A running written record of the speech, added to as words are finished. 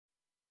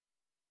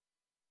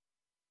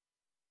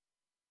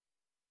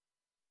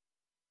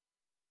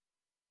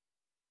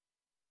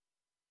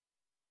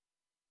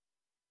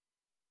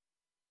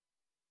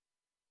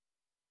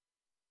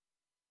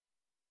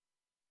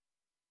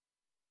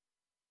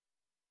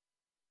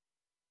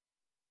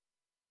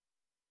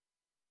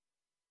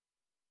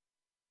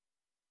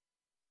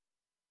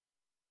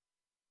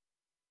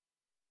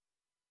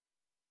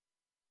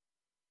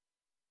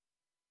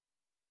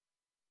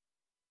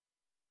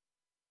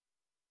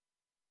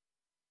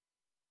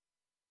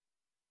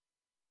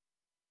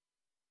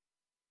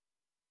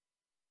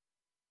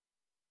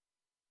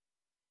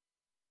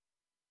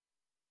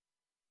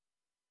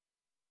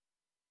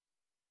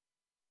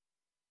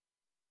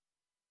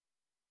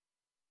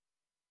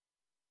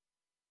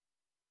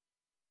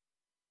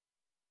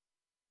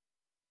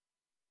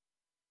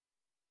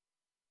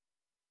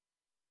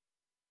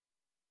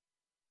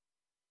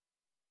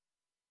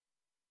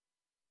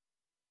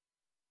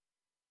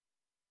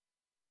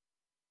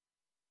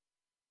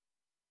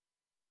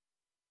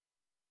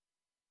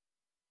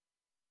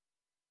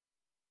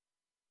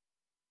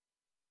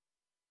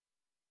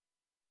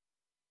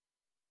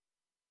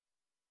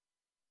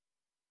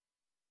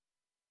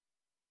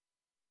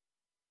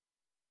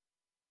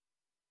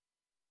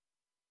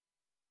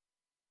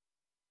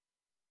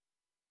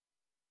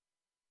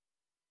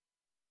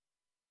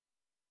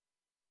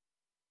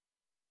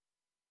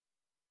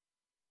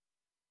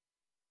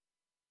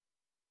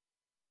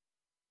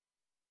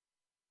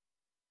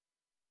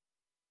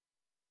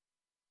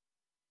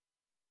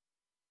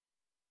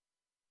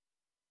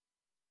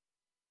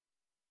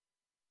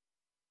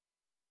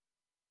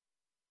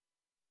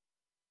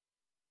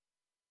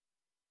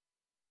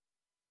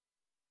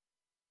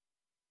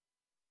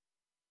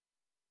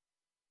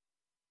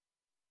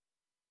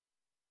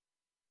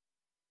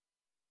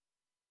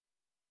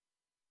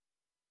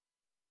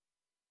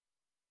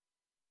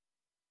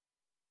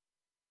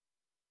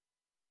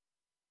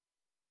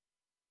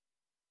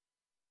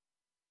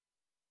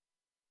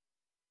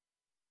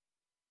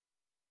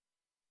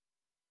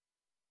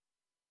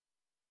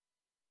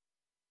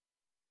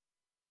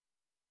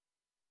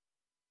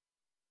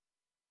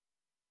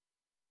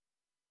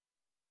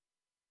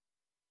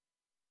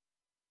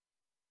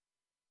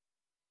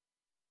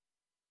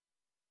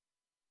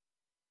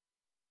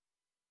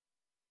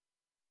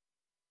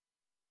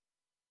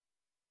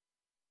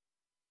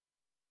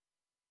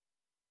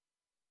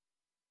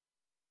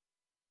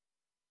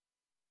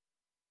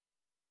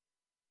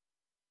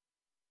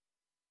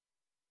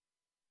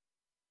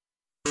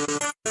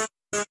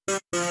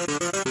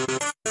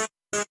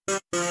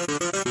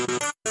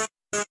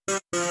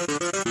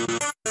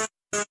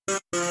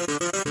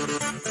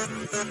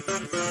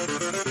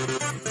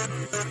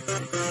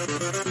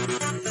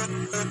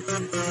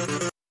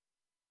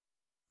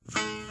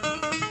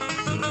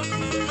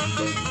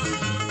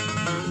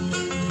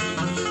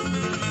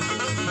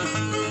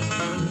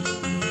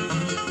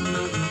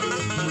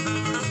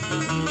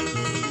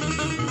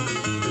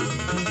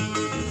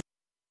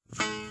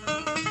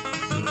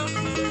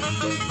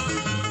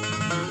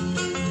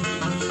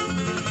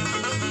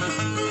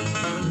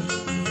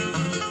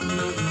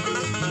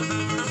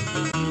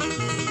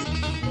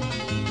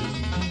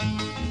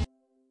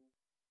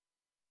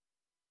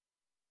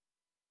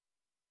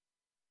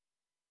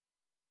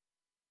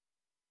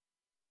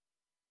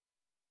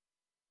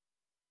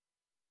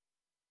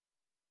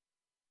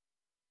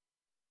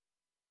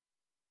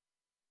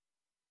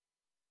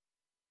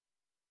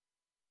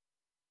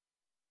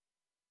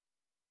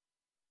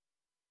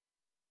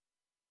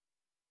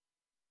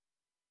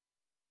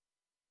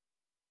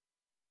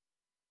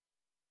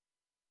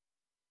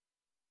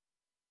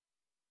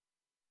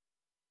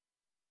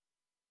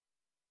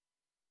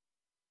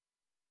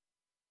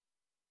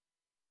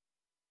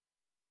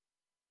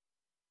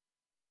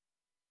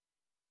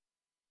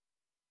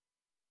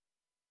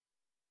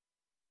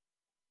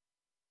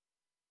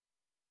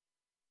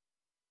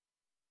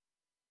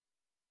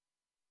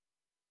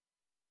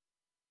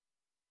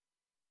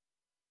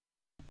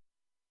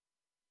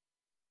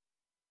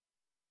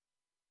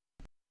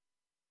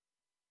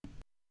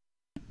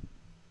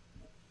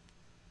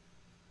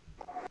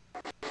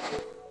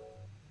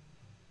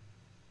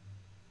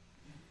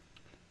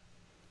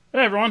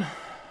Hey everyone,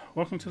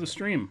 welcome to the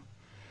stream.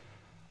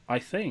 I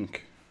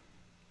think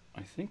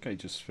I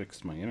just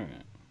fixed my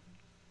internet.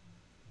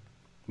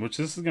 Which,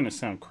 this is gonna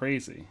sound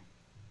crazy,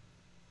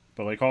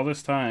 but like all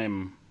this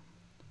time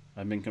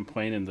I've been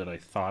complaining that I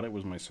thought it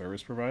was my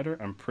service provider.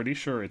 I'm pretty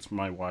sure it's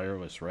my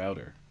wireless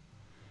router.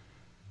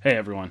 Hey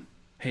everyone.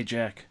 Hey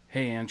Jack.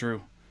 Hey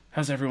Andrew.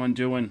 How's everyone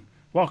doing?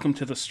 Welcome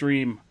to the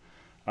stream.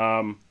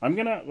 I'm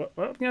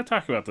gonna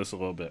talk about this a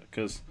little bit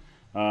because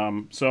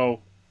so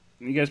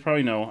you guys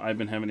probably know I've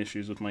been having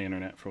issues with my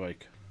internet for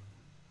like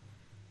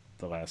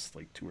the last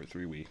like 2 or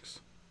 3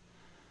 weeks,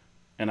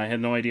 and I had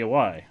no idea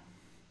why.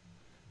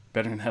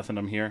 Better than nothing,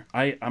 I'm here.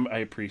 I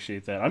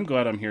appreciate that. I'm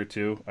glad I'm here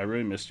too. I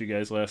really missed you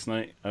guys last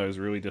night. I was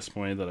really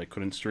disappointed that I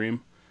couldn't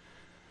stream.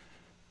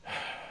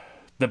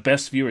 The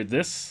best viewer.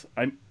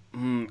 I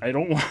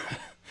don't want.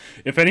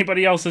 If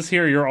anybody else is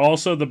here, you're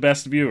also the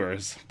best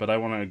viewers. But I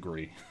want to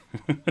agree.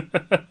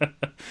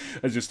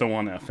 I just don't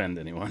want to offend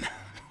anyone.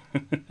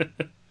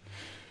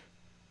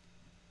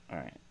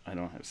 Alright, I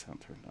don't have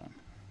sound turned on.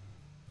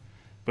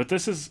 But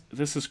this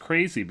is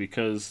crazy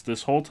because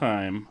this whole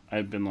time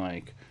I've been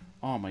like,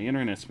 oh, my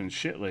internet's been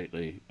shit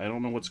lately. I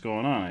don't know what's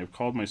going on. I've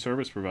called my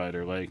service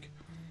provider like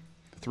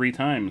 3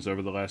 times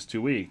over the last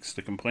 2 weeks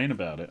to complain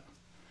about it.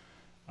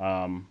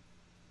 And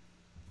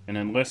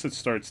unless it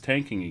starts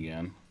tanking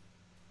again...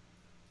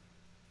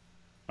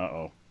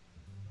 Uh-oh.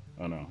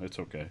 Oh no, it's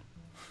okay.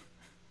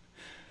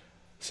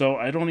 So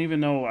I don't even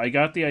know. I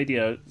got the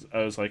idea.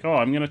 I was like, oh,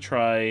 I'm going to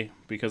try,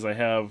 because I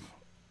have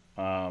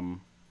a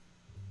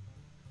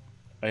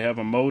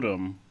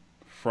modem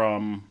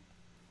from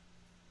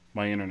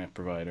my internet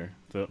provider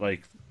that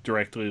like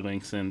directly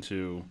links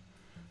into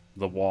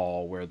the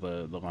wall where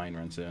the line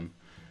runs in.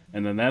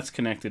 And then that's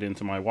connected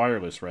into my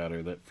wireless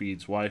router that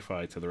feeds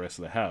Wi-Fi to the rest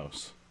of the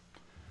house.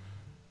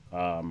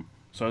 So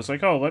I was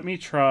like, oh, let me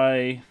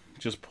try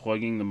just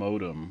plugging the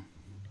modem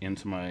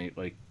into my,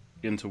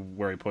 into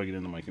where I plug it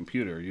into my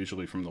computer,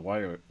 usually from the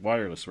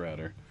wireless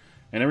router,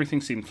 and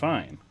everything seemed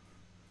fine.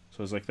 So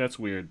I was like, that's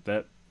weird.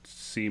 That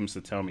seems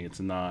to tell me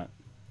it's not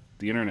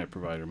the internet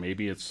provider.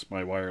 Maybe it's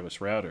my wireless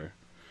router.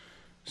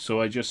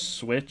 So I just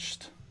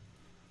switched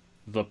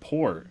the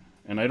port,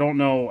 and I don't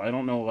know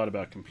a lot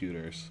about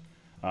computers,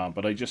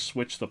 but I just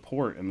switched the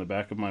port in the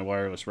back of my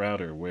wireless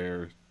router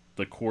where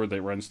the cord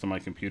that runs to my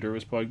computer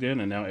was plugged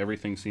in, and now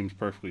everything seems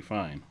perfectly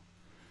fine.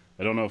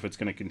 I don't know if it's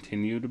going to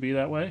continue to be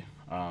that way.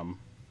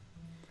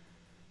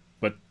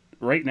 But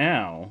right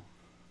now,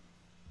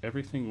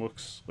 everything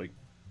looks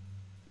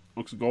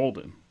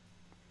golden.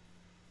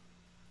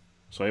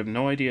 So I have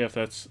no idea if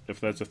that's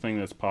a thing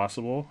that's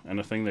possible and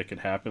a thing that could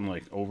happen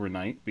like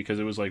overnight, because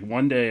it was like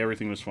one day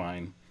everything was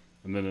fine,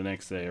 and then the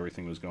next day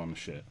everything was going to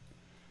shit.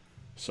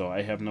 So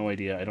I have no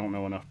idea. I don't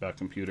know enough about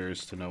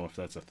computers to know if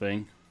that's a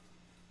thing.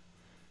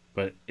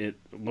 But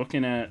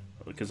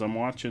because I'm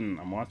watching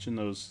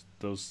those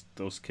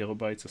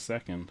kilobytes a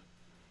second,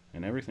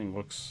 and everything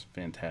looks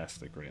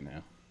fantastic right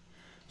now.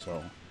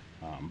 So,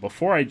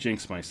 before I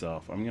jinx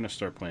myself, I'm going to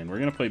start playing. We're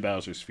going to play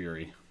Bowser's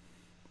Fury.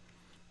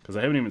 Because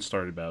I haven't even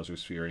started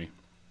Bowser's Fury.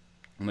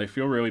 And I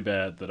feel really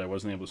bad that I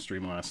wasn't able to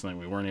stream last night.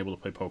 We weren't able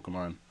to play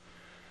Pokemon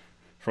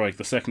for like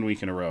the 2nd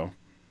week in a row.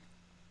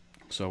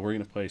 So we're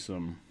going to play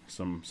some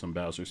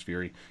Bowser's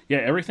Fury. Yeah,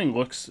 everything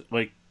looks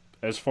like,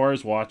 as far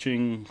as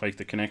watching like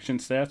the connection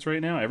stats right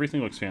now,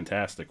 everything looks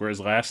fantastic. Whereas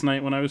last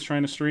night when I was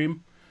trying to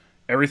stream,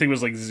 everything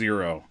was like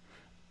 0.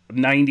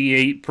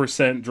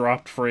 98%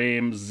 dropped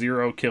frames,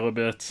 0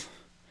 kilobits.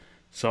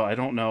 So I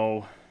don't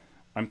know.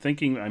 I'm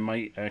thinking I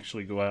might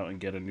actually go out and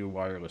get a new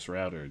wireless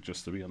router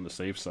just to be on the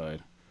safe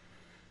side.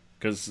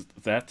 Because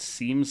that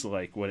seems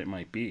like what it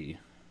might be.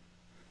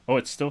 Oh,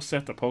 it's still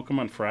set to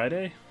Pokemon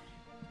Friday?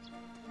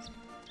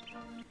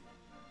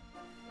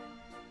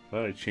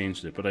 Thought I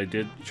changed it, but I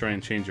did try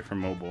and change it for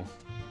mobile.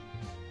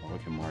 Oh,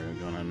 look at Mario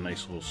going on a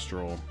nice little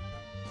stroll.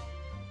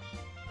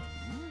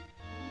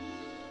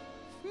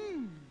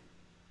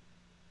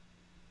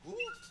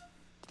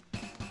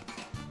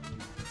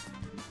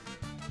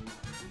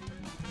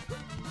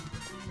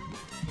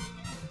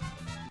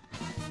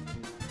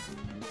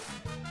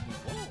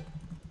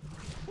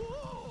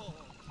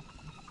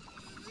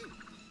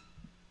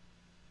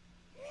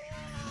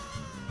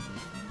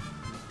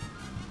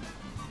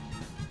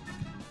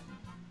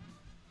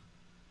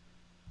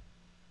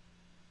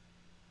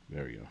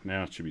 There we go.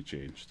 Now it should be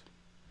changed.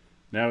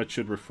 Now it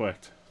should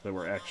reflect that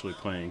we're actually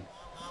playing.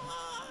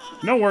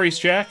 No worries,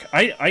 Jack.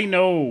 I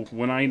know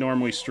when I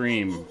normally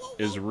stream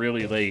is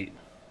really late.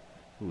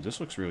 Ooh,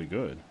 this looks really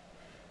good.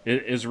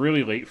 It is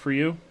really late for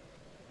you.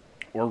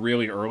 Or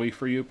really early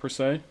for you, per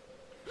se.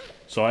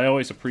 So I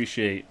always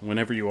appreciate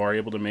whenever you are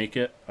able to make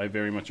it. I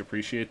very much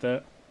appreciate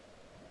that.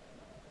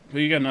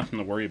 But you got nothing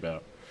to worry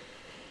about.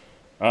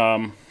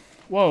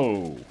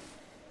 Whoa.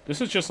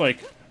 This is just like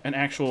an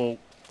actual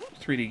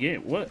 3D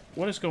game.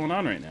 What is going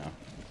on right now?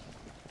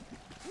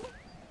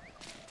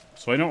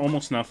 So I know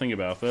almost nothing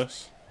about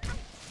this.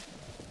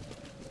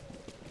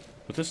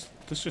 But this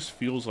just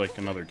feels like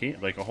another game,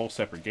 like a whole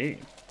separate game.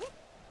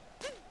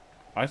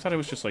 I thought it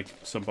was just like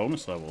some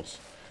bonus levels.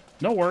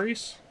 No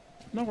worries.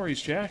 No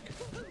worries, Jack.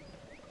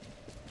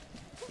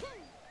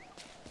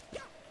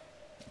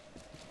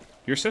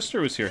 Your sister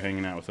was here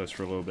hanging out with us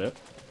for a little bit.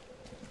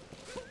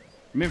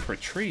 I'm in for a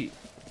treat.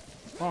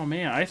 Oh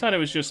man, I thought it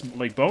was just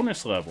like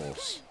bonus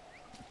levels.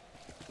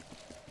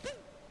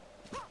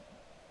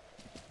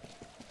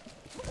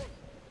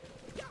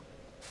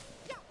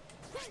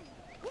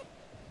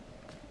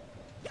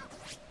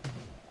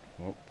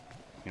 Oh,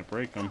 can't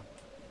break them.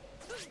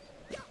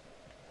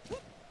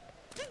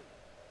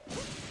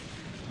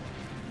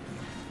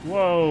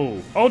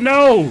 Whoa! Oh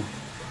no!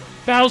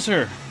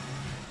 Bowser!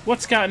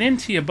 What's gotten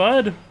into you,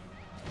 bud?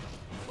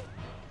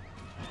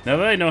 Now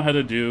that I know how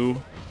to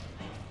do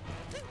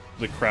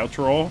the crouch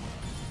roll,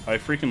 I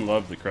freaking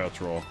love the crouch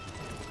roll.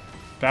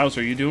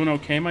 Bowser, you doing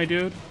okay, my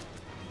dude?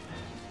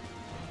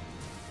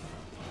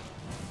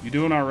 You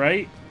doing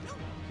alright?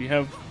 You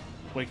have,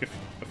 like,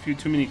 a few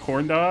too many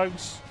corn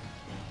dogs?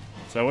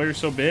 Is that why you're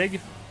so big?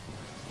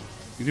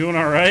 You doing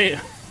alright?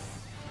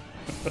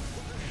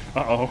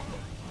 Uh-oh.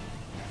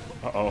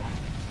 Uh-oh.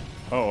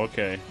 Oh,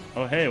 okay.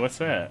 Oh, hey, what's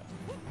that?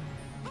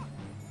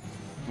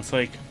 It's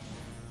like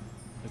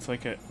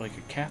a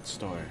cat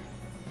store.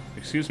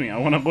 Excuse me, I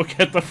want to look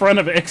at the front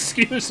of it.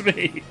 Excuse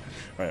me.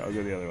 All right, I'll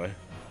go the other way.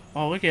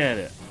 Oh, look at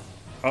it.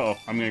 Uh-oh,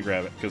 I'm gonna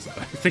grab it because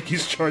I think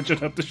he's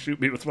charging up to shoot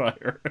me with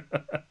fire.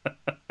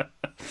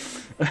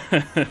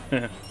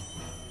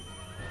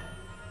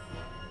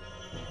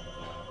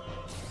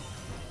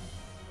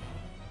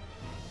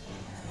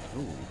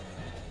 Ooh.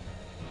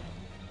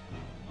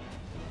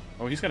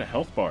 Oh, he's got a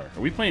health bar.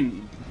 Are we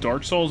playing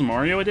Dark Souls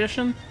Mario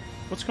Edition?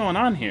 What's going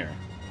on here?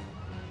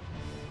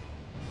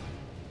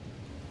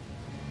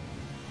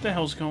 What the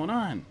hell's going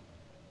on?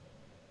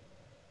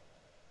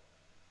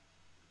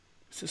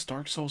 Is this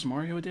Dark Souls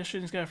Mario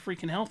Edition? He's got a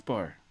freaking health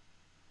bar.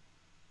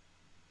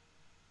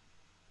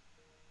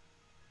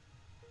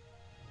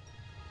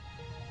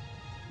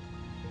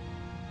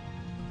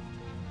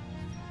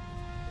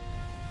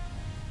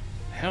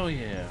 Hell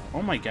yeah.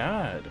 Oh my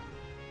god.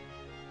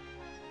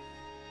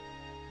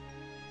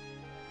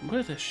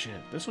 Look at this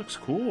shit. This looks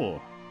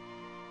cool.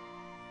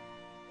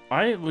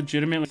 I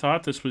legitimately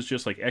thought this was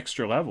just like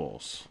extra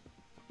levels.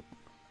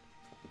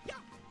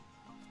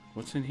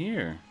 What's in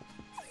here?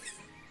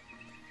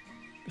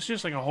 It's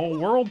just like a whole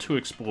world to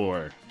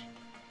explore.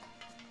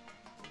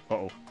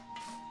 Uh-oh.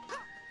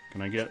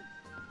 Can I get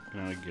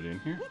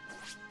in here?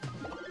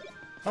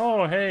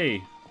 Oh,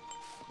 hey.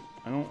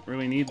 I don't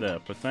really need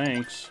that, but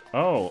thanks.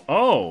 Oh,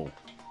 oh.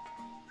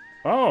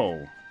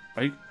 Oh.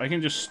 I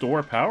can just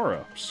store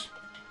power-ups.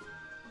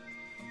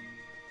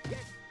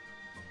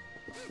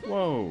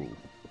 Whoa.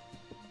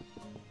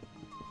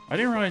 I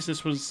didn't realize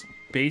this was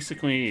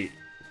basically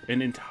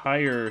an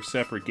entire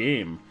separate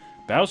game.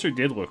 Bowser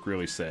did look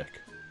really sick.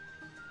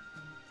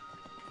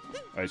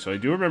 Alright, so I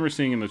do remember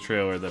seeing in the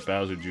trailer that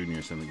Bowser Jr.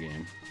 is in the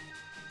game.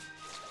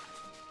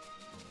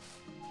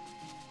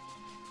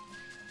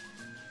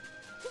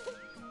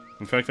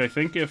 In fact, I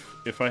think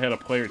if I had a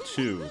player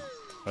 2,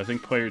 I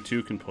think player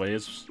 2 can play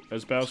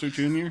as Bowser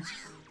Jr.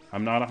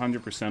 I'm not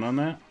 100% on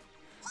that.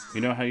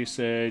 You know how you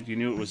said you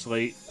knew it was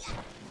late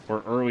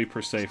or early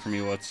per se for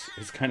me? Well,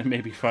 it's kind of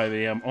maybe 5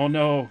 a.m. Oh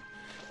no.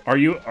 Are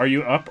you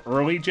up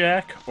early,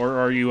 Jack, or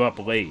are you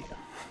up late?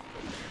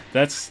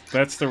 That's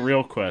the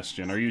real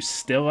question. Are you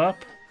still up,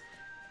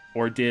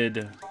 or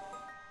did...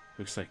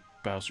 Looks like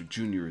Bowser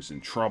Jr. is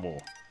in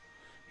trouble.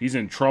 He's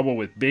in trouble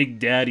with Big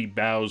Daddy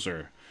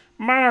Bowser.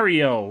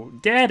 Mario,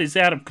 Dad is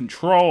out of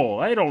control.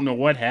 I don't know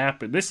what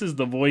happened. This is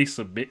the voice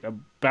of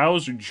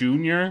Bowser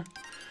Jr.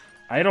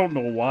 I don't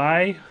know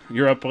why.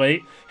 You're up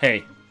late.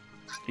 Hey,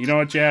 you know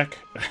what, Jack?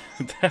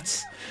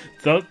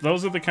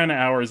 Those are the kind of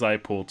hours I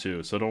pull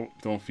too. So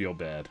don't feel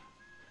bad.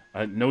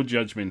 No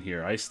judgment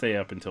here. I stay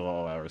up until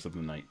all hours of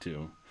the night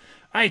too.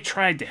 I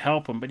tried to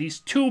help him, but he's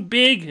too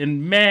big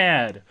and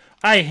mad.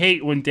 I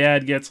hate when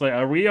Dad gets like.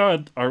 Are we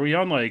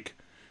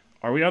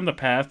on the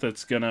path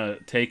that's gonna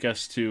take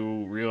us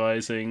to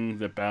realizing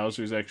that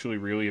Bowser's actually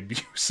really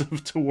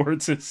abusive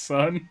towards his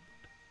son?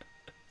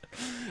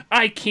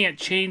 I can't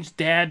change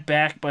Dad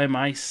back by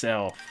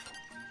myself.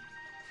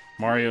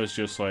 Mario's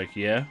just like,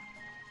 yeah?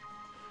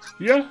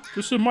 Yeah,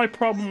 this is my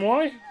problem,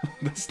 why?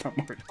 That's not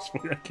Mario's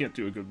voice. I can't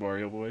do a good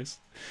Mario voice.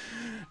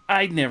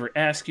 I'd never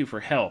ask you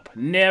for help.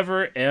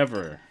 Never,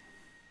 ever.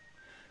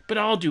 But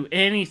I'll do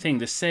anything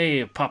to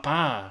save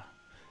Papa.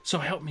 So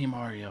help me,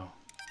 Mario.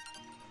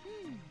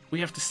 We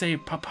have to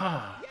save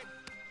Papa.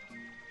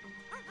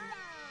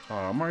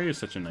 Aw, Mario's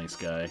such a nice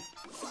guy.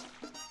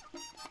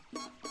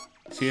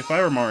 See, if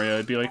I were Mario,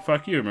 I'd be like,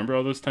 fuck you. Remember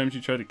all those times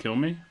you tried to kill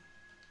me?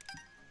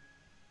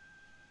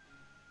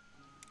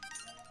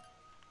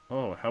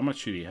 Oh, how much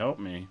should he help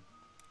me?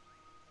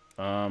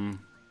 A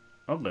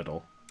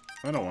little.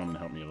 I don't want him to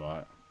help me a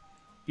lot.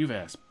 You've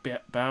asked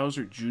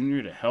Bowser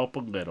Jr. to help a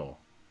little.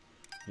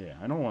 Yeah,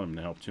 I don't want him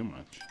to help too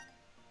much.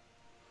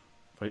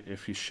 But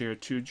if you share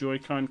 2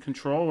 Joy-Con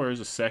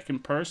controllers, a second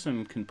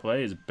person can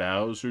play as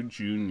Bowser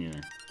Jr.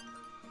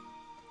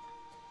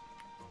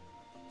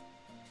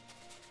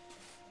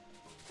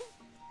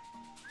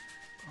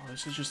 Oh,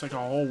 this is just like a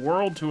whole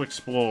world to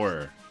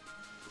explore.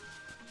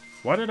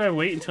 Why did I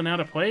wait until now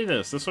to play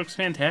this? This looks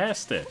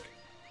fantastic.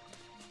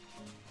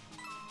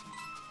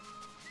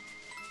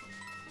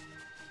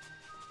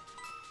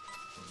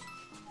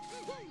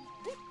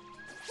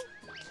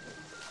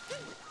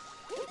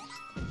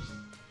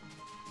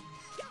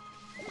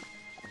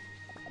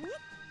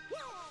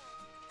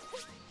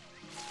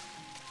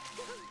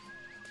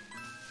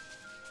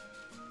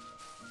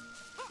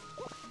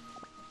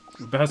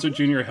 Bowser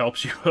Jr.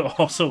 helps you, but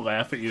also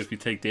laugh at you if you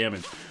take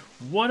damage.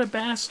 What a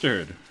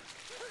bastard!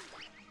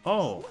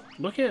 Oh,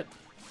 look at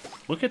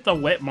the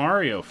wet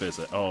Mario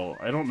physics. Oh,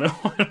 I don't know.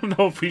 I don't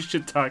know if we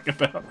should talk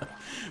about.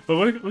 But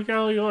look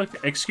how you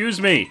look.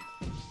 Excuse me.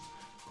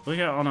 Look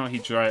at. Oh no,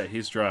 he's dry.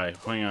 He's dry.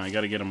 Hang on, I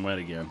gotta get him wet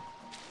again.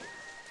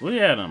 Look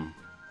at him.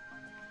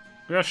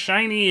 Look how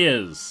shiny he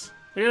is.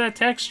 Look at that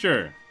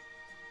texture.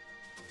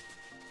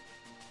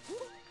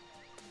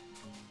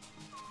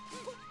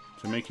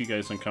 To make you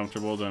guys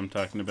uncomfortable that I'm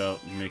talking about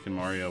making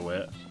Mario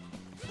wet.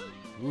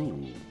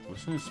 Ooh,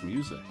 listen to this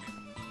music.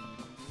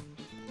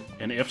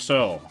 And if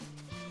so,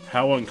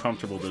 how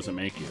uncomfortable does it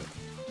make you?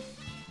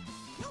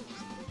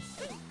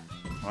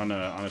 On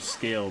a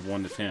scale of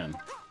 1 to 10.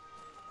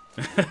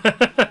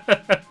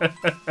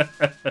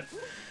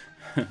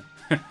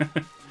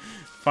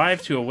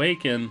 5 to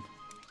awaken.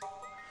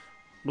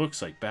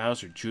 Looks like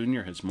Bowser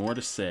Jr. has more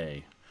to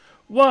say.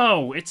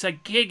 Whoa, it's a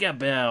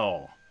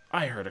Gigabell!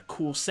 I heard a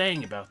cool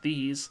saying about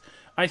these.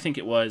 I think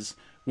it was,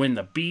 when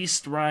the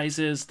beast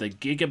rises, the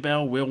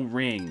Gigabell will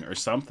ring, or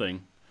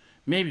something.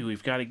 Maybe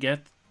we've got to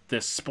get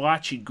this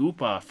splotchy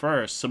goop off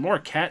first. Some more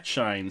cat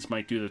shines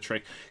might do the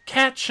trick.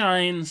 Cat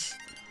shines!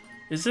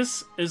 Is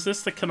this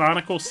the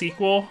canonical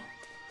sequel?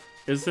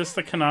 Is this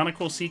the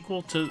canonical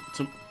sequel to...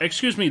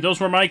 Excuse me, those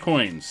were my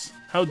coins.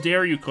 How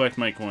dare you collect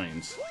my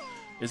coins?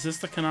 Is this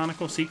the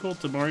canonical sequel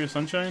to Mario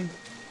Sunshine?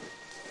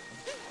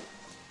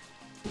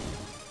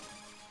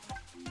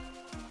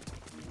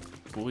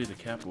 Bully the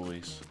cat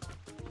bullies.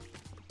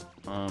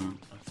 I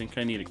think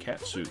I need a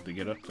cat suit to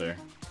get up there.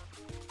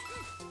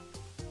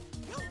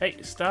 Hey,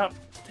 stop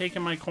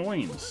taking my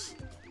coins.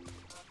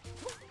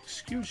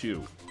 Excuse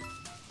you.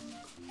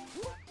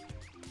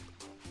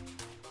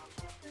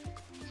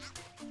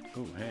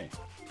 Oh, hey.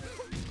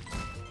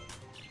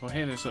 Oh,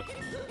 hey, there's a...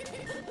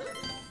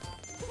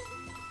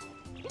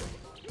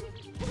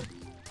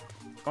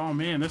 Oh,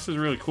 man, this is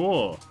really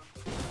cool.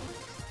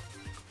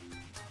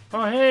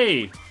 Oh,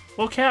 hey!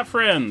 Little cat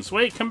friends!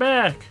 Wait, come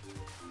back!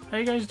 How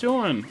you guys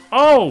doing?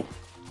 Oh!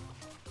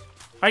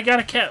 I got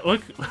a cat.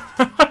 Look.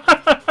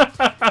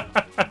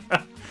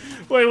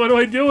 Wait, what do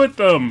I do with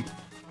them?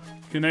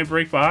 Can I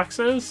break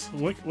boxes?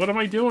 What am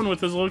I doing with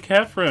this little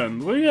cat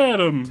friend? Look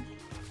at him.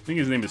 I think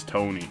his name is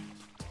Tony.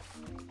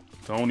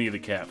 Tony the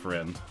cat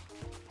friend.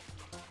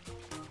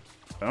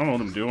 I don't know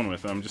what I'm doing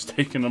with him. I'm just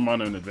taking him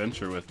on an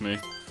adventure with me.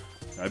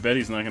 I bet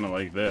he's not gonna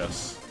like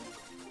this.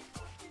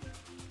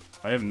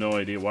 I have no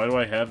idea. Why do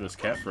I have this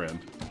cat friend?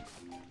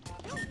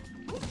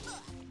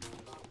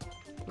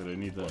 But I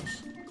need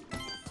this.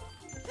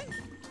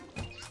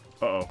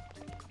 Uh-oh.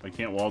 I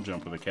can't wall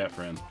jump with a cat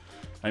friend.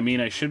 I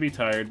mean, I should be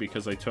tired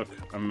because I took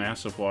a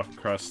massive walk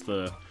across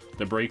the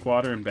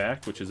breakwater and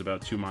back, which is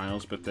about 2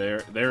 miles, but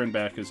there and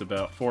back is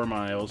about 4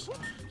 miles.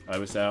 I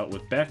was out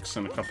with Bex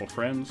and a couple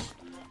friends,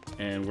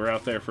 and we're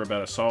out there for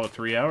about a solid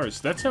 3 hours.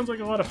 That sounds like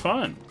a lot of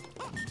fun.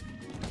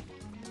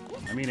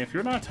 I mean, if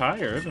you're not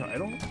tired, I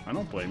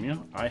don't blame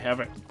you. I have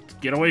a...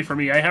 Get away from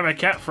me! I have a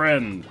cat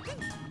friend!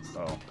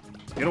 Oh.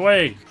 Get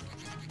away!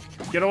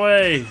 Get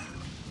away!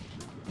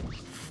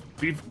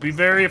 Be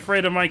very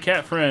afraid of my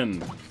cat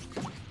friend!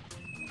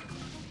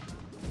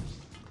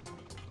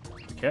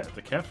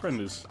 The cat friend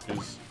is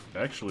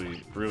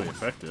actually really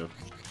effective.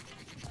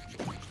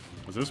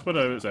 Is this what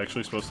I was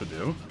actually supposed to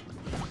do?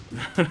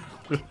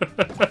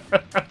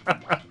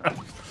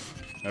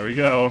 There we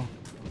go.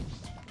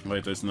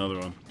 Wait, there's another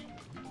one.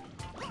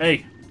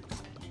 Hey!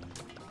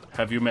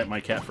 Have you met my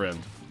cat friend?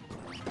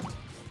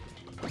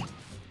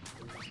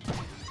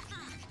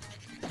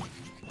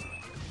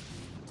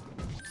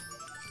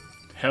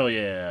 Hell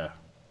yeah!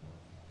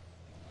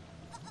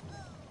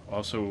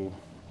 Also,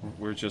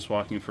 we were just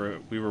walking for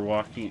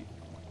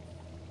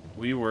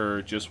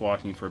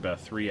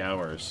about 3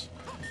 hours.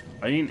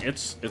 I mean,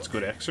 it's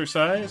good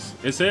exercise.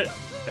 Is it?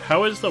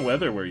 How is the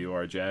weather where you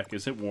are, Jack?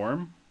 Is it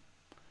warm?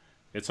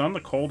 It's on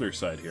the colder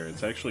side here.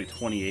 It's actually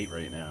 28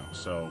 right now,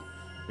 so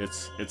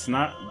it's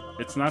not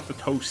the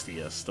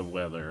toastiest of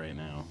weather right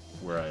now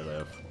where I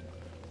live.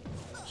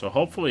 So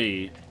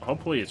hopefully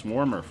it's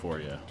warmer for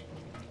you.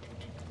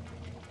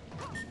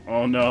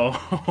 Oh no!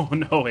 Oh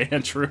no,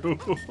 Andrew!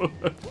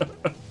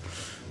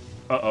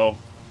 Uh-oh.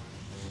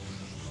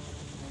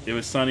 It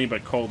was sunny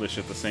but coldish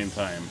at the same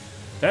time.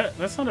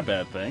 That's not a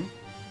bad thing.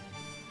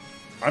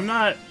 I'm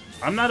not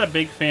a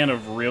big fan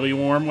of really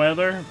warm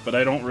weather, but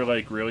I don't really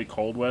like really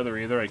cold weather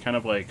either. I kind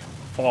of like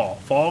fall.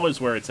 Fall is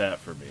where it's at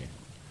for me.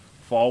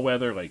 Fall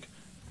weather, like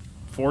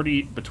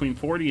between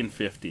 40 and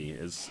 50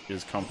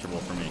 is comfortable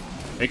for me.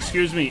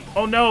 Excuse me.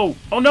 Oh no!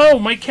 Oh no!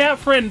 My cat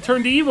friend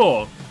turned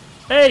evil!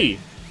 Hey!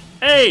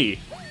 Hey!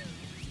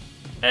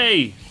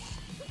 Hey!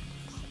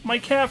 My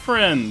cat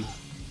friend!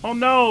 Oh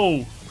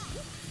no!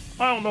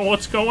 I don't know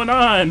what's going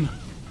on!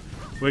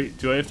 Wait,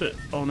 do I have to...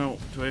 Oh no,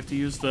 do I have to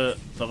use the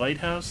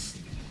lighthouse?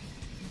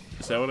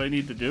 Is that what I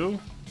need to do?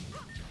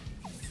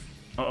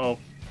 Uh-oh.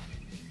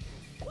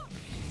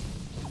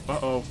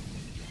 Uh-oh.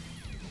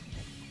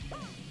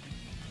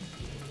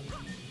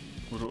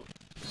 What do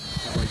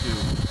I do?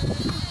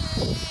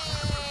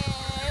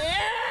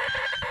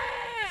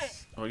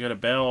 Oh, I got a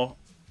bell.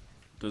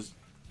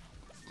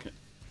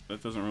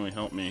 That doesn't really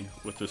help me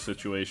with this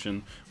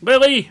situation.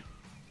 Lily!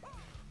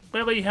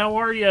 Lily, how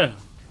are you?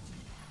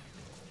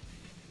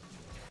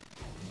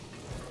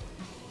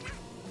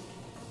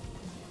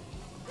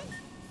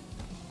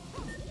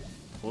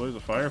 Well, there's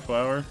a fire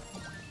flower.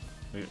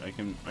 I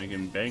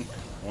can bank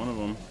one of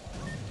them.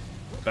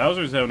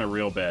 Bowser's having a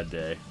real bad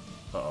day.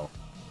 Uh-oh.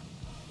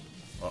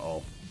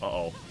 Uh-oh.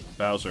 Uh-oh.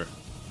 Bowser.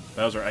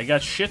 Bowser, I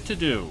got shit to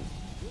do.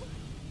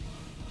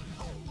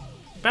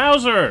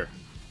 Bowser!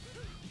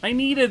 I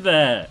needed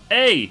that.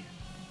 Hey!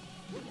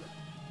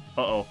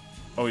 Uh-oh.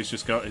 Oh, he's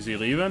just is he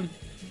leaving?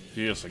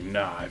 He's just like,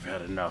 nah, I've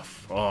had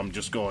enough. Oh, I'm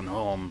just going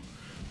home.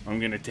 I'm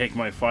gonna take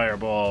my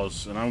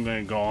fireballs, and I'm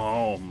gonna go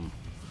home.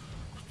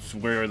 It's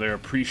where they're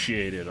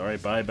appreciated.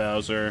 Alright, bye,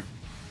 Bowser.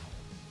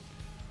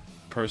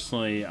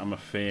 Personally, I'm a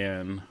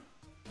fan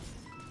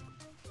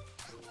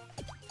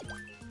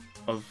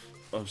of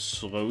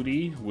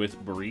Slody with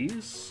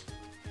Breeze.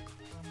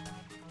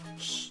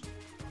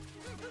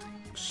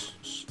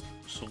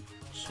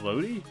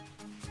 Slody?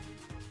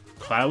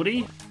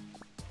 Cloudy?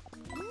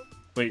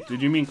 Wait,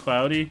 did you mean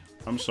Cloudy?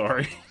 I'm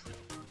sorry.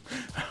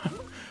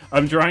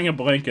 I'm drawing a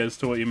blank as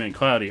to what you meant.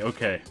 Cloudy,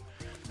 okay.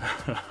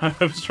 I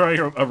was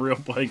drawing a real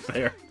blank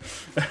there.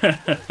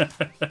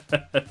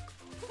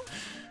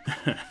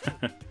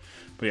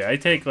 But yeah, I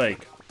take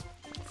like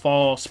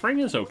fall. Spring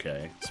is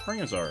okay. Spring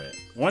is alright.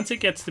 Once it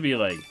gets to be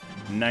like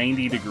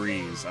 90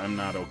 degrees, I'm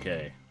not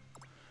okay.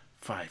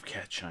 5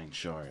 cat shine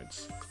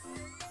shards.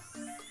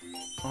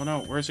 Oh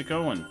no, where's it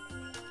going?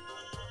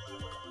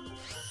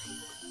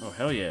 Oh,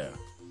 hell yeah.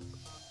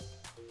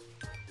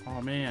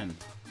 Oh man.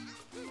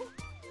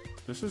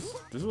 This is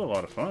a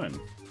lot of fun.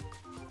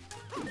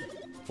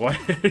 Why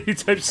did you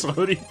type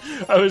Slody?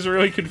 I was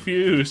really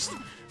confused.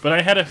 But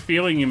I had a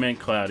feeling you meant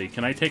Cloudy.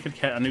 Can I take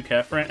a new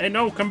cat friend? Hey,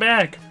 no, come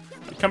back!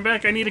 Come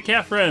back, I need a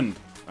cat friend!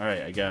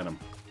 Alright, I got him.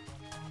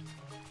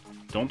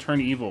 Don't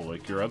turn evil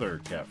like your other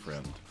cat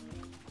friend.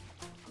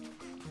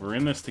 We're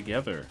in this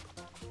together.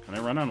 Can I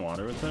run on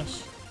water with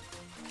this?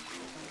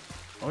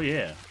 Oh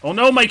yeah. Oh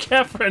no, my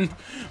cat friend!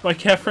 My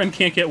cat friend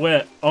can't get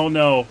wet. Oh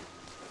no.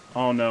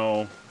 Oh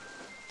no.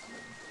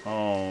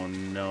 Oh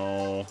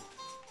no.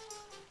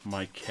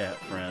 My cat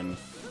friend.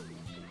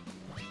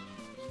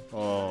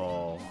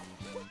 Oh.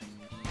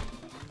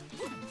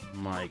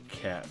 My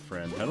cat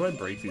friend. How do I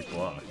break these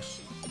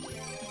blocks?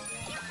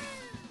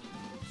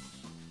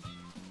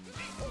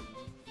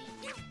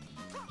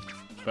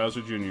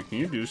 Bowser Jr., can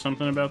you do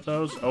something about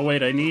those? Oh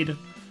wait, I need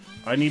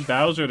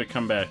Bowser to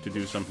come back to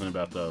do something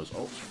about those.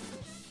 Oh.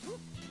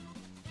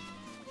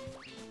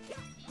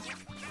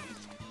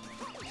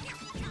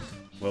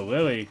 Well,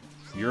 Lily,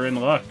 you're in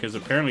luck, because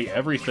apparently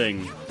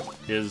everything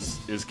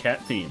is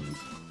cat-themed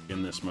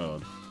in this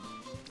mode.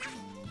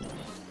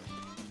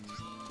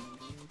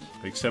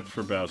 Except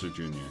for Bowser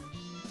Jr.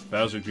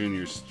 Bowser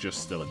Jr.'s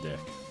just still a dick.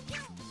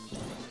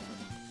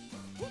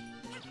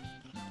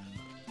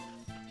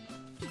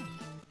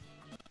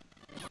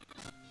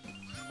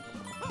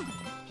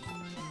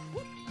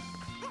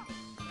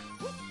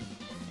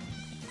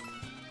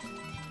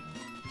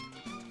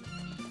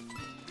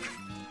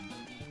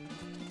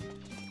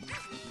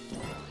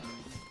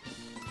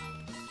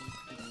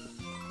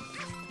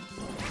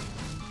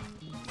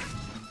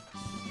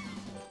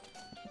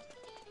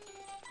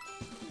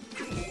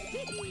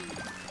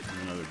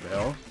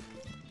 hell?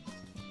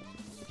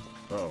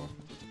 Oh.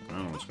 I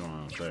don't know what's going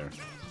on up there.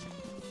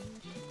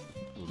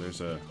 Oh,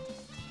 there's a...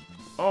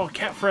 Oh,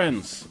 cat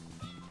friends!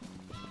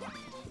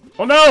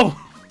 Oh no!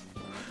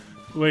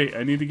 Wait,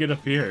 I need to get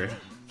up here.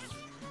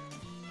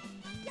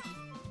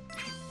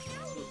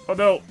 Oh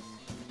no!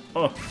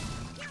 Oh.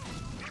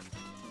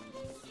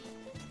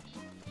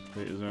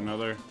 Wait, is there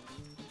another?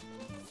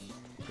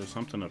 There's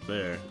something up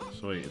there.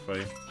 So wait, if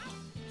I...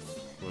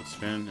 Will it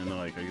spin? And then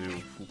like I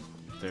do...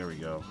 There we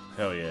go.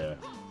 Hell yeah.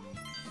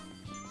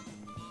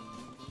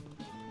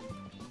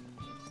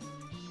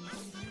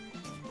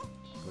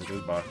 Wait,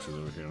 there's boxes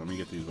over here. Let me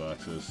get these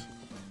boxes.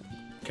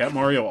 Cat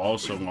Mario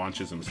also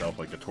launches himself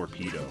like a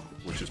torpedo,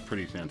 which is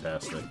pretty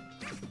fantastic.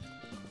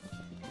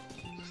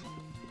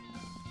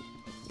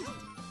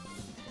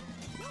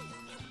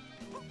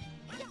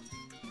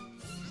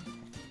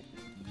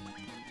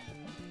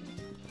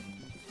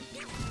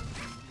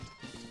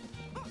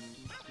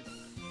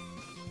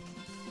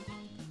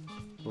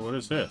 Well, what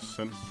is this?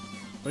 And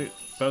wait,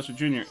 Bowser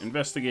Jr.,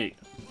 investigate.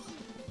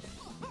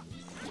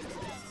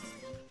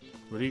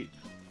 What he?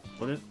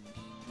 What it?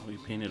 Oh, he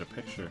painted a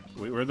picture.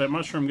 Wait, where'd that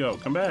mushroom go?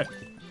 Come back.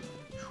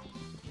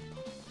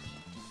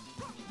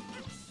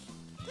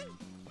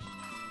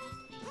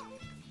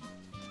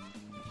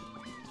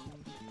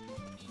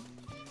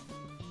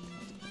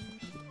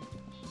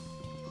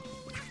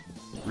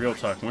 Real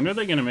talk, when are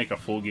they gonna make a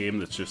full game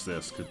that's just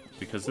this?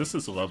 Because this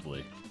is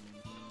lovely.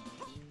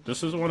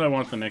 This is what I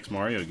want the next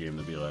Mario game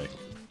to be like.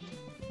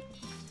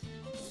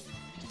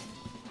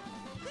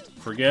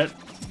 Forget...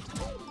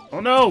 Oh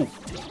no!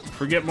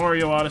 Forget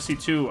Mario Odyssey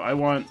 2. I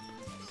want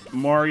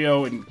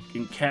Mario in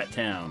Cat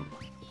Town.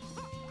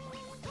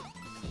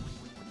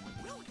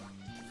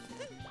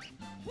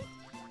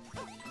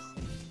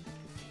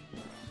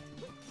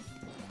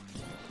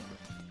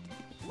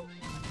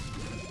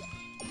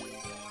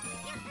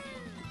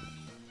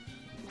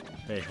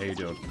 Hey, how you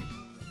doing?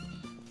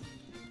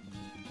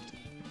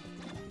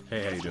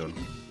 Hey, how you doing?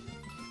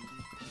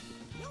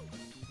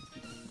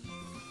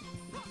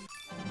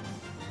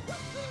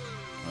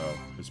 Oh,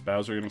 is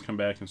Bowser gonna come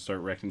back and start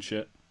wrecking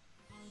shit?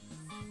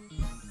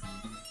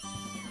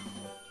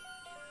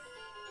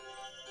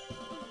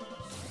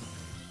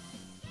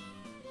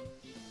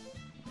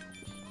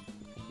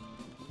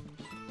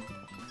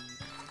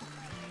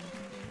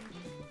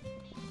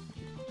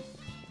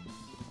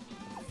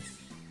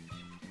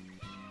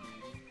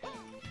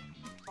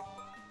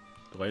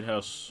 The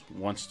lighthouse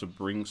wants to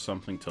bring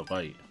something to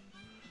light.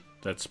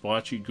 That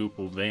splotchy goop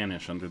will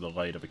vanish under the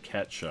light of a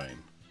cat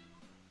shine.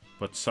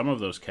 But some of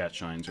those cat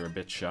shines are a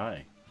bit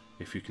shy.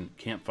 If you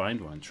can't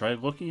find one, try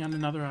looking on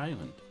another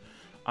island.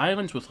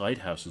 Islands with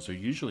lighthouses are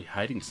usually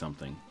hiding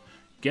something.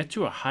 Get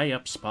to a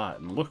high-up spot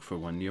and look for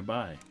one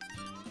nearby.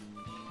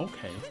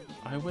 Okay,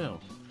 I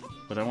will.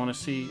 But I want to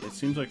see... It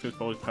seems like there's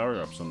probably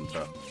power-ups on the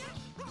top.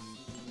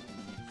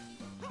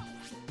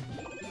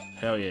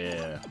 Hell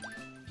yeah.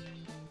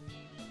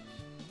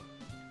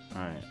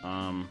 Alright,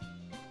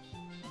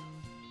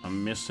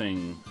 I'm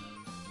missing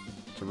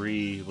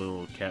 3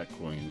 little cat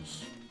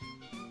coins.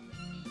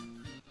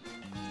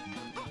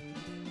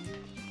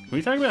 Can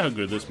we talk about how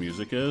good this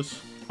music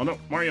is? Oh no,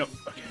 Mario!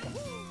 Okay.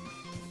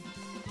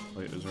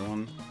 Wait, is there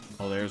one?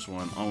 Oh, there's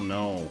one. Oh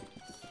no.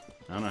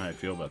 I don't know how I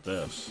feel about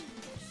this.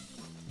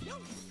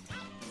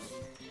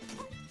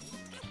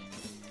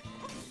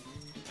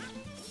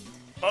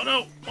 Oh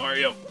no!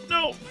 Mario!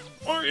 No!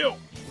 Mario!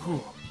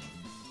 Whew.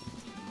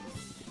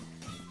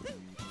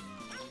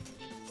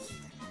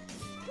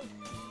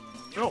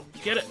 No!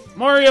 Get it!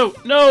 Mario!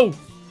 No!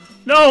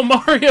 No!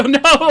 Mario!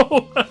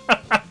 No!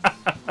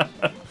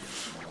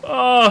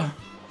 Oh!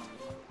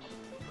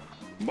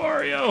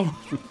 Mario!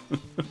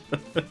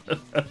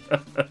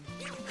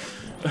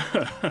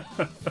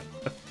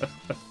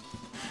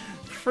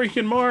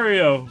 Freaking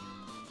Mario!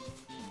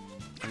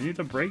 I need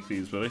to break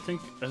these, but I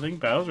think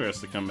Bowser has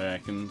to come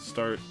back and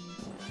start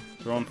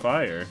throwing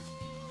fire.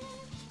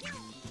 Hang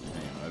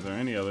on, are there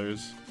any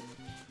others?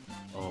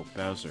 Oh,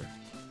 Bowser.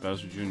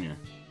 Bowser Jr.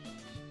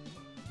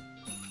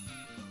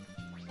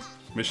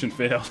 Mission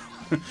failed.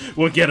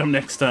 We'll get him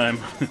next time.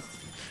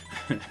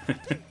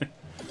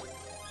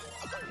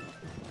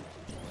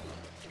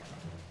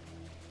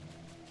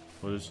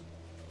 What is...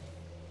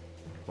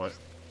 What?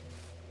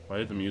 Why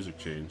did the music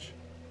change?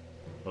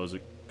 Oh, is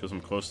it because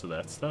I'm close to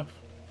that stuff?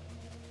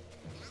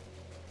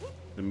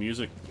 The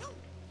music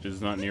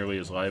is not nearly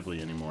as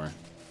lively anymore.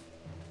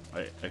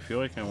 I feel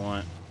like I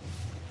want...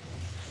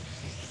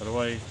 How do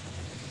I...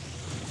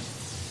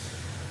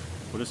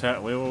 What is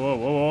happening? Wait, whoa, whoa,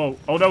 whoa, whoa.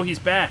 Oh no, he's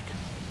back!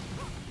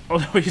 Oh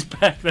no, he's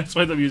back! That's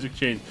why the music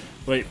changed.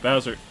 Wait,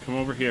 Bowser, come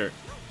over here.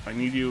 I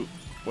need you...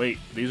 Wait,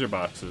 these are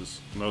boxes.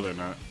 No, they're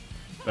not.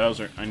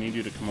 Bowser, I need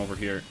you to come over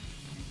here.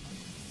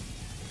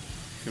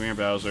 Come here,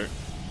 Bowser.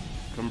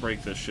 Come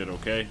break this shit,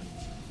 okay?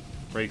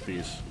 Break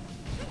these.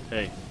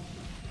 Hey.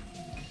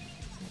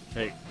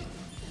 Hey.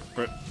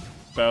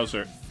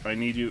 Bowser, I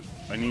need you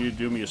to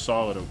do me a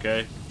solid,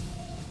 okay?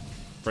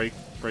 Break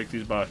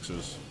these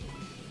boxes.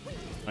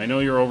 I know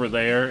you're over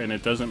there, and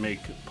it doesn't make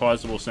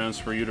plausible sense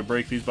for you to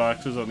break these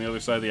boxes on the other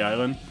side of the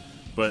island,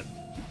 but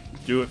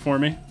do it for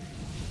me,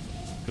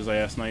 because I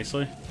asked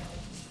nicely.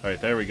 Alright,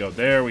 there we go.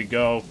 There we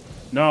go.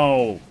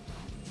 No!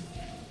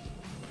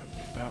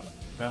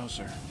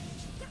 Bowser.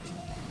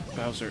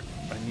 Bowser,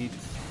 I need...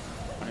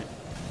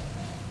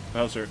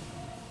 Bowser.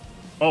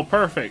 Oh,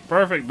 perfect.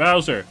 Perfect,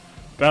 Bowser.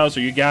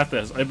 Bowser, you got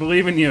this. I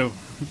believe in you.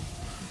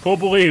 Full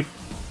belief.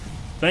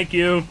 Thank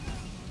you.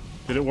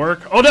 Did it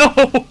work? Oh,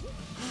 no!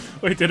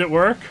 Wait, did it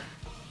work?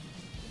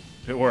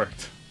 It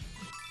worked.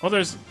 Oh,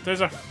 there's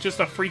just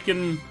a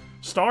freaking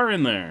star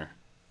in there.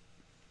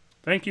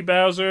 Thank you,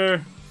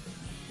 Bowser.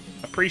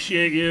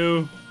 Appreciate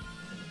you.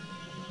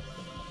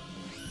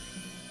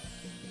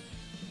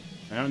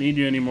 I don't need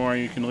you anymore.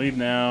 You can leave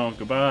now.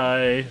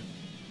 Goodbye.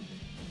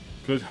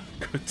 Good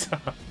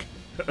talk.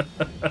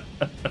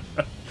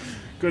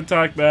 Good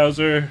talk,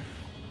 Bowser.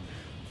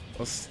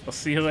 I'll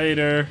see you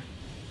later.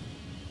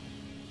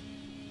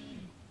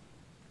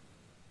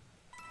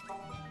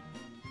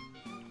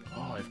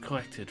 Oh, I've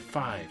collected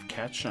 5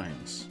 cat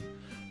shines.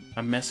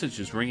 A message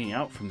is ringing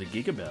out from the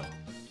Gigabell.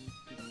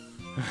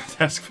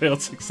 Task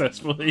failed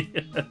successfully.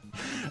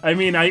 I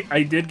mean,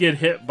 I did get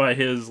hit by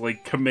his,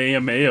 like,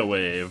 Kamehameha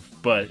wave,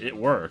 but it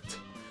worked.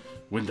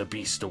 When the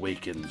beast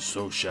awakens,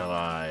 so shall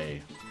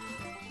I.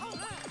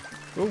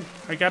 Oh,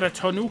 I got a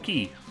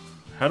Tanuki.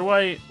 How do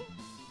I...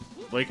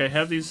 Like, I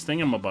have these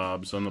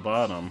thingamabobs on the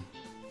bottom.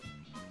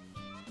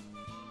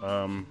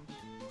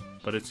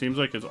 But it seems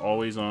like it's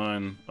always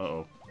on...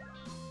 Uh-oh.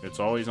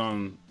 It's always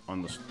on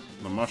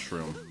the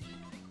mushroom.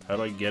 How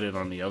do I get it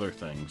on the other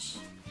things?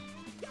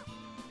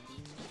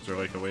 Is there,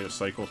 like, a way to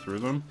cycle through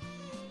them?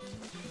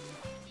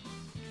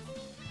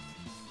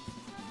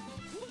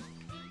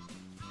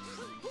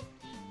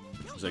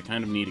 Because I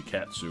kind of need a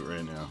cat suit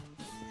right now.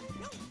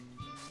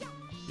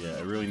 Yeah,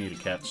 I really need a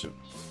cat suit.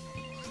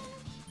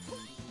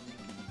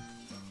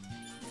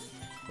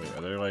 Wait,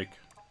 are there, like...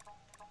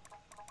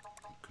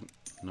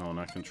 No,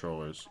 not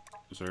controllers.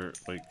 Is there,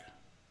 like...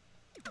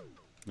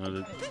 No,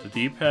 the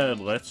D-pad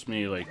lets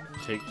me, like,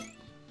 take...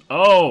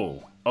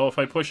 Oh! Oh, if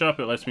I push up,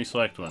 it lets me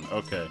select one.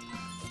 Okay.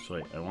 So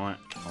wait, I want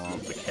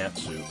the cat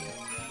suit.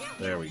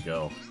 There we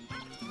go.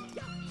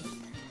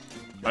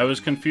 I was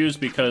confused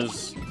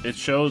because it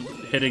showed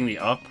hitting the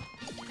up.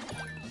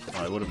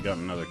 Oh, I would have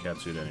gotten another cat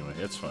suit anyway.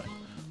 It's fine.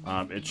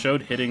 It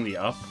showed hitting the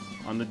up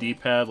on the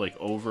D-pad, like,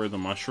 over the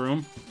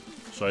mushroom.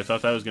 So I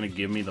thought that was going to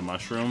give me the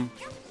mushroom.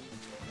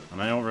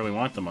 And I don't really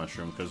want the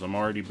mushroom, because I'm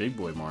already Big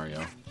Boy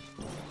Mario.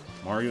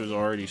 Mario's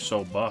already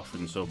so buff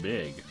and so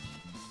big.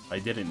 I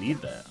didn't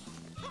need that.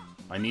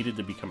 I needed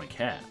to become a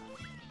cat.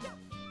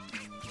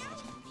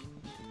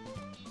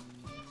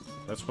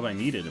 That's what I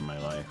needed in my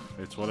life.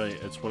 It's what I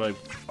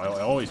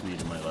always need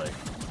in my life.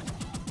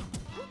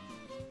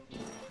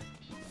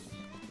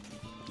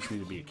 Just need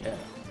to be a cat.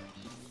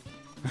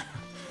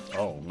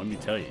 Oh, let me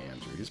tell you,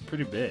 Andrew, he's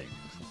pretty big.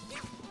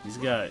 He's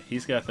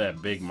got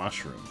that big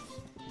mushroom.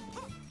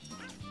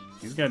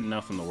 He's got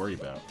nothing to worry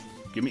about.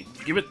 Give it,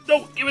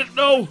 no, give it,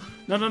 no!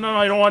 No,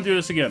 I don't want to do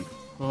this again.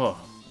 Oh.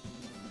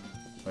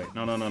 Wait,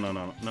 no.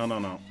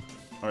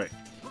 Alright,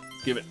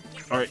 give it.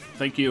 Alright,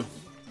 thank you.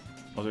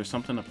 Oh, there's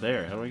something up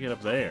there. How do I get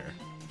up there?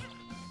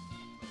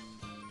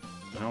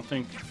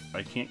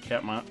 I can't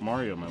cat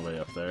Mario my way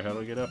up there. How do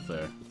I get up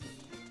there?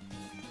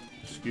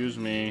 Excuse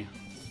me.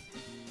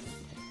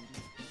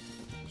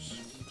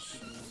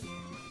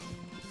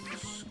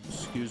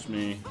 Excuse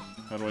me.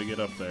 How do I get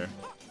up there?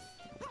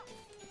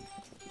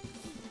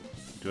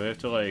 Do I have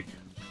to, like...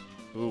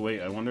 Ooh,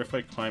 wait, I wonder if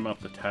I climb up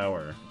the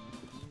tower.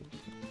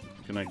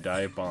 Can I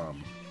dive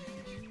bomb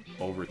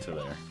over to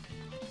there?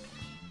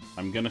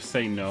 I'm gonna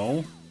say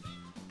no,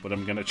 but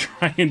I'm gonna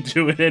try and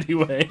do it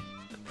anyway.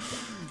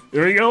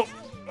 Here we go.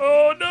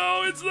 Oh,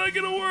 no, it's not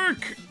gonna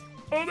work.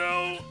 Oh,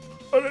 no.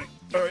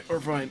 Alright, we're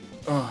fine.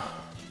 Oh.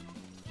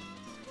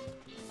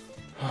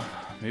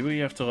 Maybe we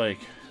have to, like...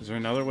 Is there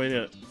another way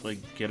to, like,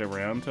 get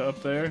around to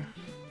up there?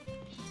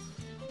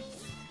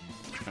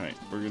 Alright,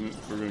 we're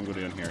gonna go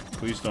down here.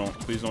 Please don't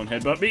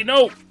headbutt me.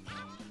 No!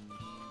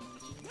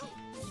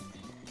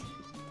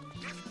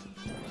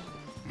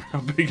 How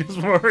big is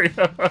Mario?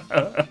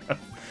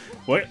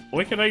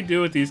 What can I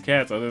do with these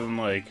cats other than,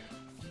 like,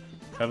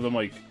 have them,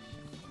 like,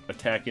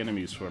 attack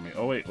enemies for me?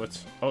 Oh wait,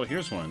 oh,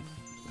 here's one.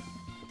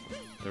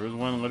 There was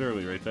one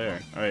literally right there.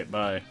 Alright,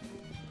 bye.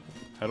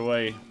 How do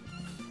I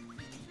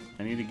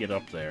need to get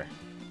up there.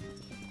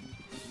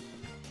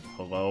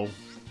 Hello?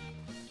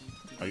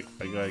 I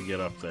gotta get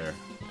up there.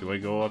 Do I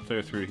go up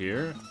there through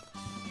here?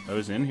 I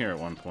was in here at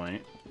one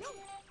point.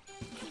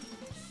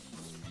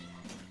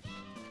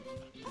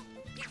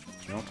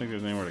 I don't think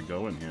there's anywhere to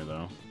go in here,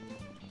 though.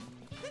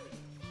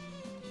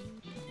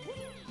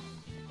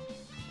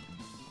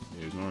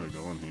 Yeah, there's nowhere to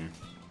go in here.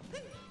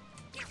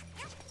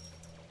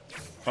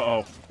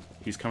 Uh-oh.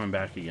 He's coming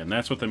back again.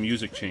 That's what the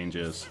music change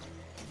is.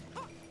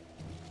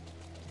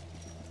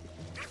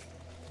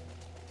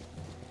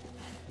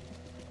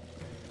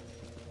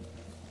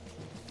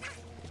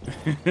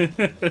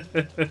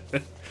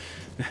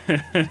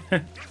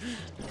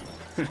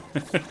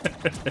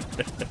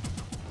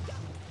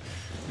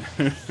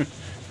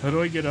 How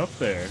do I get up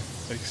there?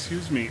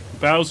 Excuse me.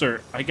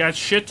 Bowser, I got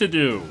shit to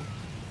do.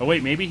 Oh,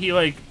 wait, maybe he,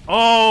 like...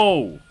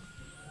 Oh!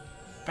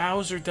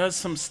 Bowser does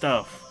some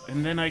stuff,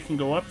 and then I can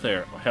go up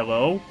there.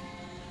 Hello?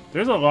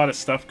 There's a lot of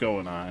stuff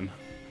going on.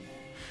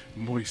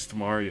 Moist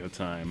Mario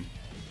time.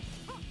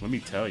 Let me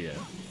tell you,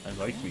 I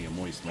like me a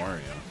Moist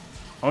Mario.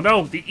 Oh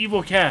no, the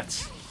evil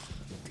cats!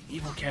 The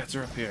evil cats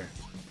are up here.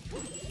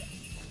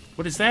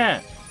 What is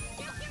that?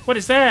 What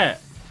is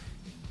that?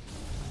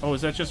 Oh,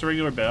 is that just a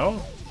regular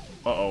bell?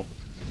 Uh-oh.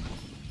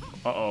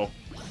 Uh-oh.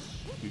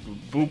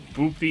 Boop,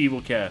 boop the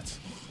evil cats.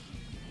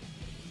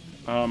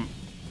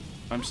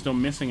 I'm still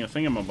missing a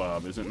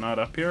thingamabob. Is it not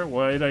up here?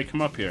 Why did I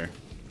come up here?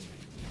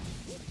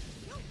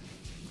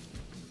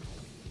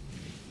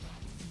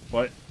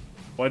 What?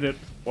 Why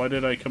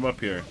did I come up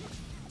here?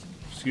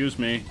 Excuse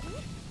me.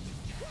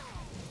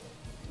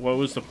 What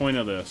was the point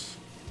of this?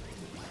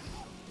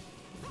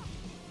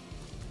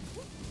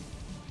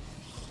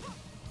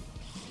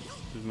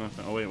 There's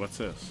nothing. Oh wait, what's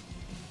this?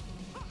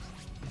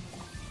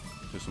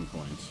 There's some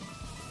coins.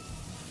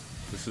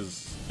 This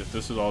is, if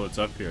this is all that's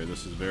up here,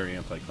 this is very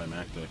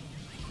anticlimactic.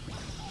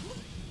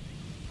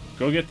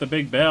 Go get the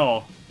big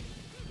bell.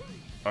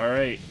 All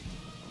right,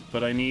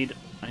 but I need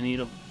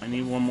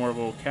one more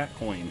little cat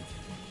coin.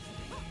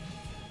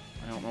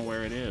 I don't know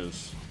where it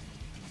is.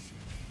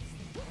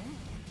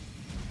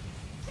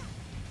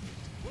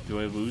 Do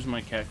I lose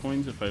my cat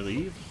coins if I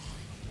leave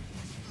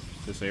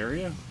this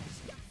area?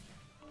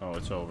 Oh,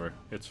 it's over.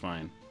 It's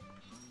fine.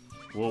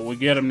 Well, we'll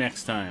get them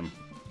next time.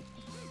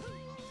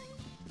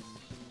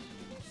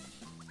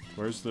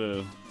 Where's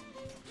the...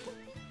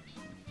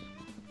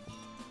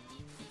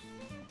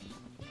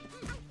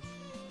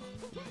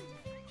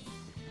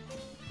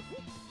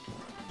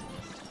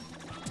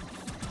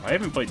 I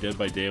haven't played Dead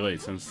by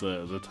Daylight since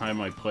the time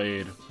I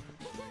played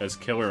as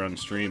Killer on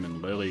stream,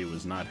 and Lily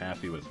was not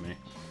happy with me.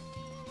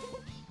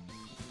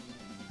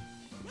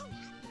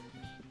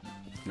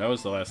 That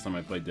was the last time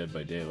I played Dead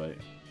by Daylight.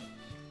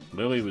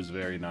 Lily was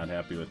very not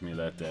happy with me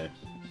that day.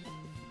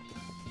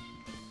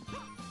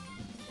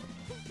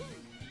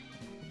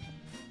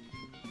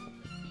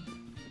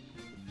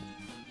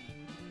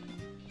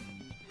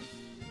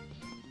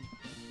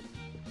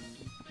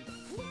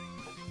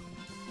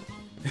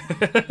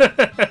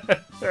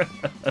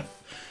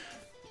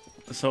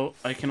 So,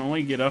 I can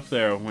only get up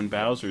there when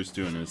Bowser's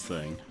doing his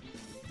thing.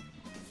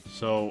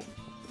 So,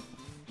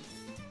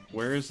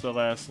 where's the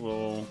last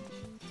little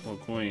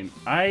coin?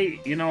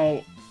 You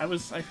know, I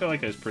feel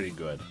like I was pretty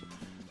good.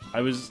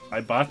 I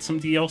bought some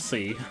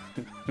DLC.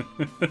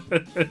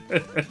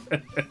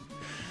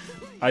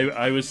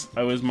 I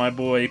was my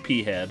boy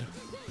P-Head.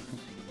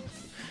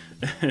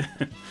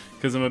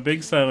 Because I'm a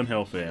big Silent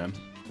Hill fan.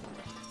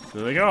 So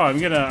like, oh, I'm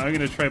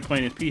gonna try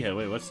playing as P-Head.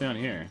 Wait, what's down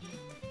here?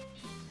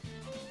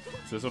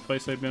 Is this a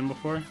place I've been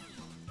before?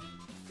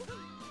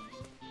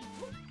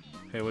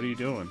 Hey, what are you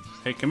doing?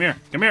 Hey, come here!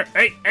 Come here!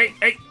 Hey! Hey!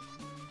 Hey!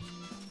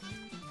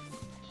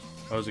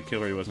 I was a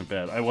killer, he wasn't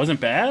bad. I wasn't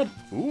bad?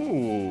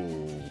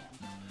 Ooh.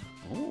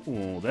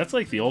 Ooh, that's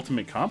like the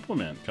ultimate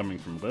compliment coming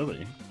from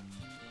Lily.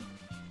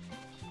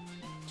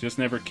 Just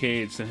never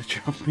caged and it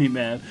drove me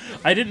mad.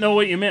 I didn't know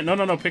what you meant.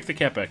 No, pick the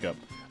cat back up.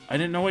 I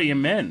didn't know what you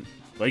meant.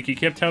 Like, you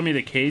kept telling me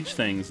to cage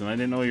things and I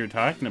didn't know what you were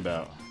talking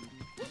about.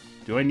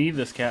 Do I need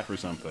this cat for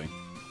something?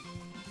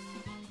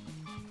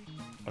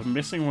 I'm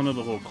missing one of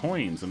the little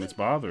coins and it's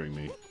bothering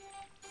me.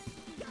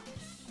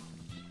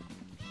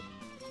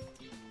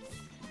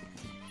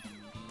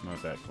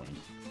 Not that coin.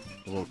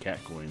 The little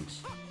cat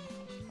coins.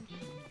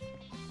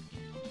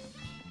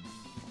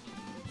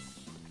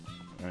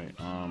 Alright,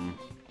 I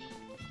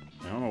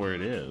don't know where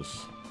it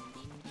is.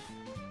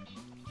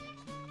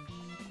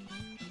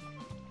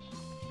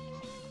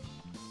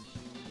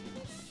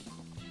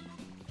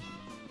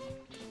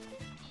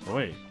 Oh,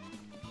 wait.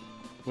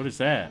 What is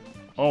that?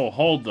 Oh,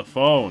 hold the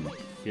phone.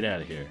 Get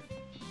out of here.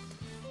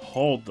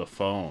 Hold the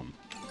phone.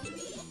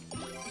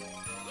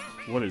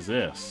 What is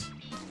this?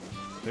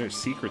 There's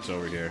secrets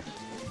over here.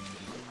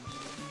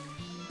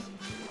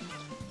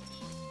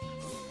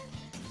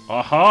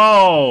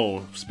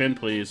 Oh-ho! Spin,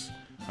 please.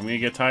 I'm gonna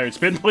get tired.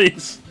 Spin,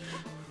 please!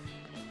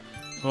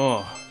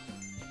 Oh.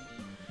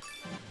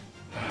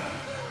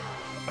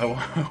 I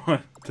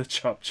want the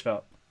chop.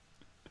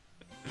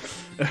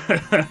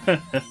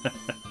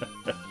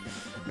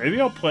 Maybe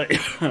I'll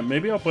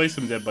play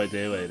some Dead by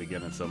Daylight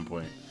again at some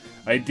point.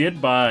 I did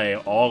buy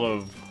all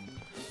of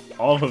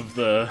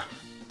the...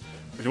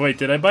 Wait,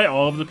 did I buy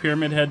all of the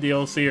Pyramid Head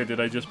DLC, or did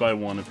I just buy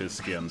one of his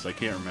skins? I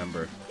can't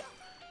remember.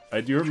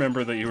 I do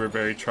remember that you were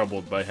very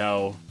troubled by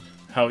how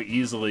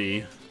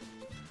easily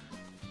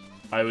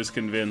I was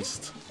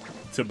convinced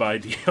to buy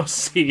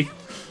DLC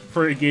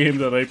for a game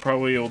that I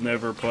probably will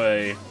never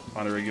play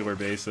on a regular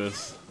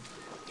basis.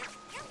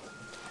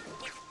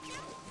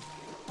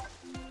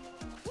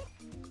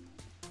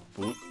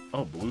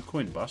 Blue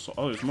coin bustle.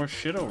 Oh, there's more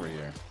shit over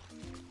here.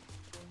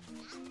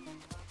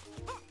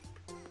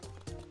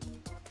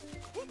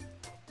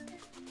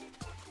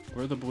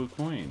 Where are the blue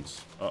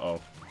coins?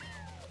 Uh-oh.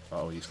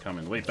 Oh, he's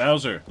coming. Wait,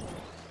 Bowser!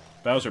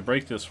 Bowser,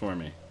 break this for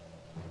me.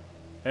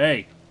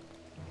 Hey!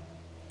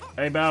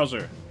 Hey,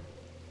 Bowser!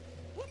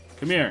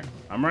 Come here.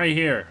 I'm right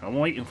here. I'm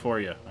waiting for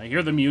you. I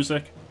hear the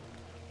music.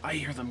 I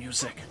hear the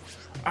music.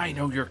 I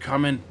know you're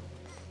coming.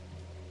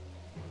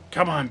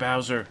 Come on,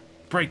 Bowser.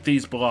 Break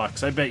these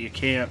blocks. I bet you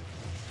can't.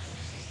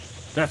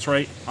 That's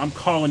right. I'm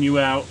calling you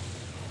out.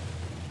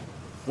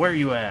 Where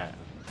you at?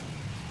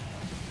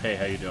 Hey,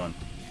 how you doing?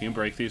 Can you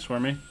break these for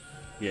me?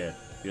 Yeah.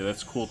 Yeah,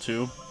 that's cool,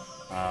 too.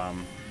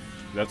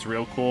 That's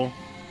real cool.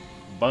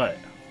 But...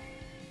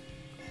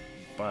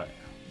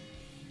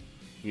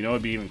 You know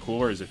what'd be even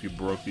cooler is if you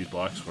broke these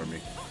blocks for me.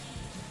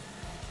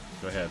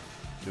 Go ahead.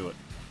 Do it.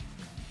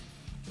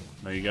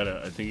 No, you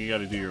gotta... I think you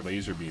gotta do your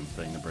laser beam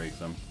thing to break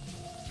them.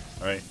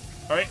 Alright.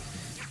 Alright.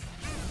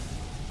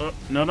 Oh,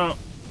 no, no.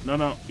 No,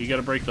 no. You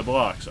gotta break the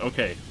blocks.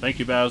 Okay. Thank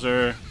you,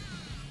 Bowser.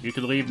 You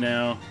can leave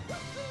now.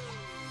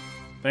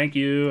 Thank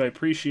you. I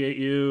appreciate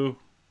you.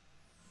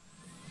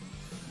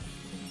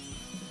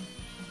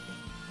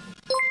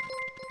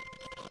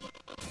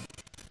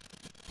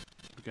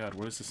 God,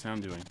 what is the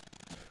sound doing?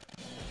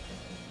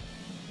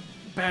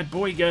 Bad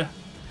Boyga!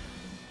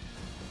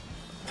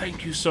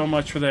 Thank you so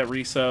much for that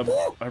resub.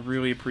 I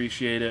really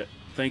appreciate it.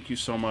 Thank you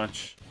so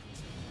much.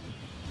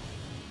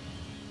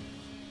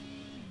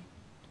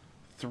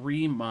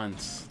 3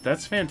 months.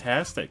 That's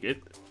fantastic.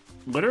 It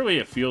literally,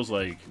 it feels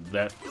like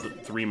that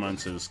 3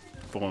 months has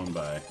flown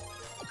by.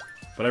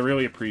 But I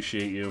really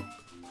appreciate you.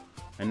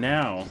 And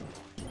now,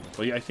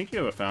 well, yeah, I think you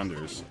have a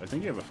Founders. I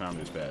think you have a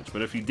Founders badge.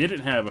 But if you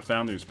didn't have a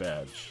Founders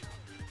badge,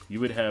 you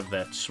would have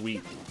that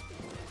sweet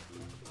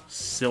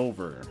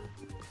silver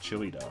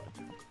chili dog.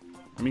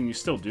 I mean, you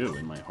still do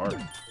in my heart.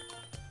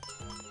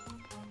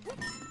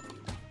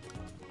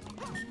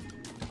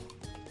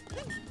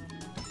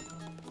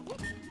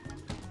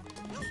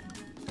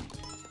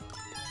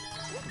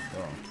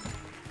 Oh.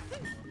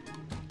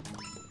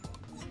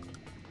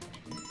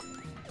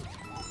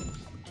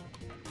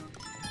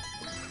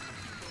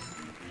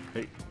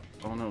 Hey.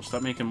 Oh no,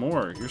 stop making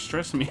more. You're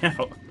stressing me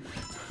out.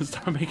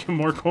 Stop making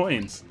more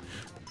coins.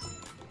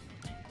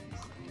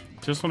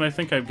 Just when I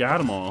think I've got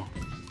them all,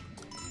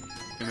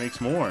 it makes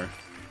more.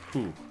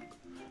 Whew.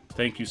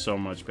 Thank you so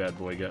much, Bad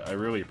Boyga. I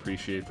really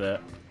appreciate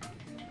that.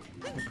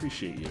 I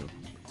appreciate you.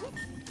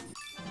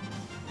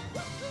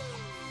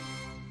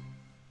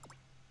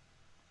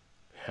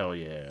 Hell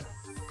yeah.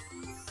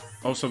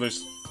 Oh, so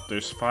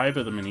there's 5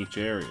 of them in each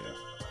area.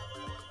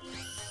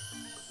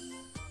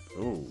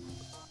 Oh.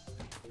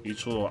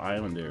 Each little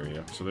island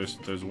area. So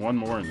there's one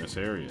more in this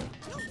area.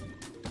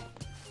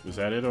 Is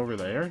that it over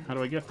there? How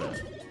do I get that?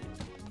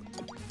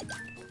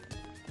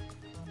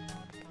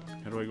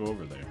 How do I go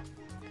over there?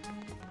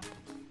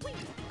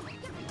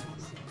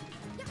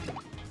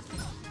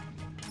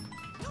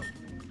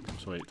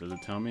 So wait, does it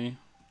tell me?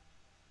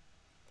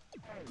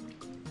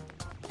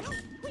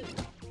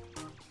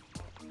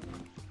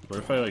 What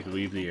if I like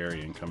leave the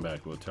area and come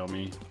back? Will it tell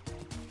me?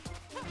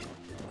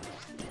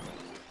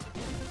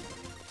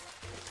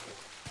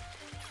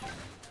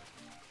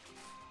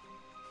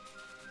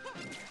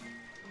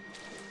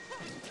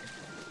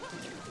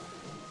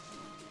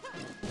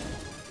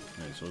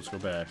 Okay, so let's go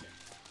back.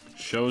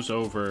 Shows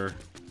over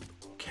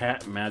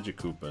Cat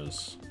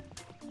Magikoopas.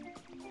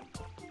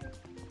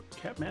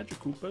 Cat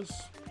Magikoopas?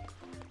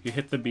 You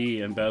hit the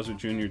B and Bowser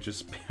Jr.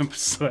 just pimp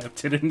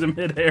slapped it into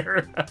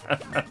midair.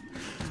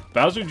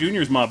 Bowser Jr.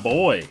 is my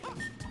boy.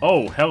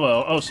 Oh,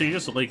 hello. Oh, so you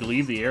just like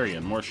leave the area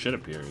and more shit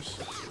appears.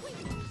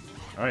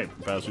 Alright,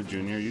 Bowser Jr.,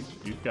 you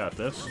got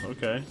this.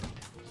 Okay.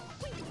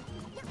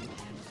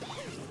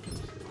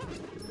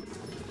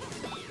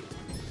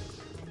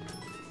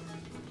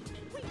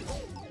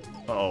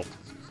 Uh-oh.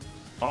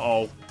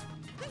 Uh-oh.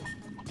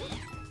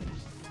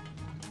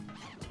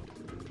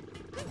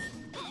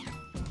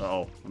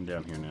 Uh-oh, I'm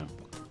down here now.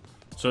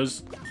 So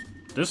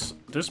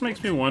this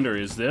makes me wonder,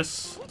 is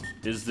this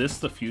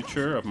the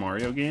future of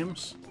Mario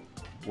games?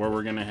 Where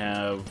we're gonna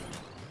have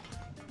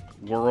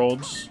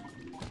worlds,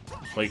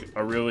 like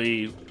a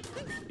really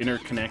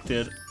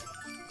interconnected...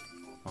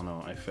 Oh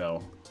no, I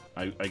fell.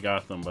 I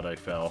got them, but I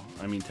fell.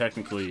 I mean,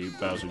 technically,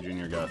 Bowser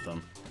Jr. got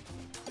them.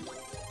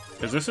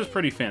 Because this is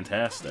pretty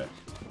fantastic.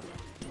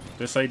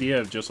 This idea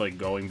of just, like,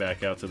 going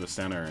back out to the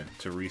center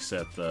to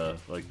reset the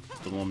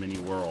little mini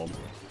world.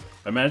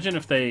 Imagine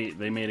if they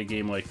made a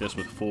game like this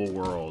with full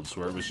worlds,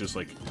 where it was just,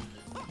 like,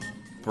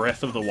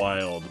 Breath of the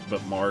Wild,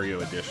 but Mario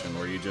Edition,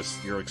 where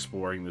you're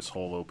exploring this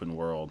whole open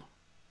world.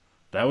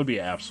 That would be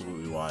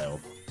absolutely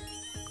wild.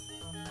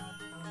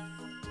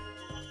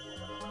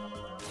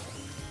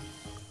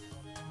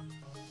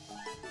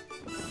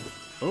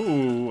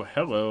 Oh,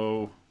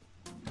 hello.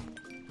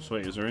 So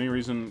wait, is there any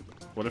reason...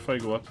 What if I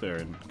go up there,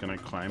 and can I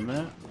climb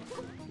that?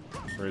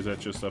 Or is that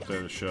just up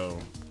there to show?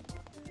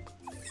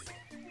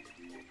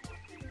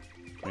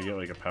 Can I get,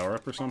 like, a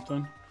power-up or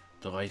something?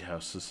 The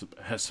lighthouse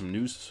has some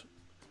news...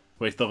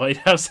 Wait, the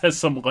lighthouse has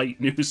some light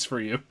news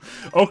for you.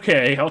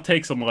 Okay, I'll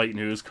take some light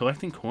news.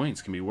 Collecting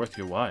coins can be worth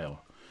your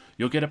while.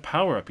 You'll get a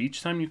power-up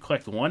each time you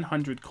collect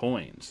 100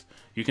 coins.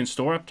 You can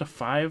store up to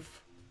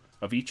 5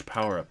 of each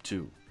power-up,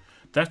 too.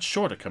 That's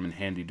sure to come in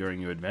handy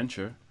during your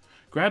adventure.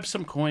 Grab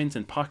some coins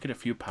and pocket a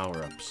few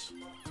power-ups.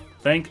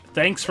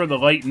 Thanks for the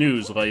light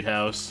news,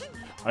 Lighthouse.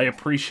 I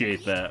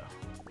appreciate that.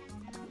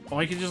 Oh,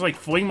 I can just, like,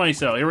 fling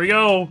myself. Here we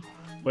go!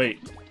 Wait.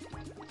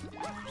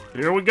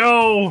 Here we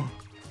go!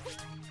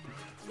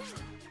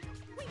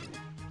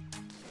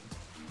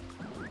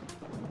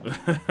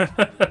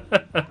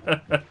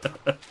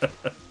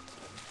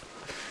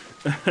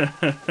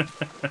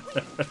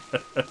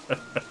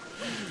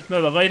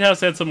 No, the lighthouse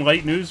had some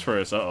light news for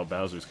us. Uh-oh,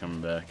 Bowser's coming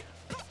back.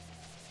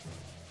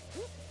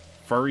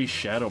 Furry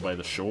shadow by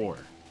the shore.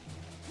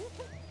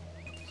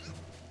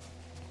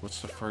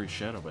 What's the furry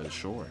shadow by the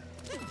shore?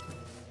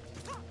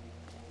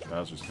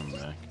 Bowser's coming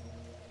back.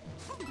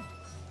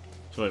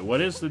 So wait, what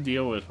is the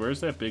deal with...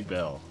 Where's that big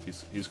bell?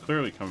 He's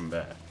clearly coming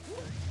back.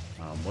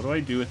 What do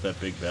I do with that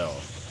big bell?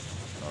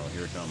 Oh,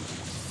 here it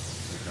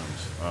comes. Here it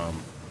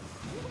comes.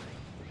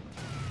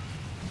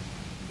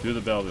 Do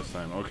the bell this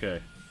time. Okay.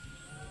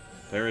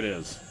 There it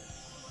is.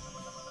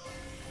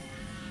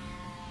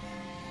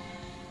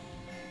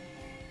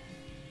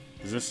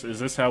 Is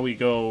this how we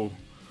go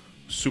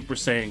Super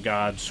Saiyan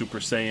God, Super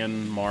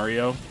Saiyan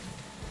Mario?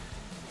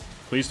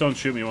 Please don't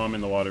shoot me while I'm in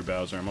the water,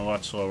 Bowser. I'm a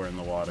lot slower in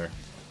the water.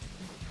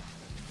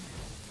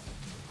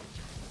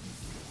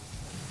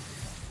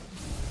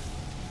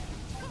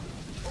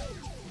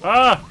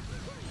 Ah!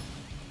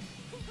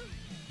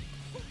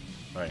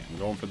 Alright, I'm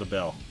going for the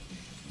bell.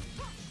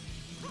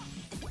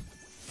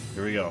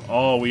 Here we go.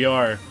 Oh, we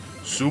are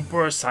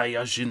Super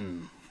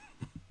Saiyajin.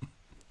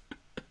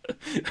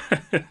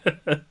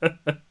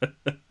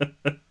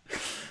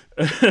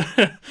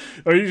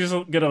 Are you just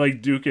gonna,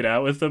 like, duke it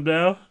out with them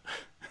now?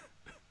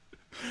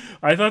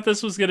 I thought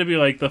this was gonna be,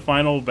 like, the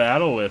final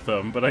battle with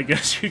them, but I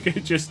guess you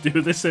could just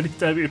do this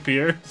anytime he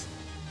appears.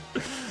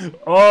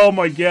 Oh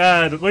my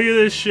god, look at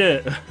this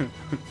shit.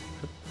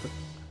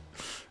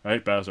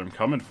 Alright, Bowser, I'm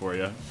coming for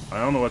you. I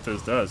don't know what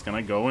this does. Can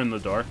I go in the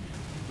dark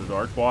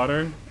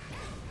water?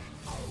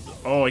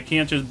 Oh, I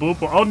can't just boop.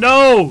 Oh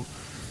no!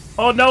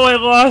 Oh no, I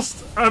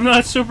lost! I'm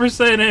not Super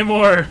Saiyan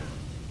anymore!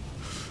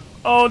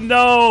 Oh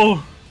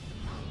no!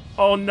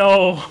 Oh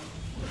no!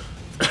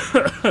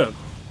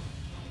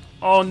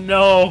 Oh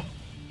no!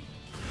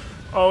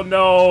 Oh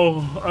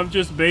no! I'm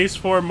just base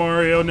 4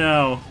 Mario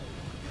now.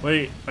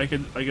 Wait, I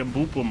can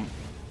boop him.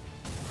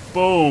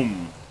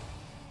 Boom!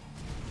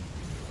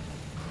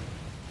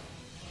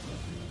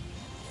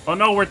 Oh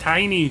no, we're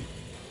tiny!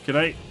 Can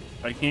I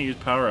can't use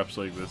power-ups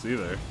like this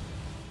either.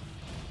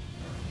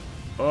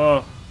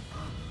 Oh.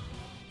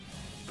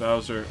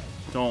 Bowser,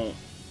 don't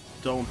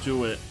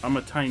do it. I'm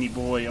a tiny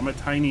boy. I'm a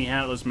tiny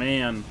hatless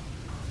man.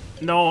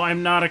 No,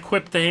 I'm not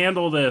equipped to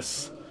handle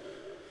this.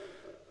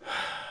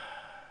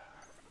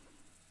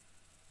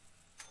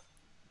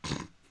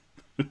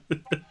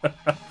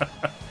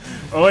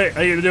 Oh wait,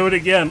 I gotta do it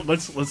again.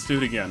 Let's do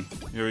it again.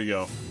 Here we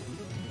go.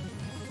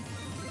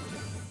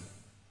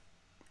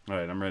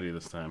 Alright, I'm ready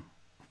this time.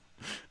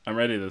 I'm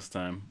ready this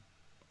time.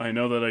 I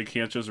know that I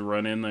can't just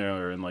run in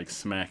there and, like,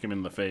 smack him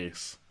in the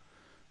face.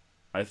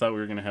 I thought we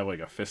were gonna have, like,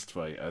 a fist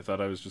fight. I thought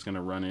I was just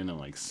gonna run in and,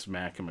 like,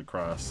 smack him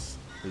across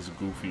his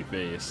goofy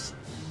face.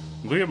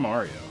 Look at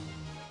Mario.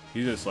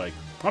 He's just like,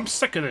 I'm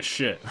sick of this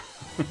shit.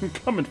 I'm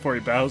coming for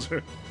you,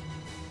 Bowser.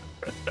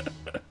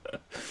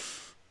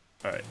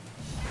 Alright.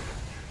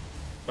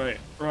 Alright,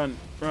 run,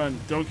 run.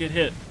 Don't get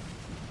hit.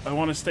 I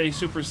want to stay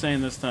Super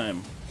Saiyan this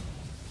time.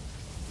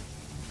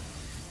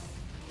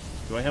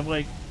 Do I have,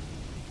 like...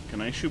 Can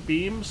I shoot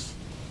beams?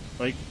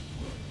 Like...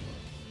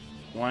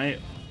 Why...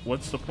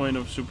 What's the point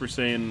of Super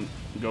Saiyan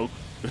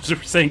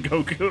Super Saiyan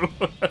Goku?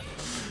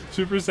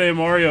 Super Saiyan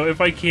Mario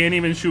if I can't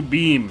even shoot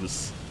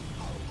beams?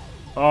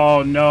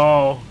 Oh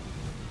no.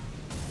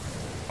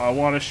 I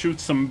want to shoot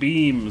some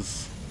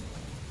beams.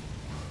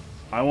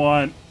 I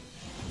want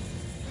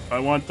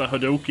the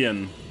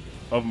Hadouken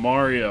of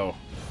Mario.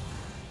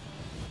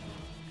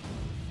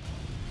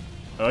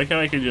 I like how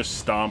I can just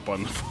stomp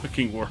on the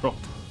fucking world.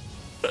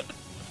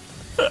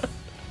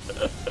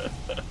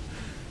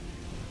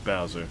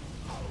 Bowser.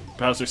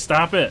 Bowser,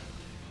 stop it!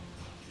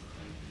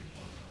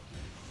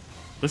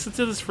 Listen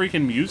to this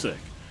freaking music.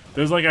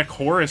 There's like a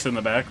chorus in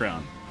the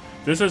background.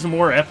 This is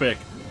more epic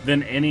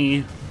than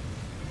any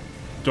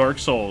Dark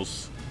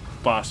Souls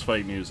boss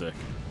fight music.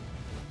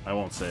 I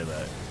won't say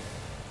that.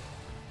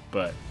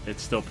 But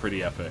it's still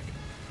pretty epic.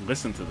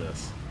 Listen to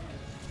this.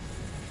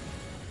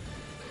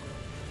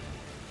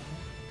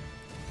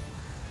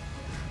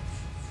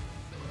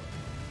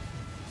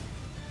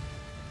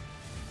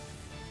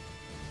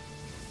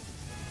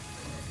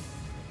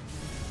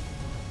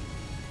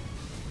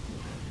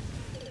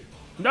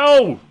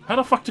 No! How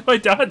the fuck do I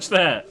dodge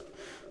that?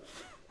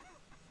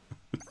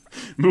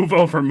 Move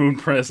over, Moon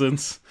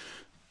Presence.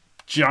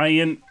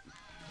 Giant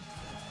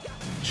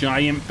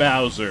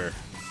Bowser.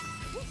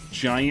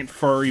 Giant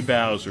furry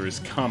Bowser is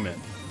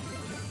coming.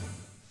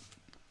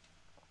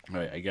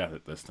 Alright, I got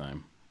it this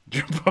time.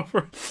 Jump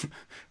over.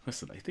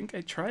 Listen, I think I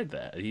tried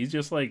that. He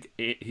just like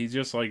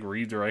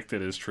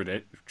redirected his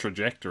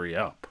trajectory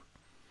up.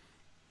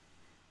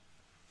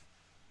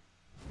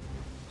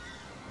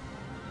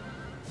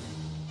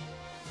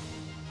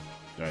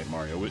 Alright,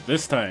 Mario.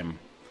 This time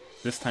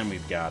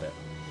we've got it.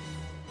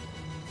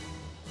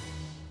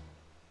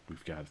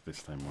 We've got it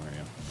this time,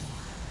 Mario.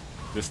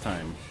 This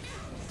time.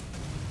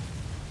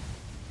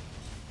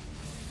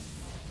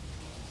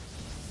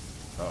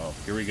 Uh-oh.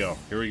 Here we go.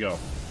 Here we go.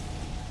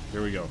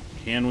 Here we go.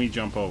 Can we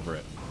jump over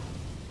it?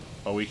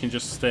 Oh, we can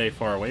just stay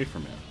far away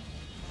from it.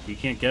 He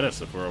can't get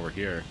us if we're over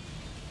here.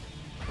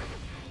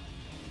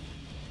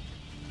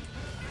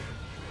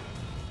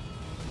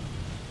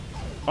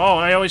 Oh,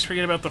 I always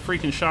forget about the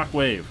freaking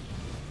shockwave.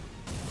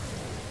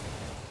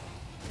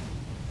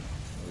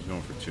 I was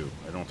going for 2.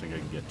 I don't think I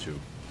can get 2.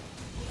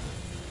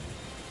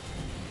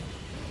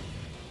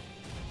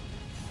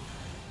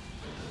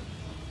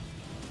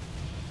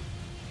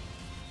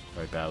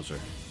 Alright, Bowser.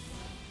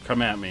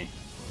 Come at me.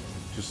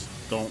 Just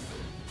don't...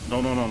 No,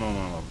 no, no, no,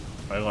 no, no.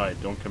 I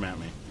lied. Don't come at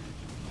me.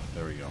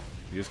 There we go.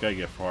 You just gotta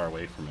get far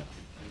away from it.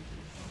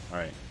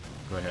 Alright,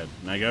 go ahead.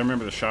 Now you gotta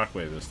remember the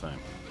shockwave this time.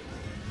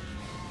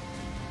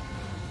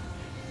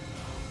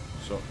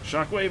 So,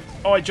 shockwave.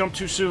 Oh, I jumped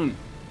too soon.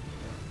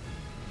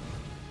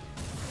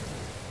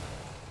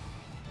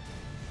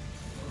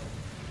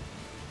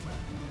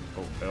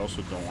 Oh, I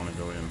also don't want to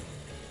go in.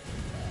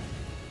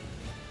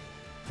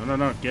 No, no,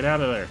 no. Get out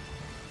of there.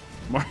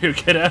 Mario,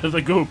 get out of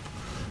the goop.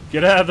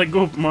 Get out of the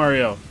goop,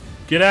 Mario.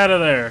 Get out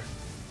of there.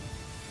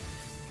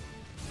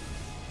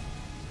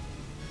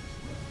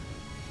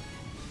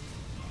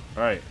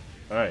 Alright,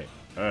 alright,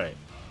 alright.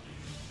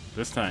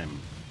 This time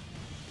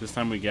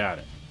we got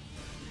it.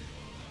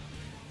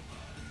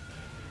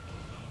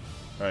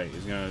 Alright,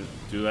 he's gonna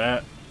do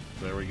that.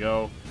 There we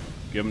go.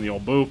 Give him the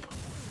old boop.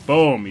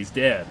 Boom, he's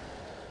dead.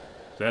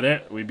 Is that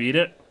it? We beat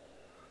it?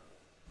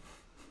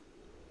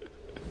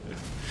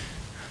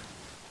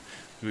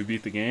 Did we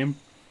beat the game?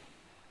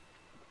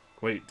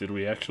 Wait, did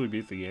we actually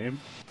beat the game?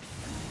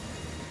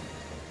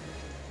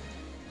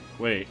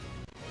 Wait.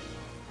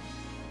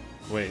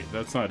 Wait,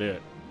 that's not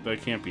it.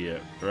 That can't be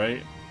it,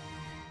 right?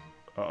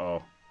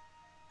 Uh-oh.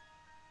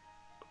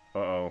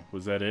 Uh-oh.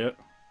 Was that it?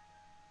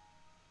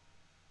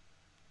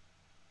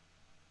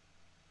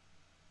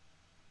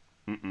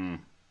 Mm-mm.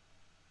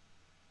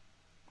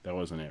 That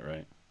wasn't it,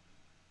 right?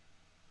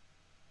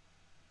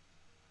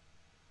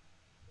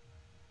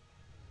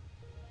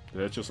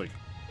 Did that just, like,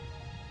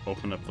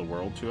 open up the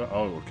world to it?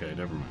 Oh, okay,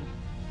 never mind.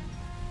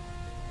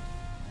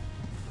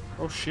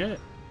 Oh, shit.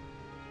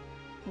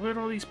 Look at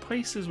all these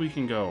places we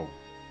can go.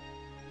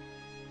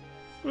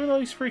 Look at all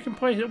these freaking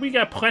places. We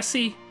got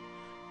Plessy.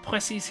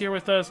 Plessy's here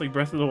with us. Like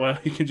Breath of the Wild,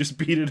 you can just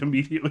beat it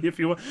immediately if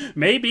you want.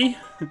 Maybe.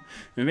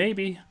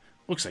 Maybe.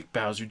 Looks like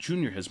Bowser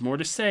Jr. has more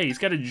to say. He's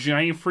got a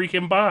giant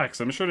freaking box.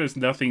 I'm sure there's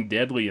nothing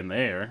deadly in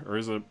there. Or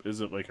is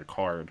it like a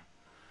card?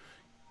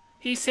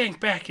 He sank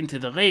back into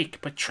the lake,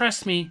 but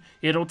trust me,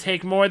 it'll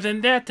take more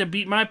than that to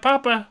beat my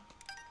papa.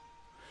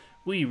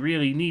 We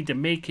really need to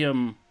make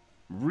him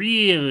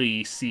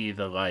really see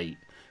the light.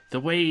 The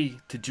way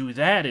to do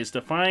that is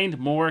to find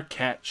more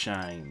cat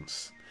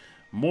shines.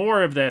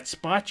 More of that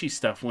splotchy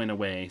stuff went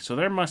away, so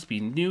there must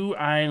be new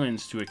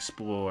islands to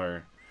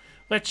explore.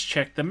 Let's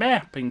check the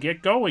map and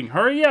get going.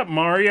 Hurry up,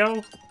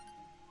 Mario!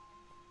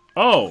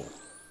 Oh.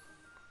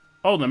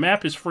 Oh, the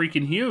map is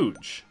freaking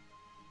huge.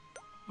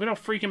 Look at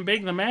how freaking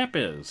big the map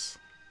is.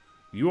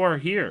 You are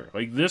here.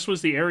 Like, this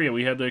was the area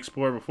we had to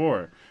explore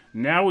before.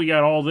 Now we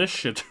got all this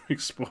shit to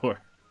explore.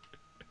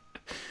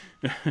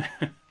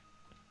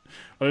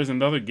 Oh, there's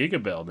another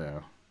Gigabell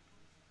now.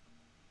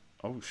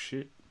 Oh,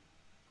 shit.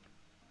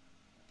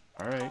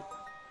 Alright.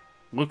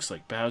 Looks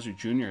like Bowser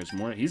Jr. has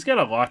more... He's got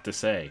a lot to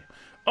say.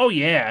 Oh,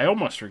 yeah, I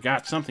almost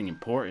forgot something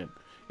important.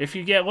 If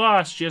you get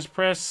lost, just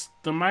press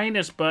the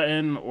minus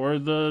button or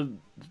the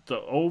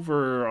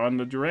over on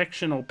the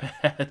directional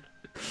pad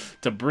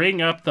to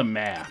bring up the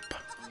map.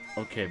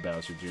 Okay,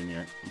 Bowser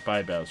Jr.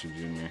 Bye, Bowser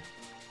Jr.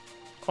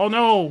 Oh,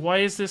 no! Why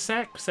is this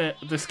cat sad?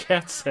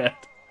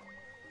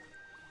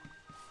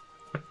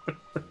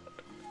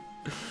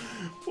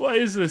 Why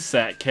is this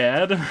sad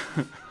cat?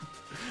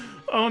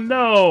 Oh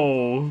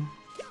no!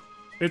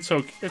 It's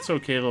okay,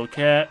 little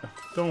cat.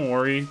 Don't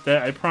worry.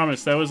 I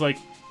promise that was like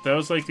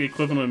the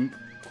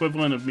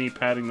equivalent of me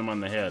patting them on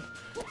the head.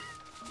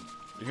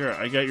 Here,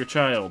 I got your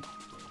child.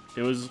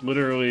 It was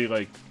literally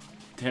like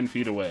 10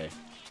 feet away.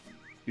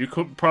 You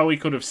probably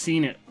could have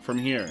seen it from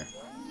here.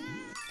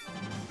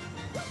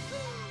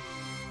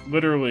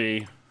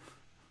 Literally,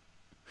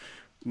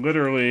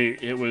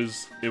 it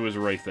was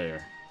right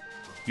there.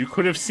 You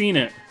could have seen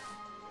it.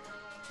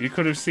 You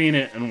could have seen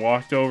it and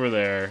walked over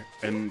there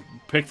and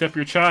picked up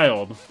your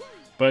child.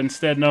 But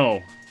instead,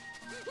 no.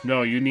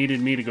 No, you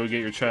needed me to go get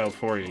your child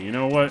for you. You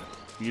know what?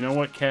 You know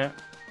what, cat?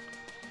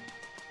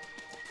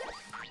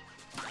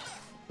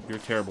 You're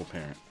a terrible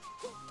parent.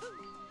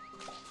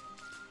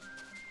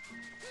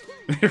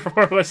 You're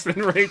far less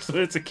than Rachel,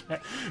 it's a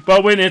cat.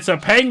 But when it's a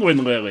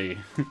penguin, Lily,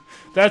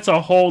 that's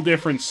a whole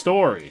different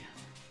story.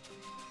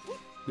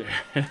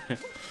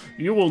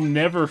 You will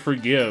never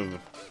forgive.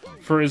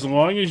 For as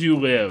long as you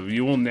live,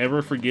 you will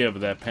never forgive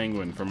that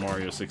penguin from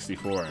Mario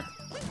 64.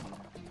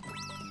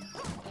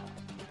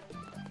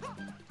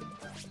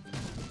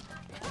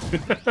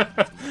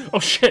 Oh,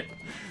 shit!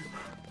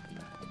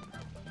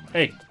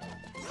 Hey.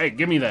 Hey,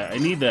 give me that. I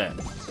need that.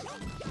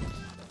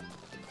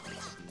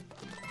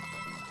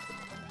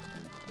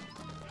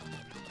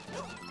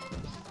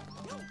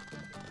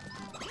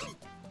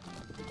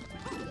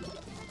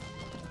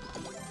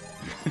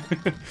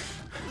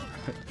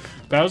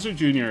 Bowser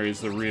Jr. is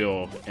the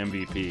real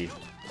MVP.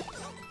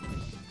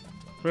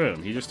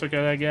 Boom, he just took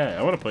out that guy.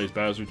 I want to play as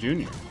Bowser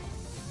Jr.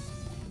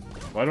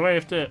 Why do I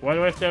have to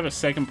have a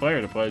second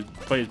player to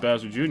play as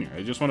Bowser Jr.?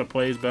 I just want to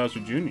play as Bowser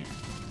Jr.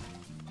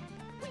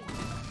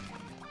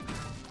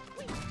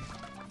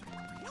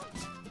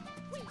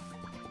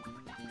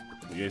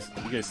 You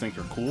guys think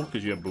you're cool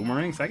because you have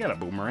boomerangs? I got a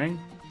boomerang.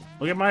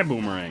 Look at my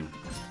boomerang.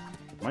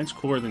 Mine's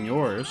cooler than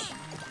yours.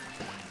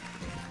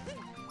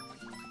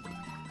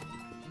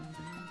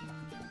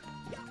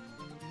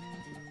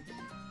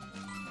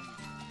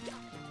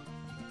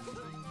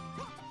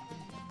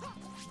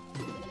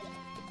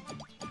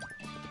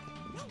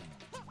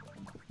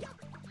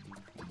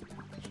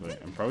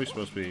 I'm probably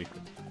supposed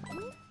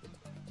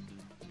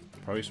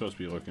to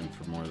be looking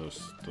for more of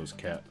those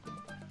cat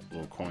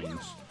little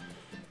coins.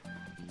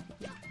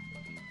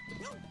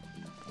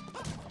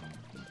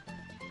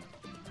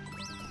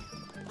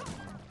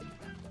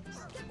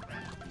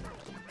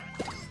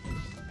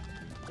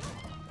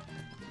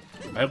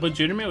 I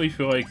legitimately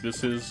feel like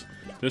this is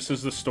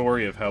the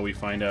story of how we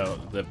find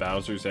out that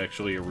Bowser's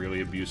actually a really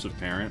abusive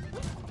parent,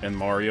 and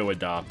Mario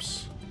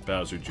adopts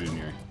Bowser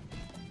Jr.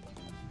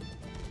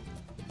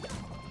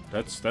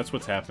 That's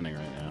what's happening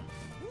right now.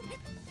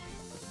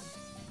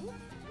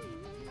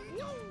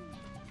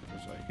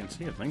 I can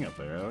see a thing up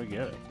there. I don't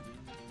get it.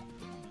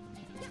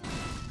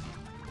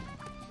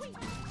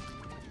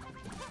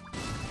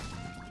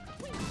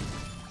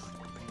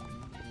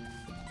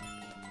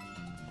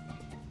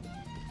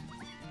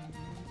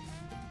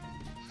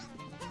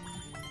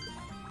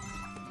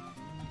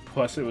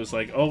 Plus, it was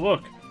like, oh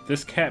look,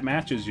 this cat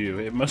matches you.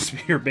 It must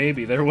be your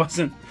baby. There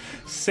wasn't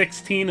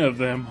 16 of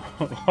them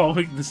all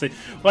looking the same.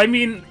 Well, I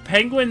mean,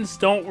 penguins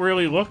don't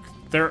really look.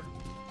 There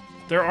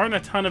aren't a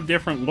ton of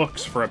different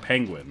looks for a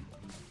penguin.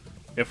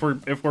 If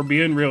we're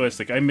being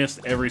realistic, I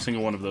missed every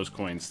single one of those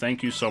coins.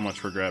 Thank you so much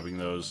for grabbing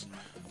those,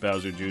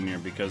 Bowser Jr.,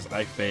 because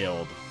I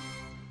failed.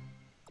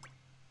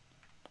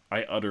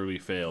 I utterly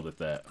failed at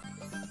that.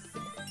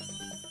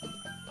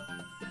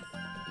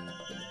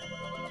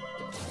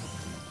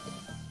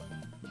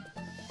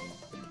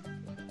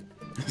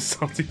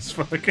 Salty as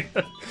fuck.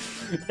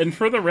 And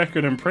for the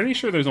record, I'm pretty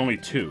sure there's only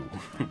 2.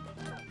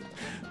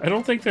 I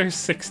don't think there's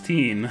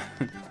 16.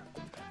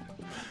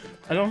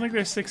 I don't think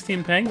there's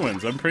 16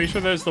 penguins. I'm pretty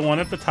sure there's the one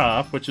at the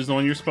top, which is the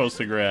one you're supposed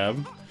to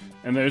grab.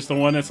 And there's the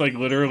one that's like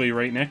literally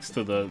right next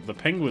to the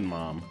penguin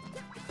mom.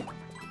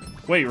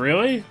 Wait,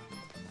 really?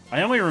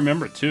 I only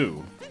remember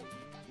 2.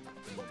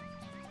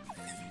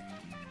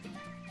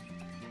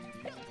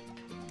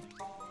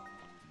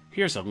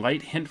 Here's a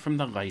light hint from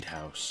the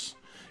lighthouse.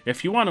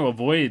 If you want to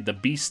avoid the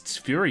beast's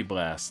fury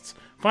blasts,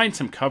 find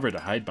some cover to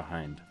hide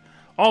behind.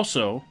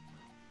 Also,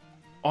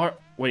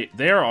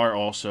 there are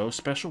also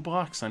special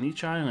blocks on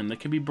each island that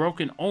can be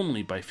broken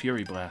only by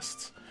fury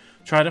blasts.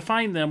 Try to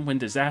find them when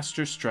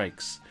disaster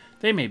strikes.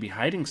 They may be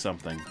hiding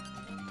something.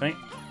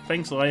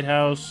 Thanks,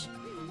 Lighthouse.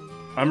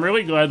 I'm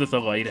really glad that the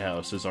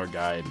Lighthouse is our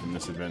guide in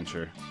this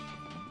adventure.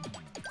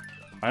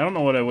 I don't know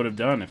what I would have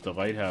done if the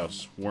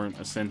Lighthouse weren't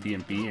a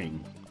sentient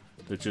being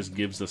that just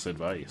gives us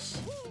advice.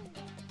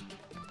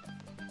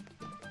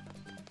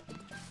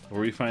 Where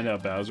we find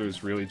out Bowser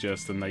is really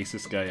just the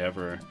nicest guy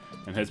ever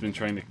and has been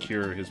trying to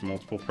cure his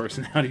multiple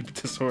personality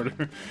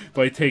disorder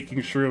by taking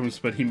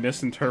shrooms, but he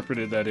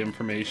misinterpreted that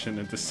information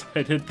and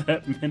decided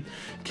that men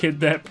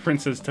kidnapped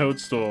Princess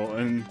Toadstool,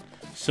 and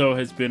so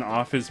has been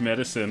off his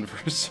medicine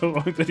for so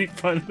long that he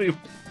finally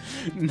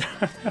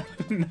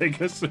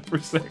Nega Super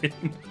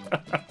Saiyan.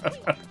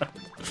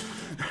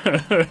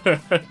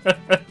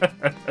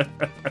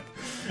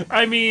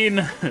 I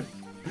mean,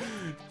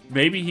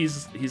 maybe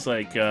he's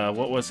like,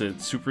 what was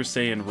it, Super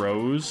Saiyan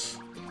Rose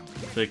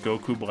that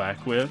Goku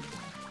black with?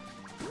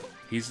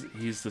 He's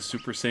the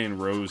Super Saiyan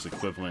Rose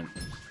equivalent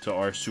to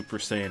our Super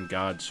Saiyan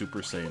God Super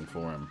Saiyan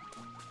form.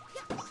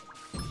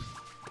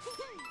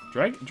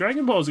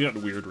 Dragon Ball's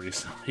gotten weird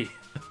recently.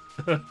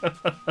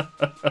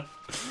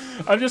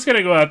 I'm just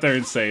gonna go out there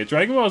and say it.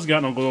 Dragon Ball's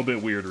gotten a little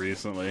bit weird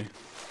recently.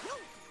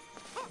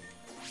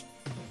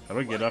 How do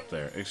I get up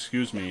there?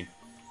 Excuse me.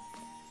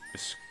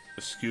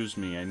 Excuse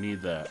me, I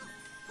need that.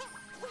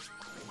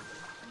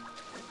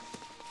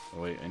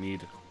 Oh wait, I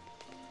need...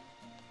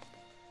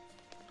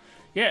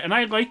 Yeah, and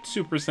I liked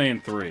Super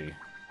Saiyan 3.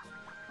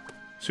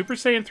 Super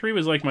Saiyan 3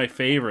 was like my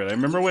favorite. I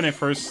remember when it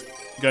first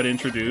got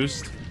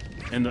introduced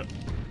in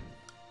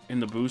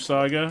the Boo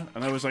Saga,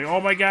 and I was like,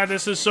 oh my god,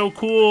 this is so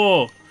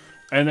cool!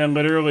 And then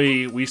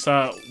literally, we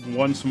saw it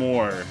once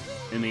more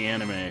in the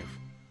anime,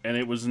 and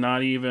it was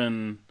not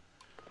even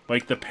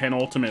like the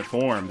penultimate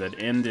form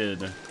that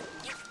ended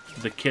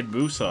the Kid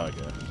Buu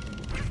Saga.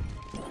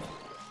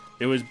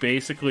 It was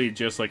basically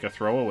just like a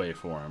throwaway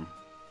form.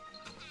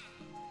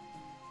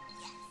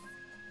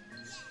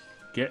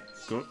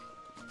 Go,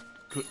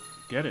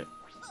 get it.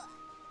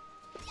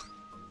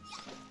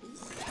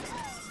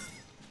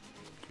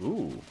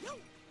 Ooh.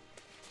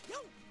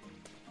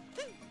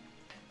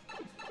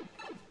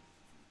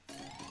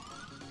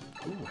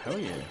 Ooh, hell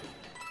yeah.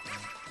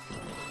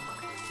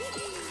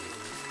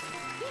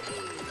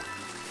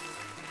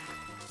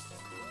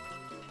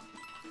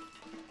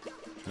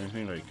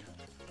 Anything like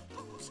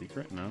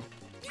secret? No.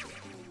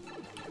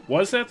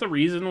 Was that the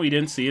reason we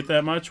didn't see it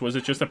that much? Was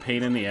it just a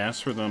pain in the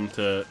ass for them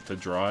to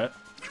draw it?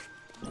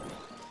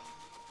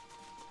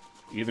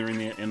 Either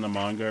in the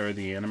manga or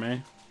the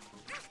anime?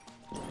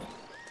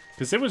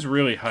 Because it was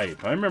really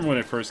hype. I remember when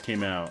it first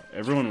came out,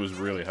 everyone was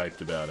really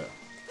hyped about it.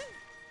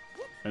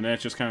 And then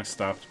it just kind of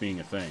stopped being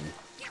a thing.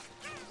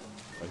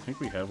 I think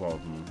we have all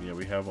of them. Yeah,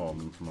 we have all of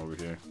them from over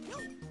here.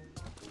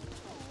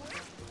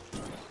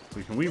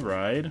 Wait, can we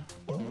ride?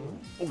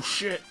 Oh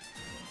shit!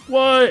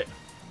 What?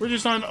 We're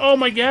just on... Oh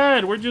my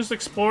god! We're just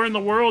exploring the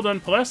world on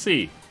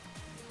Plessy!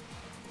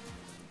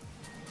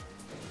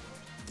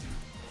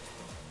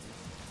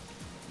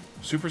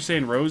 Super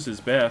Saiyan Rose is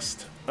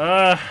best.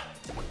 I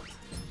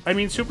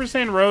mean, Super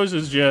Saiyan Rose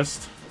is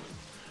just...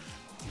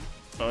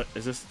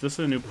 is this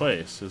a new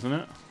place, isn't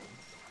it?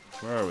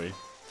 Where are we?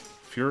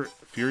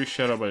 Fury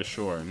Shadow by the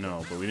shore.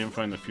 No, but we didn't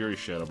find the Fury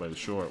Shadow by the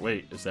shore.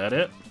 Wait, is that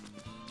it?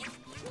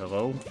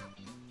 Hello?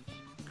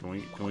 Can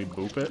we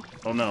boop it?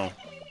 Oh no.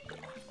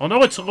 Oh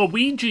no, it's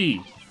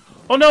Luigi!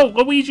 Oh no,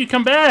 Luigi,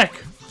 come back!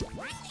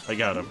 I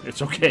got him.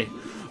 It's okay.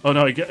 Oh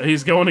no,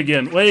 he's going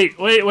again. Wait!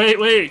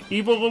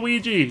 Evil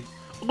Luigi!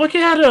 Look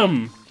at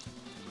him!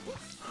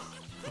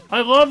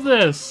 I love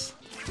this!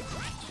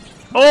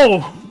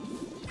 Oh!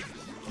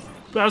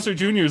 Bowser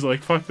Jr. is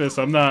like, fuck this,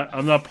 I'm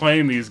not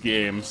playing these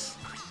games.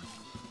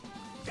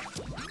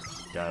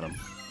 Got him.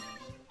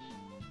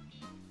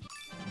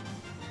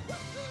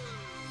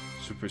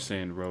 Super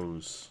Saiyan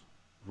Rose.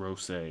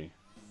 Rose?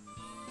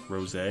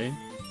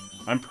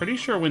 I'm pretty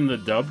sure when the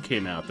dub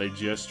came out, they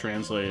just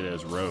translated it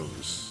as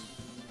Rose.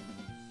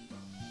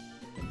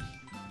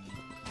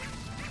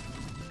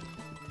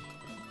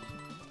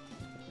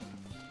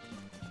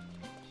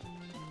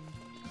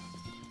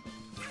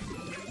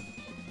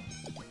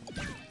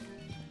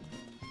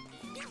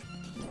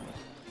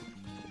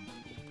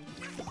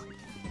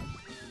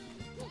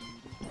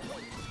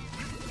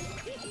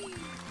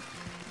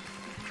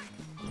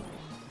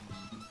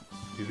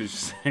 He was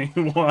just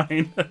saying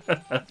wine.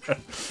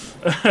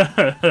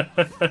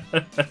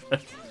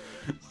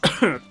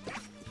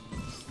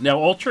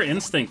 Now, Ultra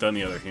Instinct, on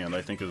the other hand,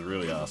 I think is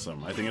really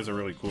awesome. I think it's a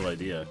really cool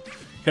idea.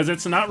 Because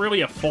it's not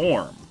really a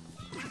form.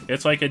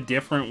 It's like a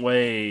different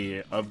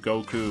way of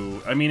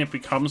Goku. I mean, it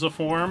becomes a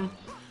form,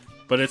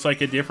 but it's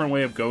like a different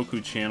way of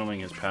Goku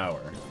channeling his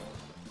power.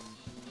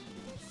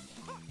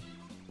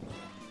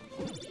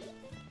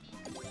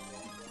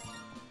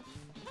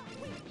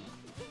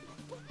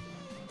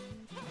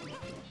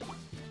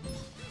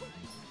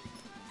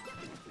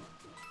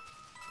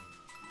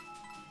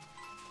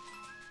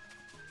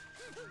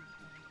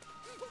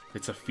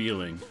 It's a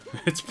feeling.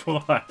 It's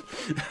plot.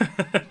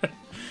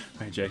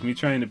 Alright, Jack, me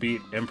trying to beat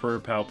Emperor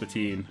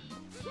Palpatine.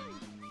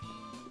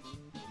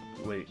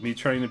 Wait, me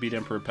trying to beat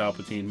Emperor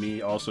Palpatine,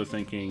 me also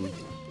thinking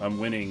I'm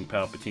winning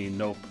Palpatine.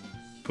 Nope.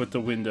 Put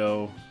the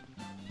window.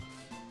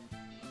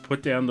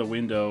 Put down the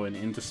window and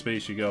into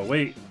space you go.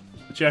 Wait,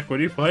 Jack, what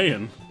are you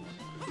playing?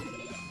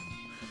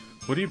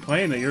 What are you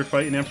playing that you're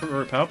fighting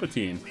Emperor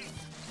Palpatine?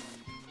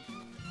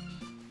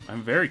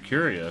 I'm very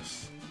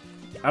curious.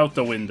 Out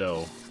the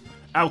window.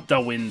 Out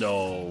the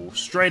window!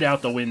 Straight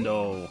out the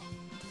window!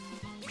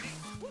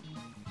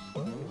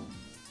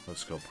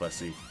 Let's go,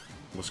 Plessy.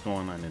 Let's go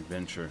on an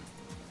adventure.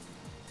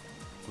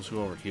 Let's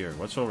go over here.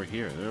 What's over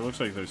here? There looks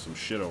like there's some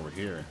shit over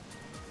here.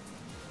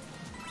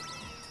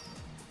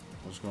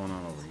 What's going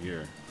on over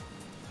here?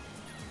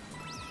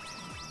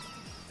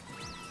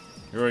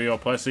 Here we go,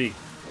 Plessy.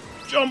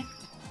 Jump!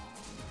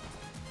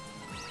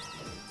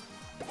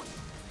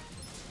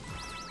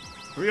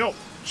 Here we go!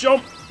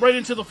 Jump! Right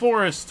into the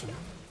forest!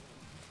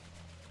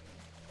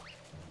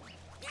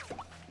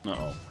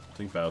 Uh-oh. I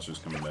think Bowser's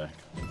coming back.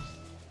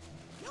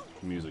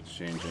 The music's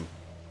changing.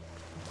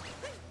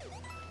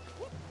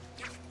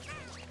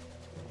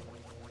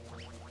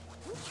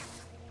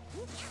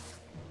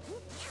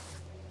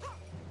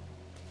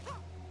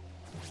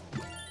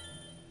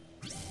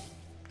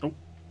 Oh.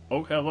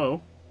 Oh,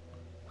 hello.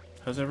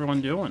 How's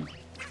everyone doing?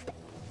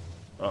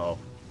 Uh-oh.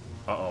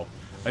 Uh-oh.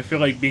 I feel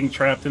like being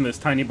trapped in this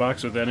tiny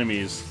box with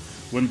enemies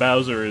when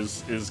Bowser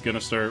is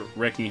gonna start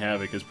wreaking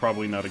havoc is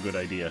probably not a good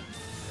idea.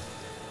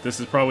 This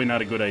is probably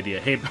not a good idea.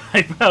 Hey,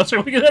 Bowser,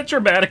 look at that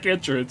dramatic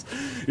entrance.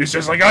 He's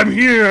just like, I'm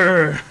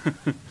here!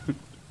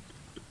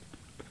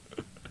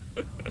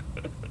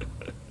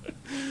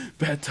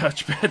 Bad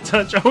touch, bad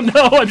touch. Oh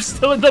no, I'm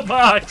still in the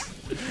box!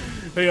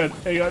 Hang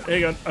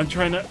on. I'm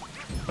trying to...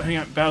 Hang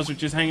on, Bowser,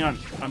 just hang on.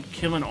 I'm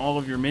killing all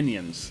of your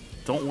minions.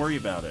 Don't worry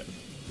about it.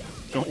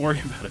 Don't worry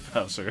about it,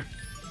 Bowser.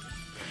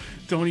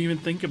 Don't even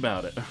think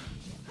about it.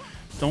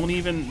 Don't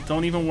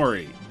even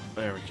worry.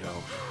 There we go.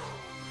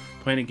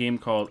 Playing a game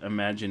called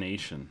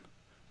Imagination.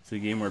 It's a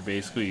game where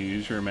basically you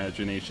use your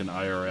imagination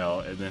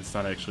IRL, and then it's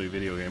not actually a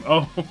video game.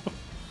 Oh!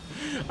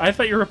 I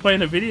thought you were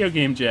playing a video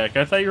game, Jack.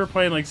 I thought you were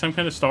playing like some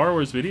kind of Star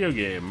Wars video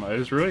game. I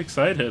was really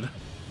excited.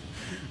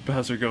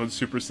 Bowser going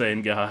Super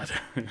Saiyan God.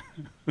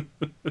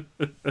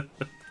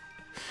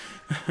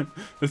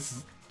 This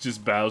is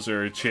just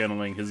Bowser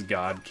channeling his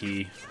God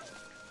key.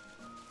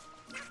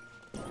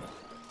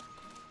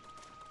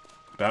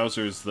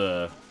 Bowser's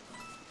the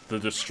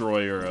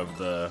destroyer of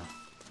the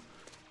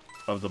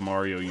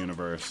Mario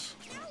universe.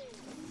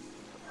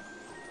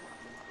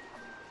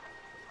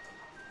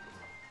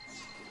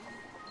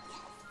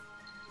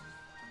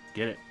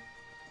 Get it.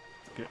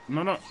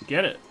 No,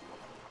 get it.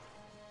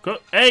 Go.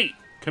 Hey,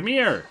 come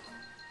here.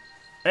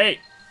 Hey.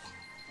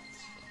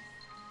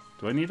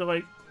 Do I need to,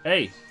 like...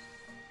 Hey.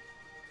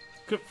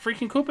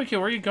 Freaking Koopa Kid,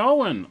 where are you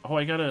going? Oh,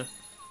 I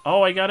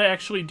gotta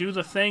actually do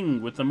the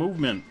thing with the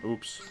movement.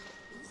 Oops.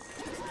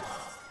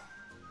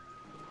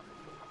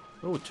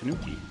 Oh,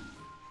 Tanuki.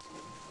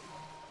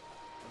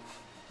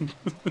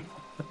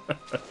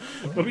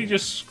 Let me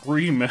just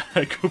scream at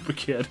Koopa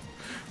Kid.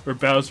 Or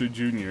Bowser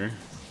Jr.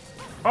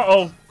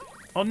 Uh-oh.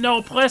 Oh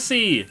no,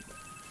 Plessy!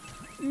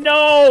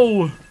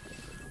 No!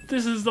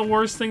 This is the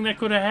worst thing that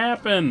could have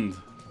happened.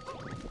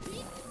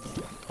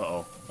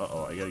 Uh-oh.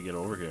 Uh-oh, I gotta get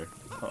over here.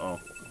 Uh-oh.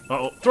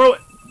 Uh-oh, throw it!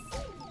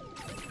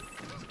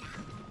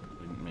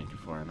 Didn't make it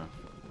far enough.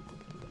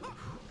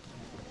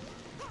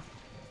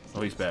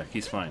 Oh, he's back.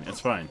 He's fine.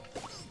 It's fine.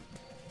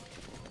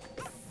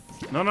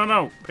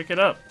 No! Pick it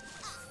up!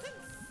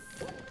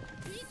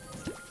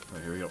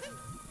 Alright, here we go.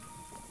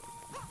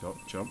 Go,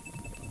 jump.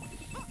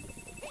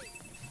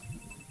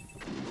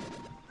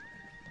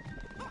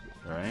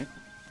 Alright.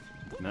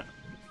 No.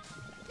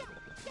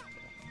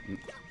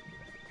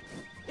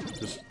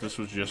 This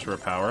was just for a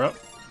power-up?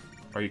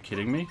 Are you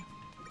kidding me?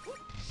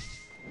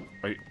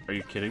 Are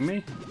you kidding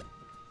me?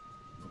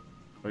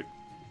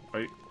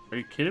 Are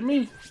you kidding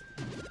me?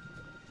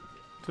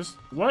 This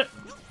what?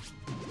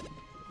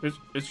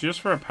 It's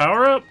just for a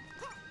power-up?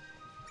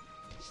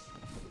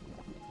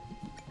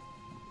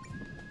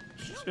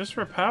 Just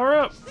for a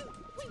power-up?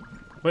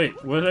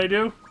 Wait, what did I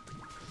do?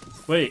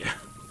 Wait.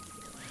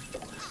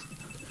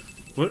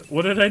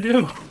 What did I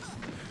do?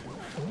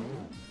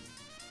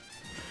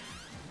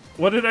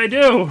 What did I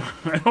do?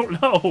 I don't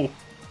know.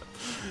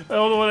 I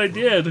don't know what I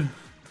did.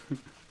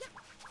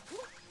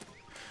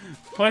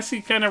 Plus, he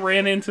kind of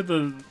ran into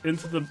the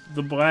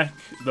black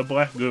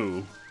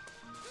goo.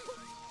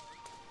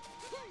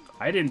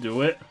 I didn't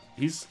do it.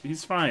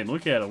 He's fine.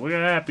 Look at him. Look how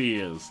happy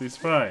he is. He's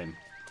fine.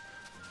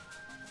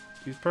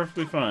 He's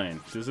perfectly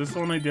fine. Is this the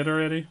one I did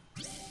already?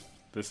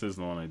 This is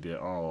the one I did.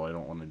 Oh, I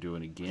don't want to do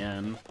it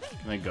again.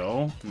 Can I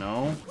go?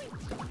 No.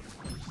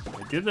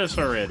 I did this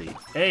already.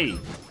 Hey.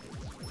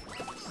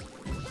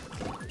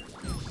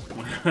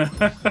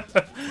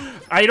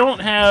 I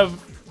don't have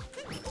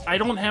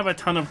a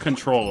ton of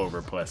control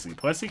over Plessy.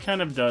 Plessy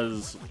kind of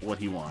does what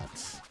he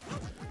wants.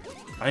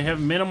 I have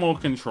minimal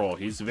control.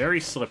 He's very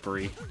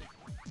slippery.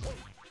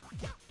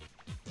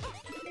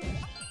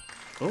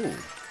 Oh.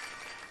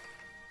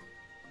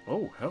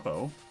 Oh,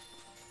 hello.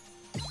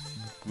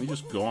 Let me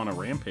just go on a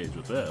rampage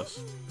with this.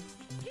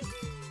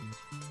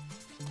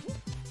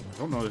 I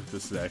don't know if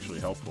this is actually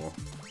helpful.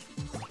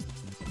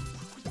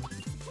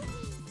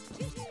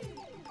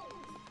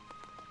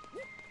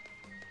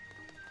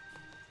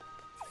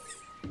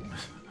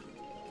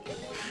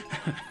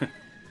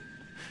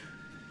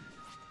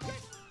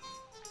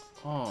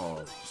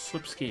 Oh,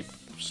 slipscape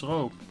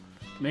slope.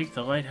 Make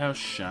the lighthouse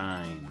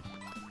shine.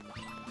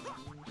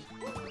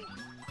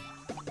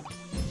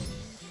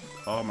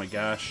 Oh my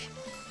gosh.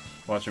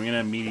 Watch, I'm gonna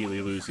immediately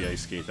lose the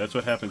ice skate. That's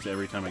what happens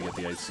every time I get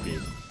the ice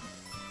skate.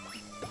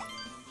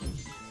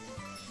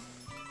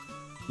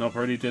 Nope,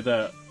 already did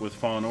that with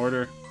Fallen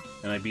Order,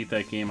 and I beat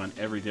that game on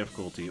every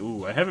difficulty.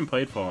 Ooh, I haven't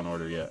played Fallen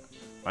Order yet.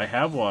 I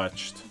have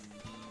watched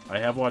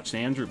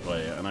Andrew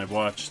play it, and I've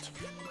watched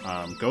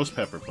Ghost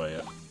Pepper play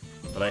it,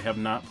 but I have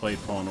not played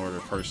Fallen Order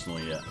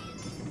personally yet.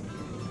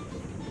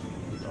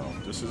 Oh,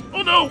 this is...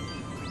 Oh no!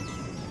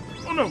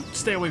 Oh no!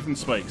 Stay away from the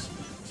spikes.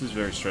 This is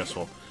very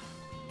stressful.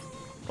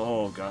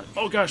 Oh god.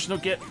 Oh gosh, no,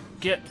 get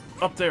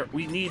up there.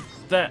 We need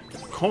that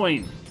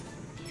coin.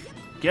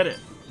 Get it.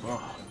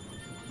 Oh.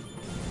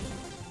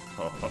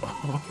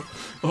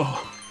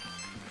 Oh.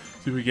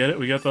 Did we get it?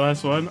 We got the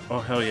last one? Oh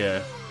hell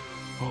yeah.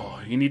 Oh,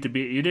 you need to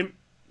be... You didn't...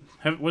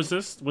 Was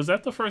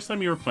that the first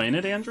time you were playing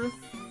it, Andrew?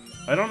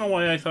 I don't know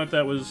why I thought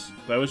that was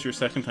your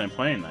second time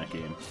playing that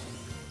game.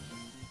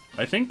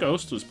 I think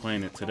Ghost was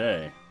playing it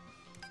today.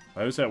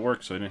 I was at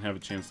work, so I didn't have a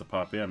chance to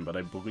pop in, but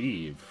I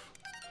believe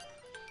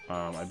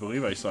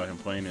I saw him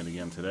playing it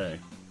again today.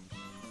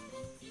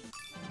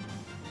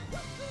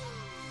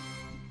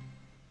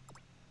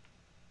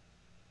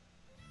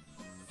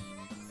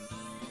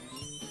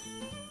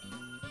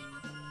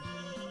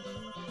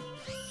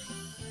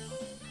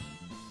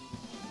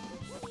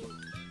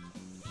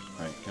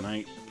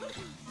 Alright,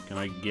 can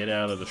I get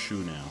out of the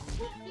shoe now?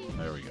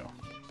 There we go.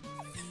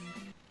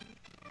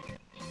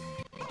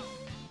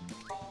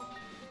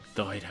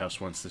 The lighthouse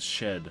wants to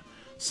shed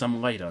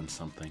some light on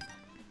something.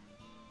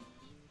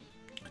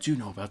 Do you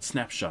know about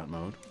snapshot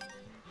mode?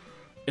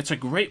 It's a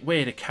great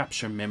way to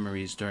capture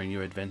memories during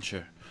your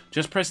adventure.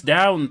 Just press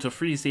down to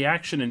freeze the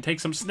action and take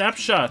some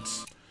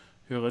snapshots.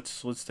 Here,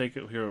 let's take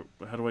it here.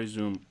 How do I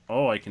zoom?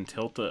 Oh, I can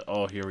tilt it.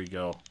 Oh, here we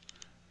go.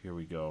 Here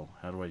we go.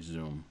 How do I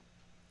zoom?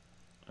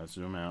 Let's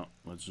zoom out.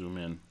 Let's zoom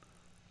in.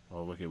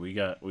 Oh, look at we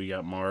got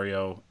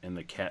Mario and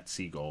the cat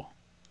seagull.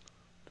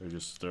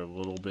 They're a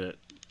little bit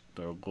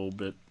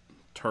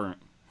turnt.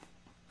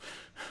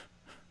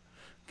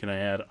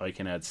 I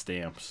can add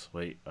stamps.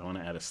 Wait, I want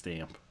to add a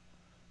stamp.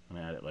 I'm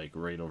gonna add it like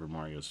right over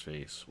Mario's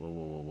face. Whoa,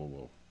 whoa, whoa, whoa,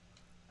 whoa.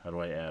 How do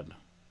I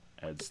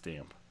add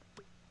stamp?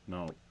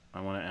 No,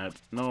 I want to add.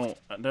 No,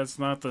 that's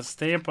not the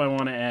stamp I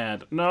want to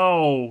add.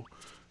 No,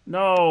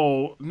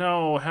 no,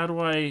 no. How do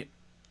I?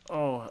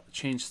 Oh,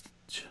 change.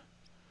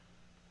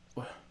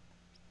 What?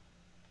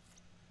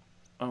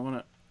 I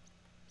want.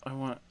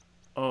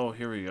 Oh,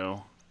 here we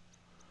go.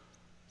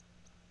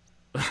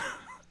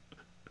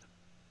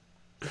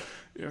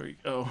 Here we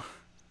go.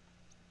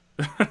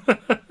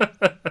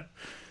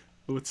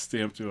 What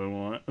stamp do I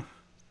want?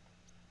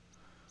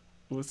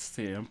 What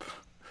stamp?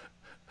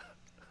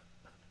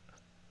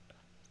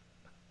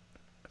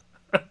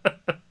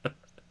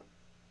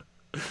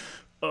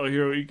 Oh,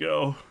 here we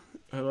go.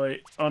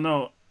 Oh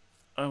no.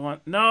 I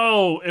want,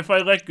 no! If I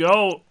let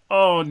go,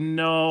 oh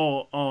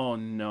no. Oh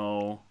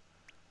no.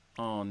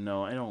 Oh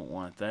no, I don't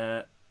want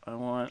that. I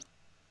want,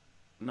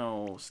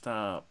 no,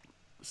 stop.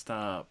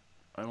 Stop.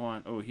 I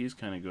want, oh, he's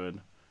kind of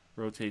good.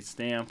 Rotate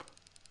stamp.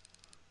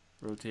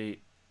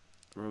 Rotate.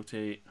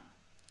 Rotate.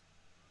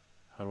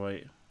 How do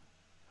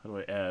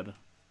I add?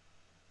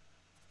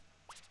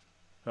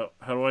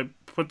 How do I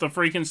put the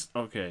freaking...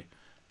 Okay.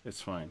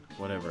 It's fine.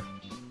 Whatever.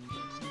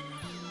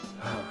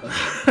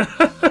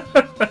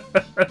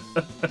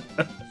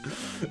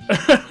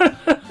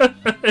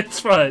 It's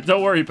fine.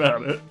 Don't worry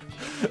about it.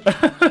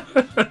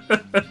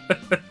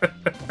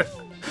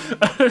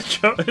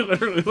 I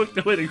literally looked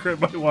away to grab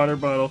my water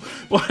bottle.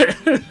 What?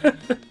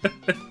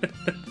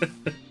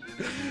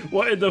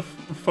 What in the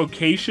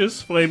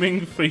focacious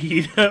flaming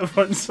fajita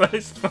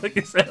fun-sized fuck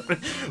is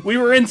happening? We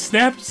were in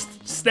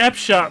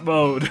snapshot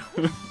mode.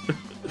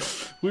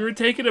 We were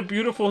taking a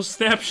beautiful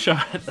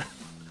snapshot.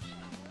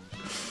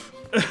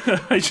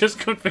 I just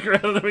couldn't figure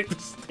out how to make the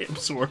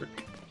stamps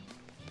work.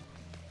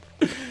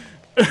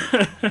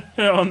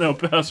 Oh no,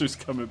 Bowser's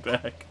coming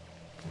back.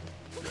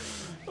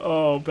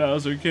 Oh,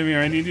 Bowser, come here.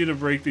 I need you to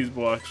break these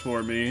blocks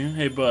for me.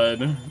 Hey,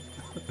 bud.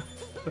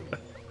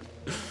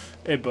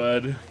 Hey,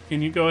 bud.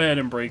 Can you go ahead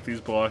and break these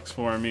blocks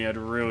for me? I'd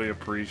really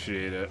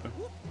appreciate it.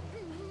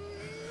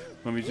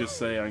 Let me just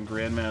say, on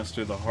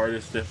Grandmaster, the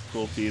hardest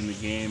difficulty in the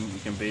game, you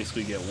can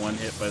basically get one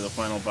hit by the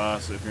final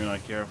boss if you're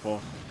not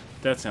careful.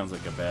 That sounds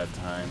like a bad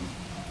time.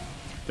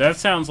 That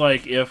sounds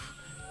like if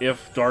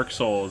Dark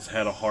Souls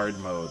had a hard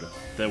mode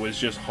that was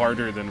just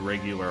harder than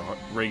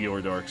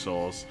regular Dark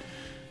Souls.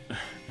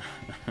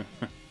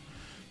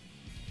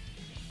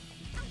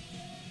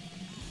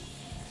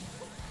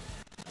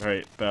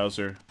 Alright,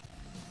 Bowser.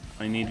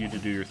 I need you to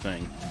do your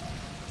thing.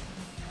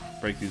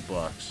 Break these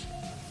blocks.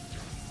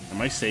 Am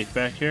I safe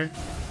back here?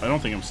 I don't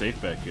think I'm safe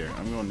back here.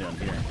 I'm going down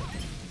here.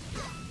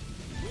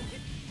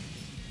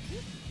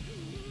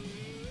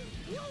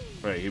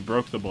 Right, he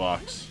broke the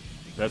blocks.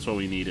 That's what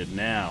we needed.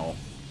 Now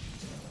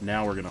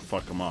we're gonna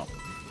fuck him up.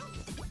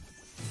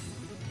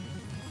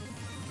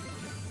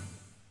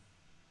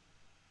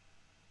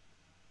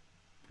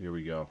 Here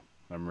we go.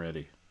 I'm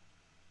ready.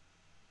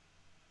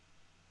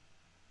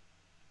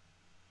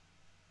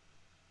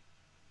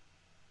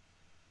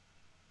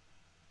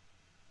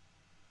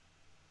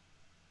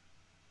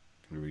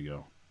 Here we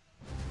go.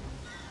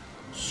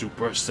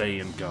 Super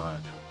Saiyan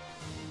God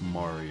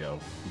Mario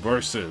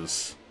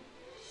versus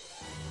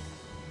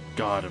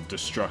God of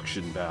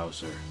Destruction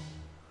Bowser.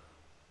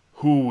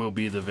 Who will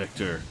be the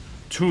victor?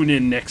 Tune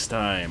in next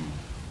time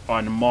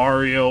on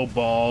Mario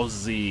Ball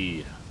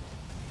Z.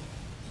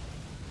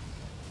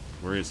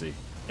 Where is he?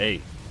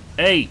 Hey.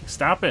 Hey,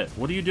 stop it.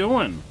 What are you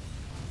doing?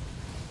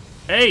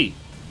 Hey.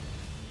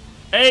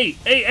 Hey,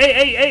 hey, hey,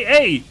 hey, hey,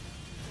 hey.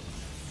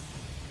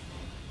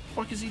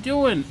 What the fuck is he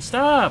doing?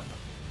 Stop.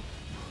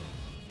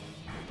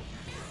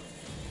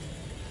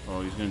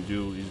 Oh, he's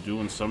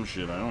doing some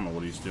shit. I don't know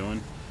what he's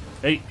doing.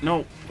 Hey,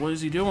 no. What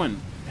is he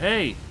doing?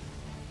 Hey.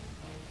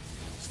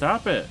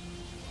 Stop it.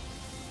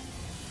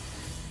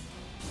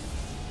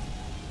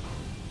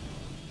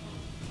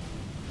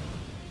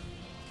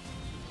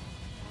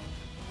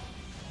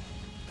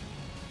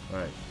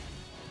 Alright.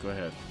 Go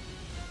ahead.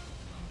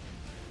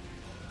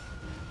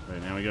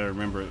 Alright, now we gotta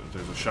remember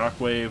there's a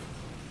shockwave.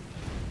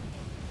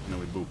 And then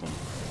we boop him.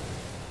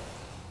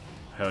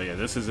 Hell yeah,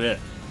 this is it.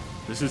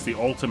 This is the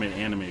ultimate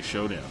anime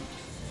showdown.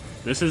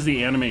 This is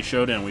the anime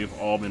showdown we've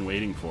all been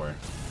waiting for.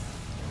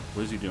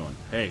 What is he doing?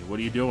 Hey, what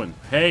are you doing?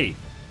 Hey!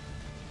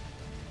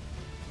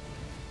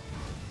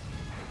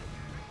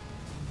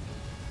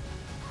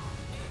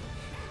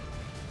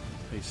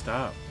 Hey,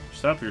 stop.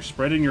 Stop, you're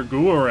spreading your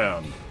goo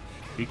around.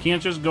 You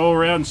can't just go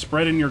around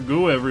spreading your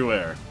goo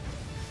everywhere.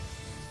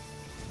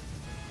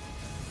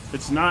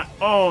 It's not.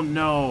 Oh,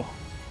 no.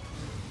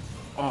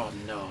 Oh,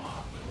 no.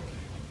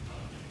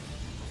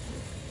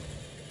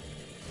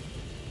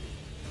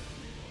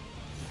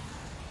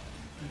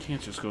 You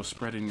can't just go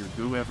spreading your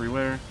goo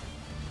everywhere.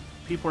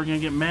 People are gonna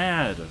get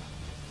mad.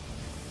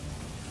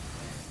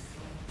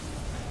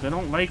 They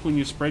don't like when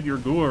you spread your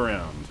goo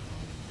around.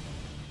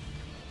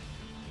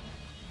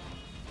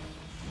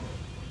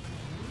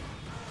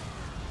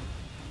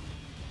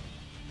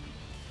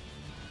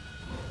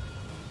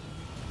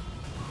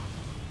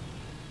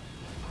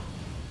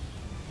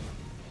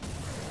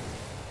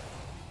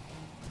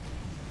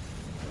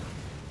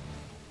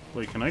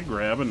 Wait, can I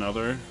grab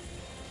another?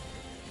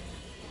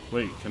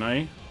 Wait, can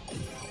I?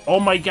 Oh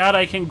my god,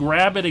 I can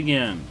grab it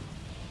again!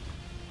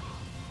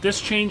 This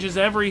changes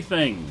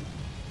everything!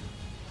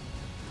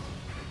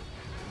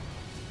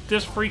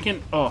 This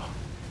freaking... Oh.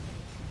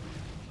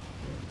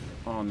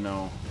 Oh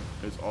no.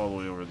 It's all the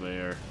way over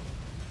there.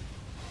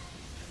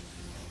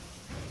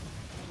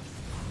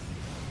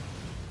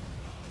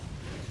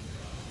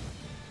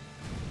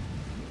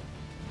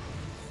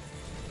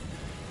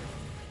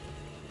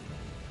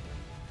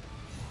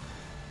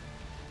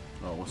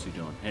 Oh, what's he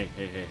doing? Hey,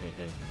 hey, hey, hey,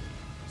 hey.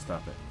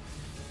 Stop it.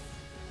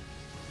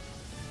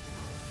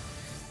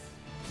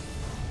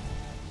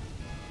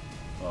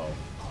 Uh-oh.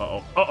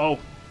 Uh-oh. Uh-oh!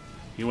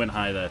 He went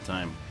high that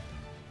time.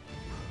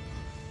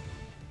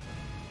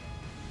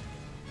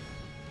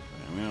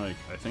 I mean, like,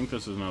 I think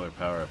this is another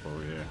power-up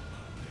over here.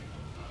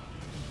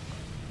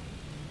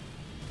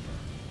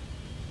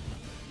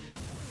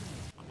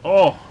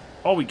 Oh!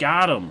 Oh, we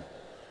got him!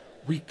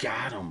 We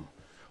got him!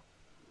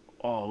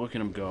 Oh, look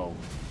at him go.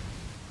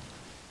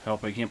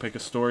 Help, I can't pick a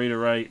story to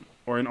write.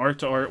 Or an art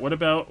to art. What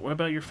about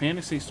your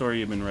fantasy story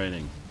you've been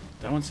writing?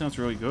 That one sounds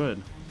really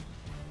good.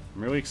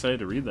 I'm really excited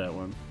to read that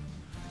one.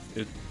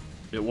 It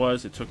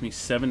took me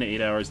 7 to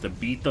 8 hours to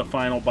beat the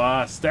final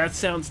boss. That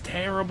sounds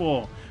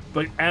terrible!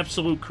 But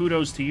absolute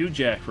kudos to you,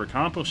 Jack, for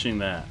accomplishing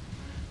that.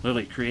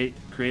 Lily, create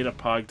a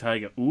Pog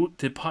Taiga. Ooh,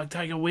 did Pog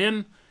Taiga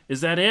win?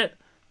 Is that it?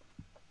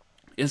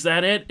 Is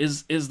that it?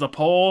 Is the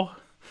poll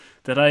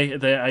that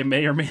I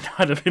may or may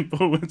not have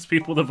influenced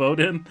people to vote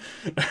in?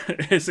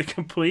 Is it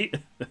complete?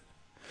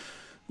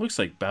 Looks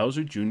like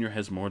Bowser Jr.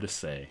 has more to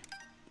say.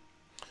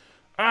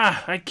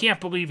 Ah, I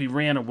can't believe he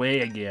ran away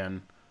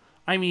again.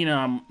 I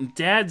mean,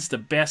 Dad's the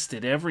best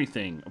at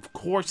everything. Of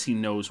course he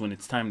knows when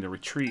it's time to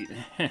retreat.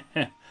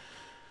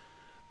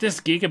 This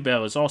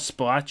Gigabell is all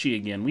splotchy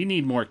again. We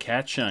need more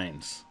cat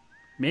shines.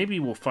 Maybe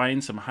we'll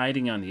find some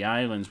hiding on the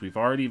islands we've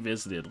already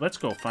visited. Let's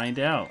go find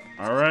out.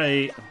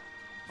 Alright.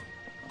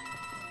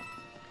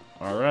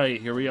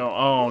 Alright, here we go.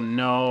 Oh,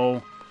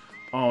 no.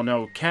 Oh,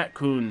 no.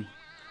 Cat-kun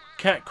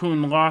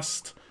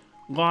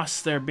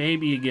lost their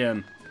baby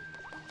again.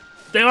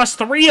 They lost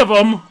 3 of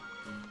them!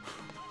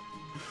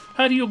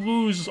 How do you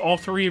lose all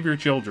 3 of your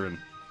children?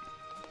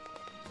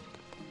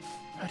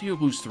 How do you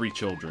lose 3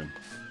 children?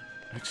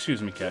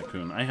 Excuse me,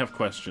 Cat-kun. I have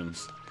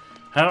questions.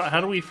 How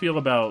do we feel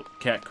about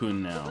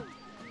Cat-kun now?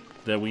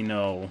 That we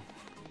know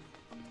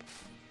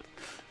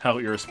how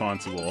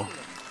irresponsible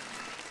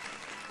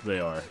they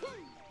are.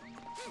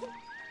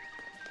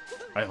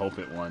 I hope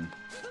it won.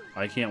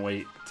 I can't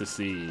wait to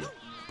see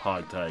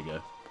Pog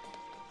Taiga.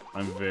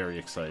 I'm very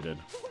excited.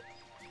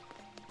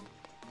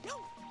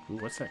 Ooh,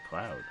 what's that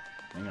cloud?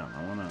 Hang on,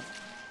 I wanna...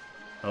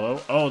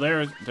 Hello? Oh,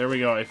 there we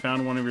go. I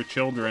found one of your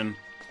children.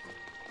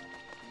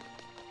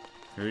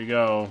 Here you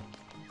go.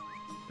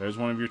 There's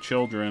one of your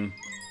children.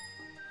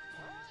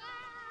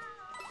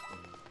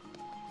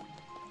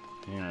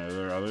 Yeah, are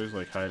there others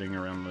like hiding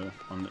around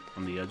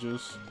on the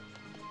edges?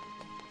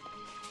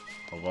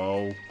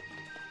 Hello?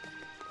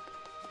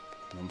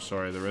 I'm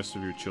sorry, the rest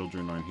of your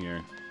children aren't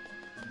here.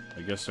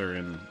 I guess they're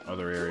in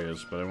other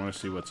areas, but I want to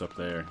see what's up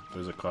there.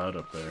 There's a cloud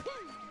up there.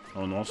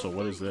 Oh, and also,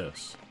 what is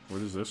this? Where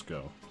does this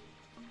go?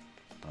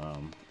 I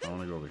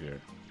want to go over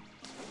here.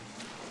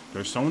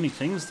 There's so many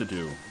things to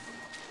do.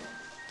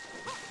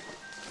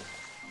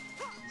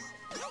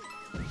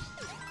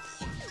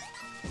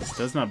 This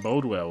does not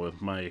bode well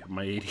with my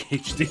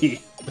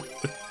ADHD.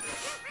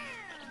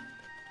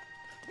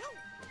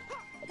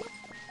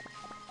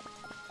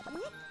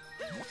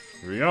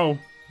 Here we go.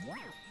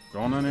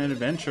 Going on an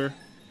adventure.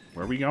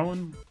 Where are we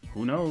going?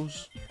 Who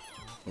knows?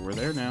 But we're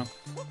there now.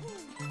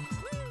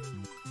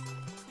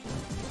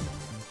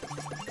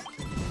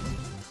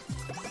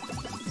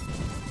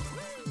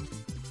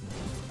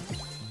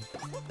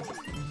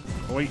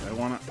 Oh wait, I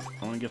wanna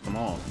get them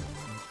all.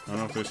 I don't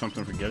know if there's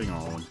something for getting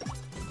all of them.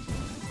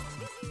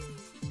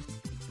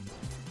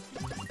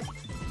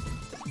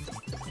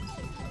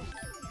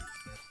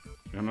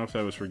 I don't know if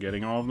that was for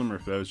getting all of them or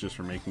if that was just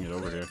for making it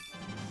over here.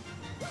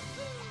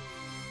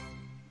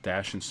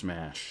 Dash and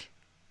smash.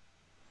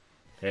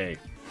 Hey.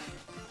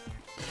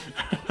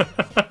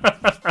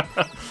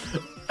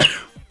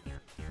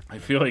 I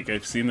feel like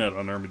I've seen that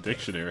on Urban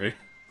Dictionary.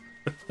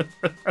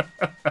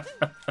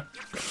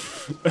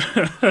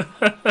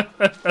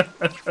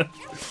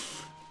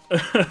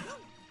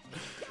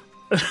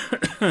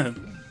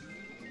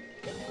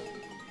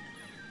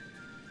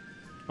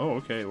 Oh,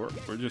 okay,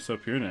 we're just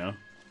up here now.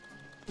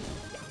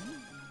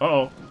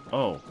 Uh-oh.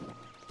 Oh.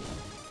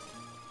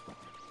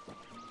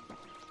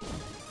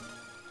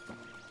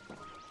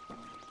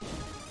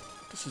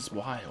 This is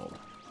wild.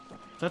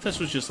 I thought this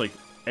was just, like,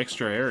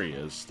 extra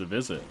areas to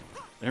visit. I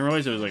didn't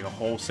realize it was, like, a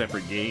whole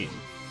separate game.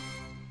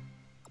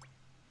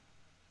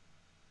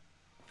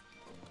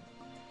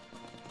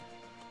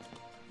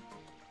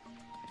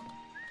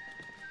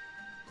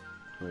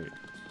 Wait.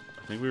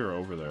 I think we were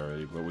over there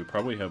already, but we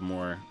probably have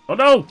more... Oh,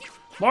 no!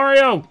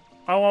 Mario!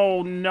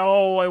 Oh,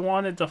 no! I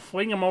wanted to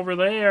fling him over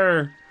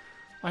there!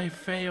 I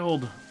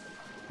failed.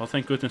 Well,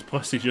 thank goodness,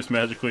 plus he just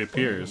magically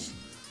appears.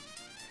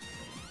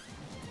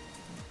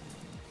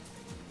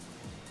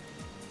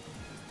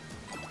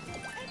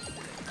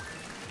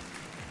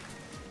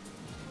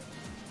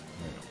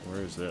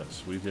 Where is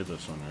this? We did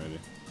this one already.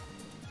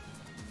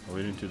 Oh,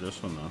 we didn't do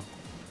this one, though.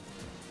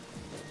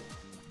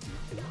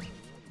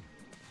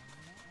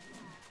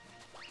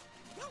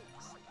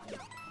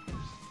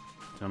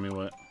 Tell me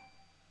what.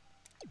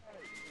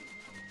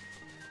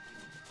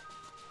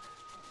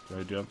 Did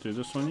I jump through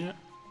this one yet?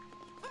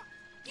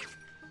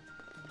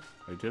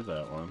 I did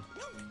that one.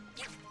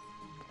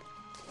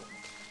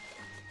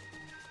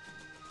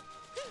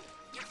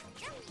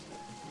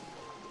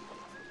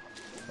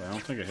 I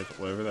don't think I hit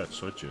whatever that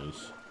switch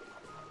is.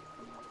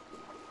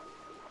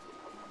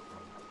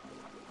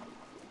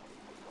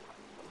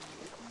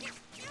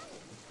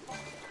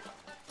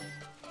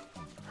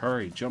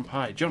 Hurry, jump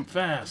high, jump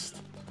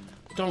fast!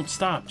 Don't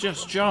stop,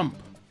 just jump!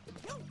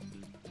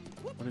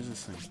 What is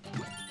this thing?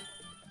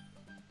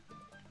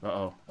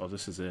 Uh-oh. Oh,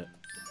 this is it.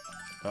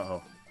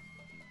 Uh-oh.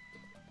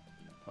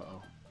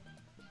 Uh-oh.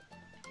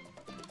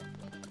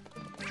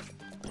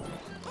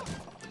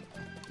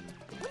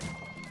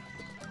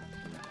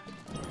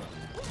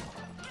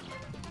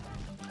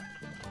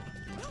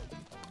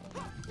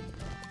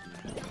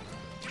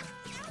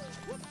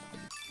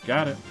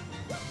 Got it.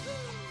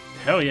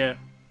 Hell yeah.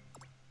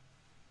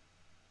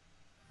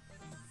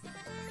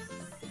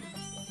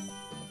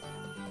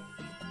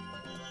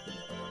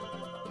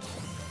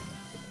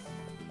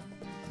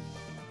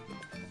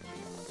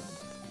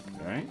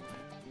 Alright.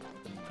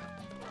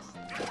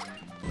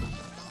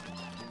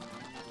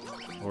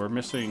 We're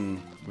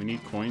missing... We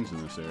need coins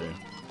in this area.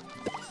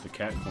 The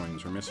cat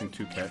coins. We're missing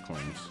 2 cat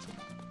coins.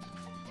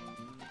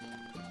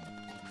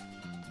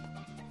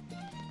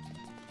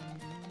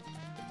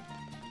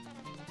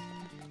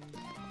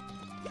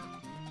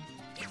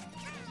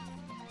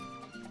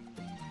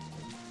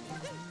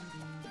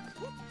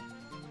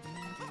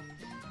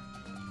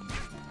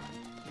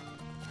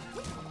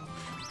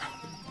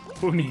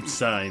 Who needs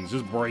signs?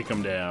 Just break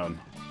them down.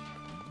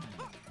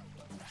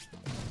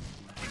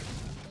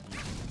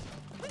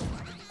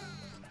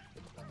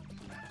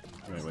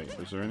 Wait,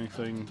 is there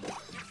anything?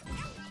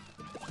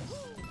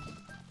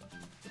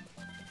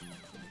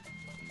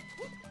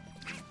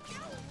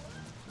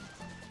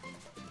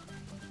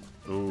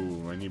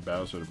 Ooh, I need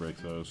Bowser to break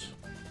those.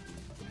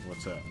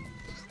 What's that?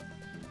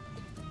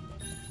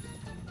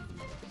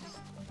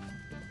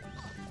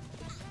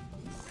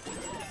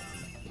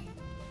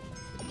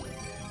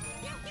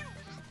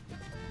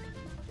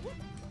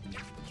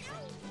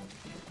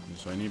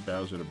 So I need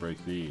Bowser to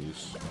break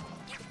these.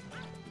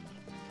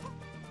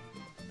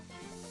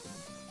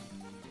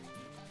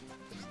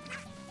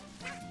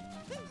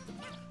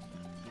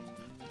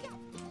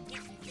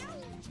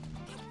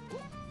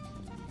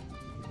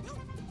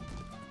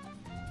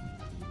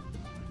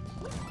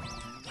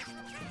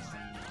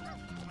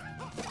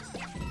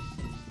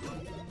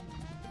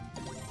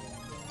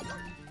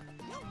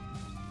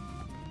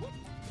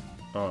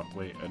 Oh,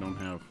 wait, I don't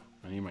have...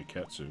 I need my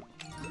cat suit.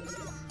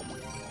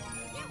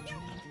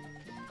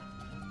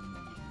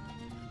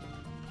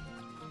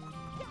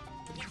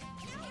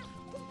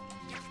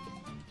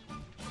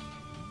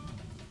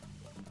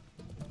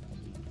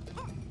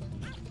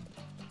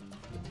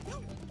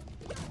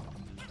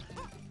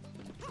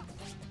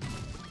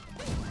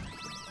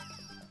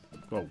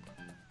 Whoa.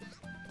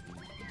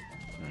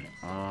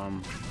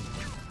 Alright,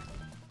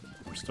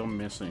 we're still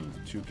missing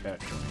 2 cat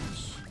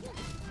coins.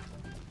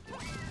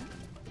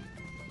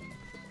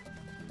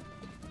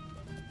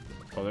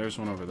 Oh, there's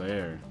one over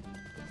there.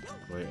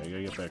 Wait, I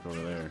gotta get back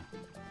over there.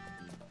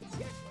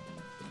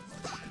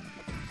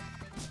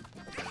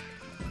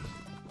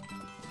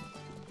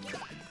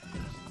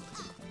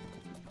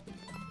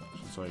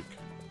 It's like...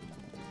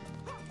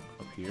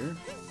 up here?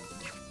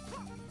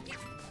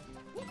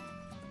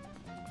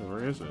 Oh,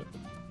 where is it?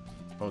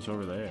 Oh, it's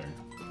over there.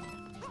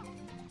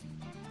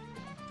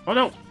 Oh,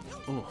 no!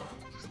 Oh.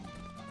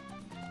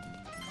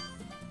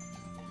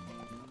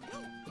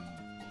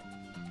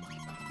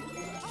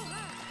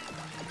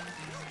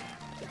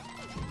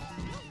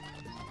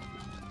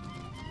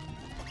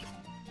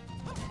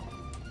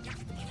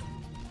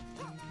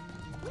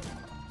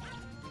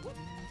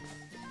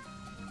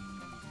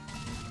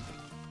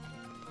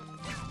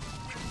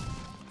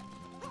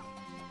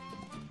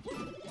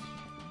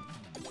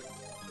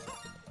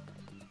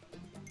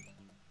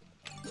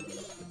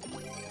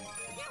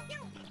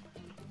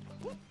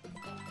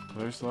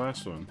 There's the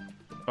last one.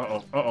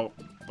 Uh-oh, uh-oh.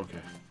 Okay.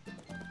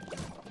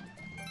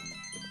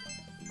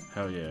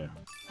 Hell yeah.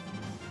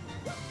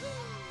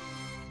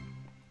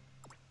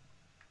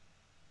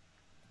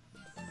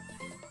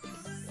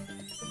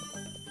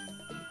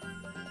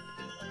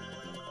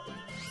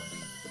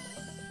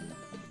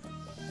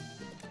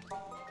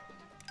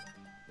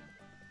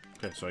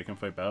 Okay, so I can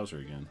fight Bowser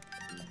again.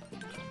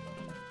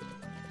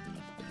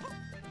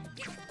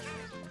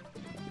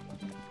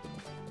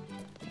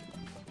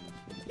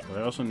 But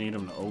I also need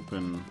him to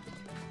open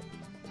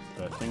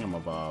that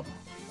thingamabob.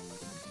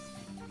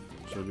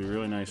 So it'd be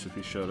really nice if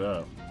he showed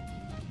up.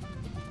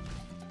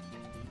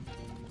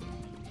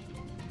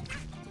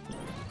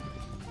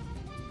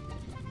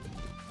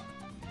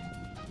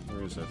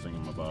 Where is that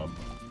thingamabob?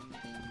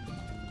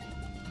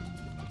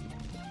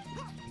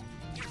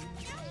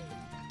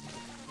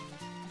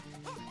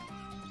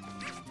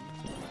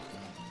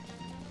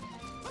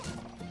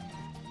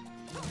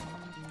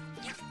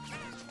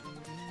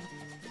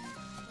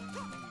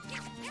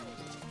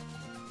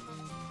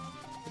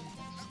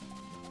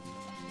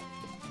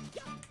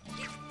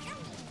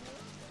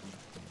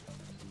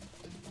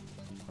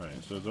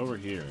 Alright, so it's over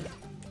here.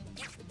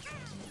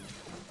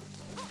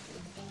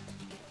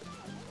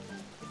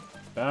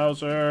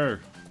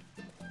 Bowser!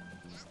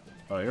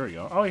 Oh, here we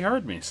go. Oh, he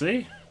heard me,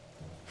 see?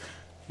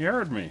 He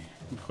heard me.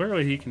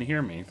 Clearly he can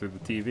hear me through the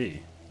TV.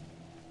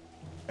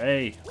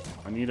 Hey,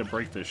 I need to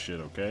break this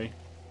shit, okay?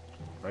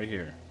 Right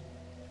here.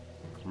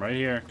 Right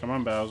here. Come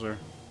on, Bowser.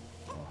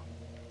 Oh.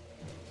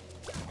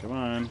 Come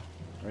on.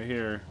 Right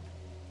here.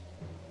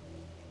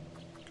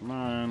 Come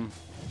on.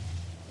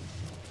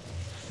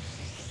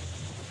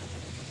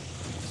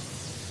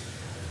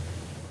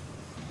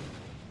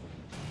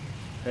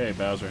 Hey,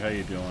 Bowser, how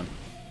you doing?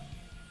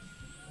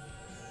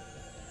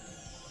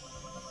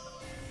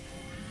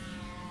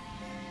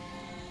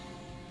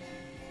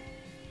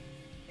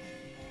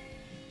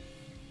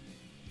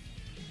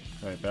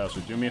 Alright,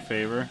 Bowser, do me a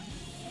favor.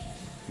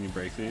 Can you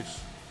break these?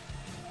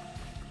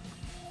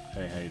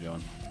 Hey, how you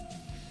doing?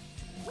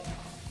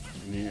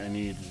 I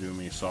need you to do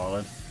me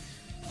solid.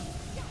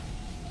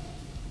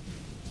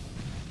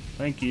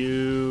 Thank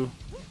you.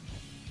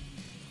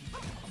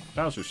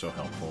 Bowser's so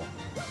helpful.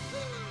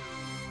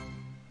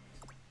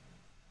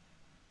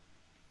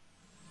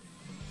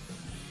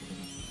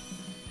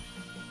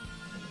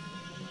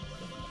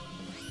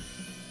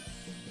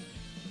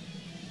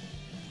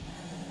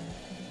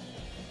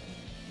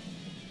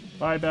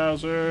 Bye,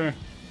 Bowser.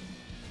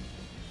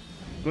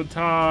 Good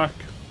talk.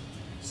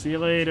 See you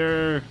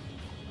later.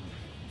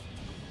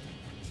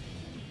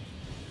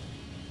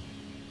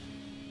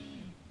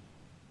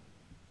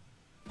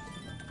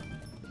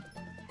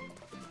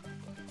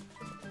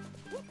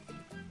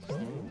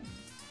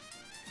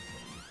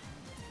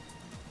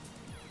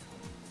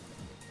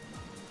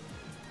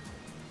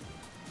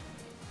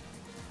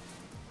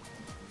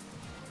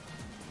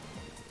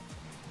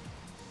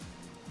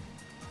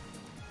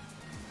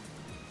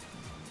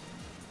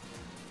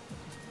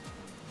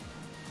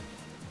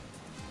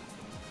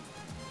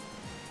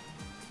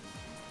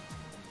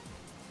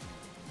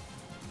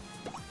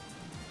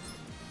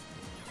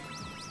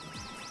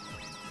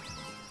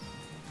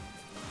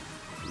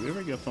 Did we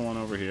ever get the one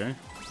over here?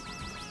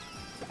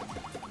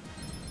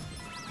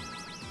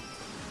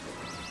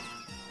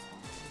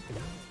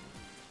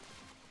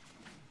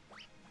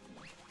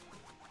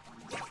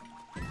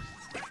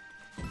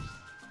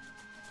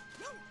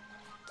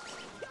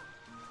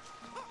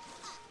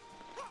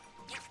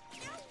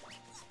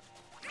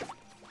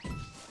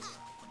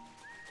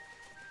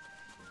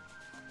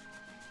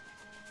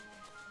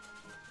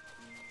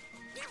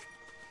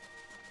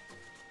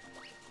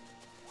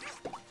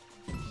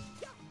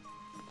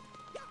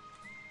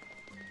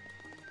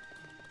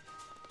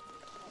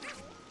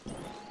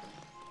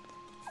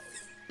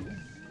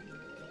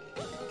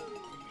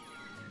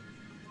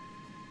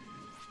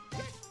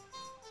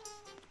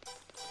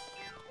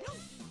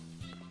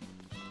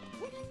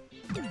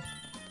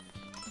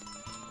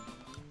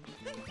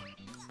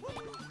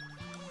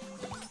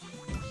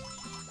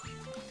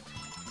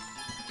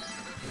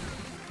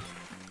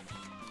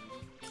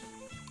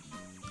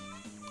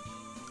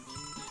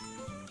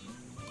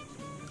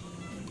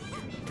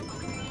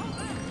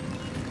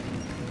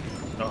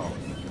 Oh,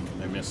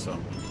 I missed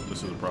some.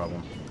 This is a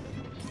problem.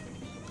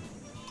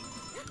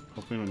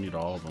 Hope we don't need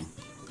all of them.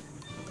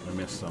 I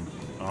missed some.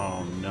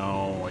 Oh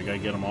no, I gotta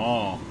get them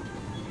all.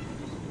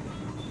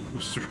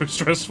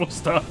 Stressful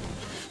stuff.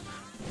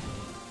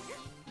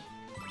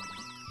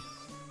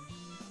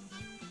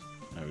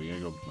 Alright, we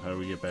gotta go. How do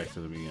we get back to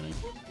the beginning?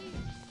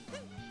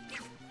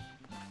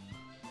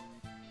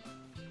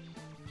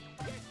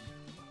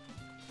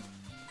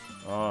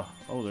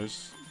 Oh,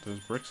 there's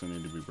bricks that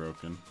need to be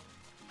broken.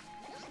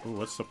 Oh,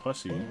 what's the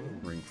pussy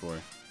ring for?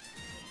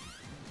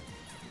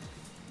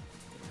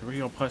 Here we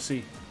go,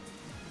 pussy.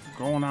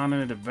 Going on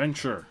an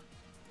adventure.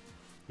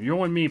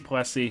 You and me,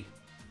 pussy.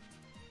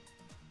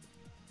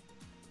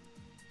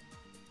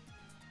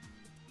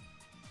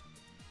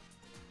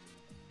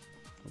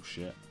 Oh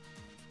shit.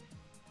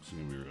 This is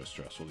gonna be real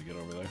stressful to get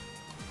over there.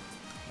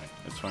 Alright,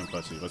 it's fine,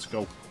 pussy. Let's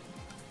go.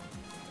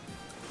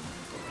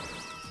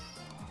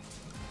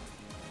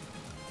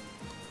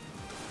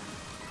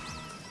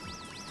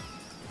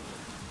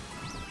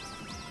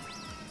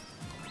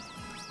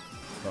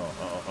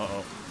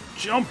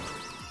 Jump!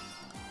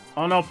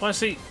 Oh no,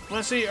 Plessy!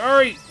 Plessy,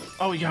 hurry!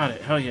 Oh, we got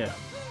it. Hell yeah.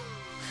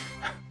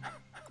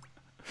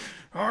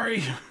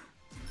 Hurry! How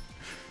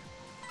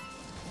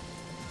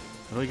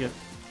do I get...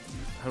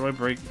 How do I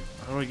break...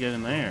 How do I get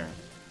in there?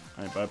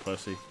 Alright, bye,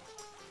 Plessy.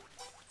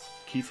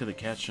 Key to the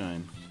cat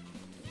shine.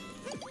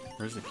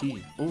 Where's the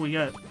key? Oh,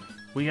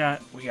 we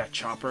got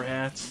chopper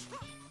hats.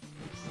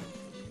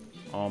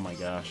 Oh my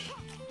gosh.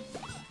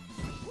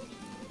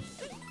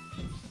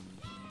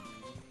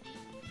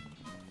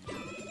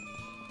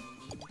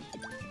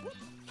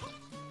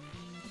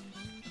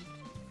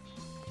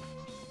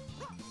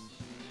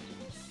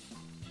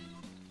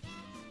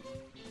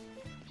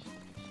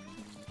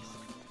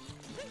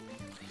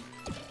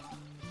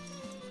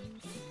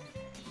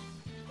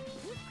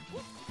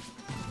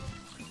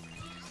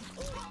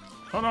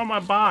 Oh no, my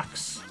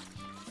box!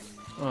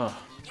 Ugh.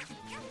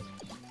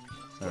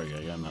 There we go,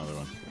 I got another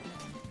one.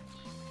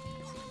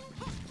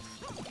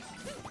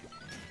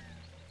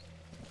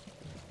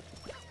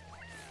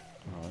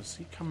 Oh, is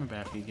he coming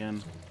back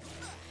again?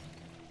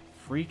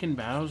 Freaking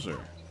Bowser.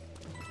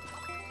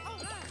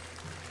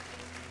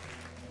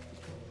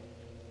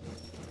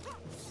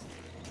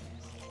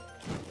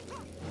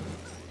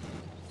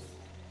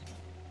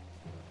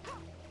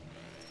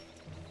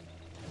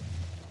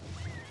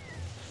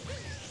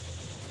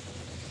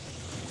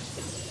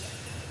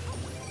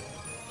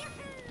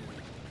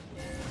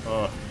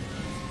 Oh.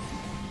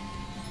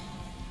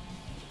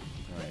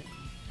 Alright.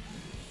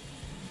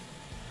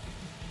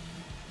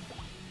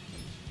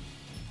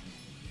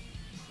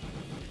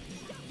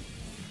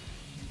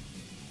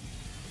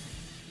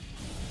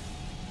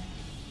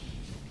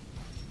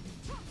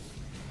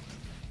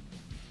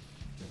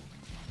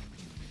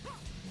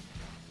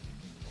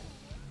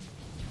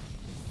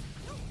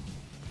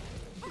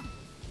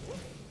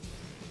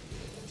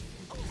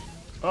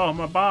 Oh,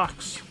 my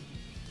box!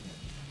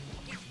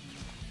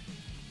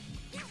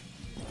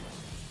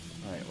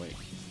 Alright, wait.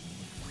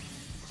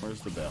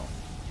 Where's the bell?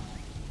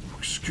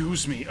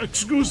 Excuse me!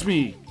 Excuse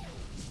me!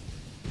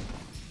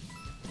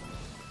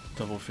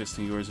 Double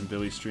fisting yours and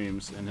Billy's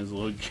streams, and his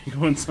little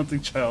giggle when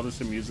something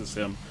childish amuses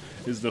him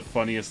is the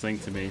funniest thing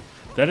to me.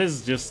 That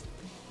is just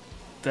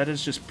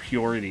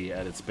purity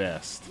at its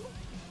best.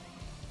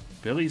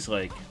 Billy's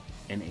like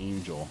an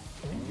angel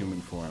in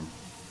human form.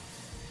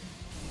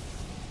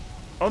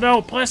 Oh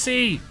no,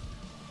 Plessy!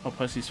 Oh,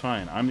 Plessy's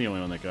fine. I'm the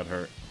only one that got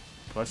hurt.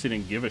 Plessy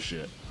didn't give a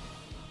shit.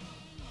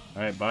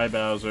 Alright, bye,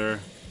 Bowser.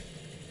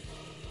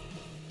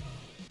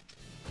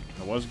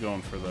 I was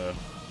going for the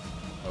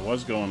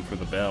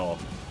bell.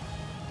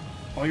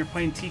 Oh, you're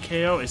playing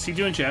TKO? Is he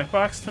doing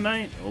Jackbox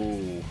tonight?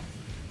 Oh.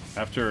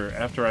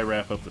 After I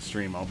wrap up the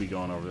stream, I'll be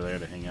going over there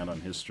to hang out on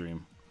his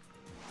stream.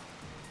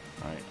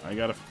 Alright, I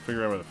gotta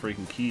figure out where the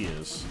freaking key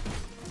is.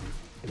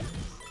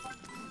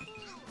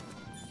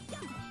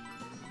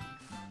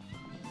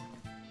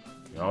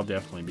 I'll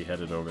definitely be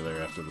headed over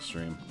there after the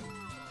stream.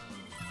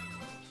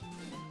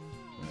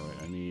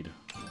 Wait,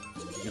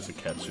 I guess a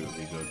cat suit would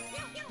be good.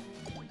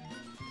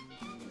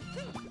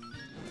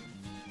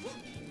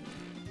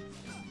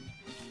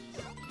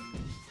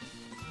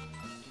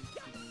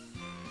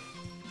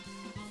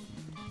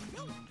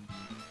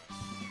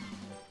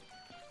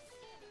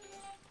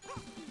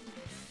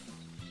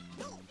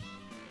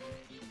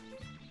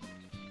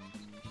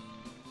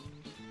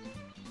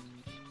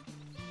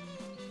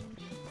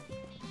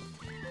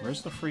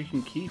 Where's the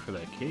freaking key for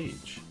that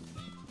cage?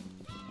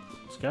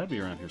 It's gotta be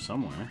around here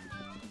somewhere.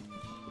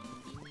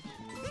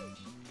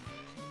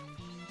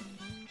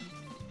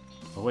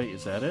 Oh wait,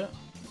 is that it?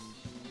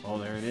 Oh,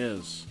 there it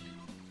is.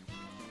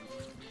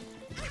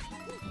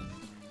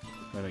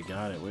 Right, I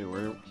got it. Wait,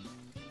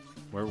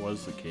 where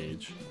was the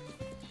cage?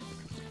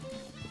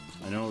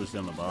 I know it was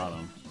down the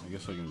bottom. I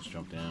guess I can just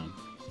jump down.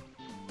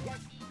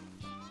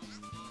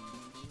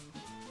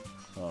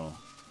 Oh.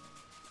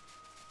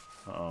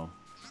 Uh-oh.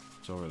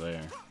 It's over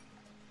there.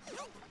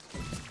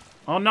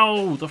 Oh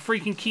no! The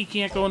freaking key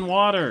can't go in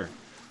water!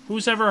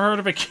 Who's ever heard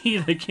of a key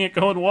that can't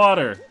go in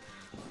water?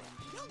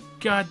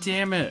 God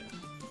damn it!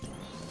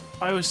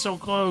 I was so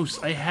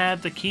close! I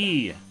had the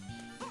key!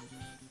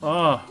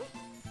 Oh.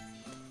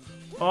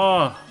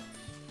 Oh.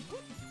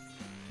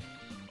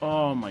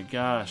 Oh my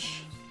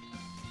gosh.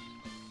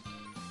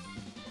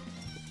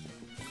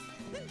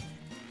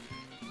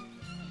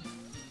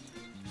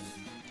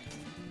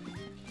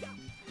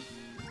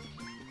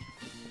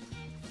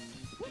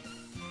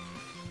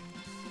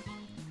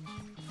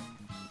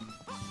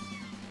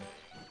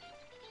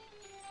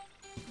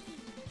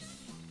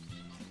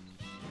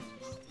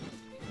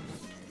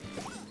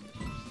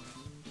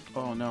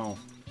 Oh no.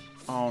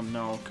 Oh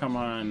no, come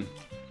on.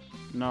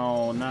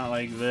 No, not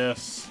like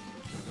this.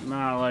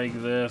 Not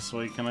like this.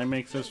 Wait, can I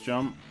make this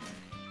jump?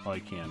 Oh, I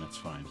can, it's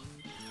fine.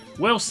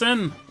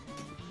 Wilson!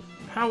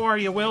 How are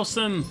you,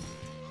 Wilson?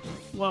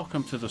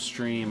 Welcome to the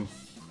stream.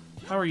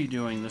 How are you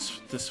doing this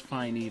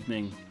fine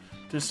evening?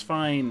 This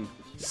fine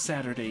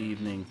Saturday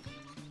evening?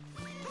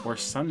 Or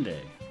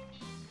Sunday?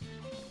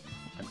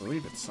 I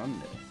believe it's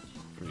Sunday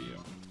for you.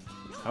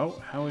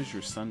 How is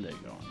your Sunday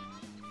going?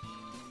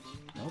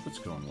 I hope it's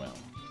going well.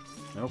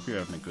 I hope you're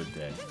having a good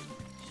day.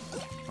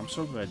 I'm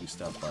so glad you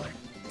stopped by.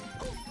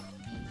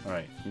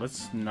 Alright,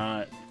 let's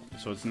not...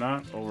 So it's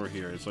not over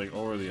here. It's like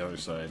over the other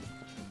side.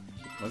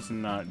 Let's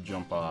not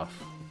jump off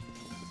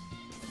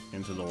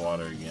into the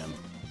water again.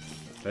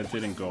 That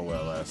didn't go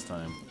well last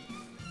time.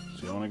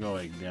 So you want to go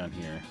like down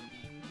here.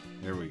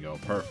 There we go.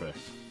 Perfect.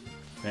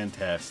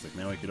 Fantastic.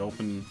 Now we could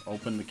open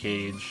the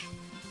cage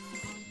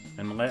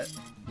and let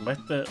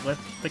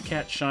the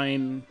cat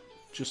shine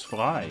just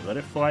fly. Let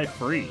it fly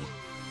free.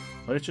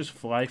 Let it just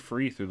fly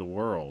free through the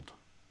world.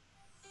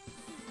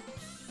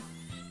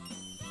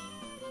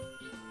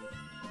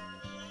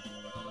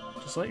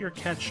 Just let your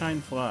cat shine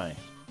fly.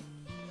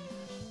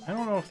 I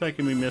don't know if that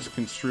can be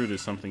misconstrued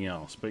as something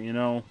else, but you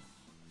know,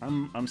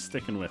 I'm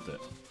sticking with it.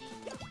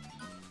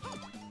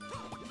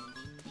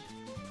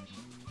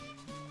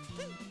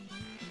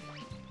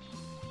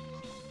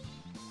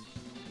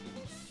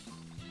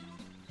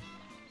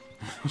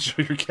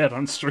 Show your cat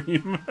on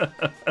stream.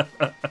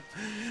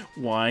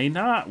 Why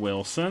not,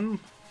 Wilson?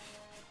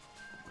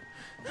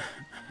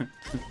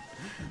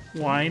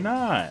 Why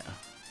not?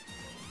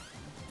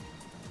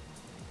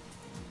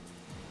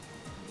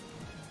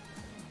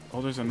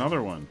 Oh, there's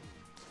another one.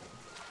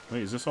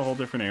 Wait, is this a whole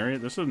different area?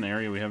 This is an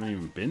area we haven't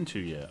even been to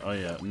yet. Oh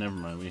yeah, never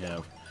mind. We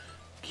have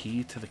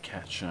key to the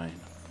cat shine.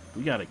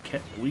 We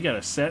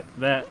gotta set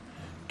that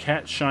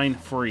cat shine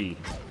free.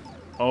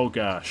 Oh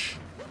gosh.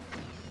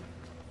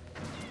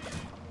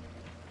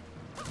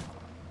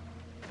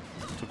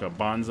 Took a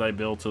bonsai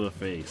bill to the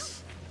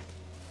face.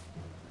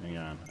 Hang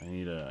on.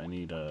 I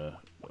need to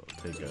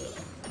take a...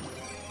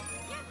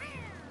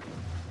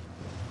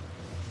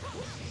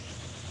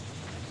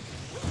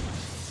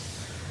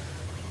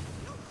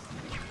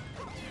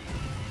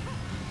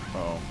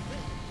 Oh.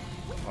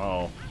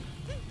 Oh.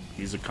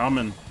 He's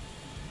a-coming.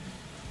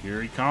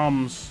 Here he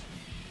comes.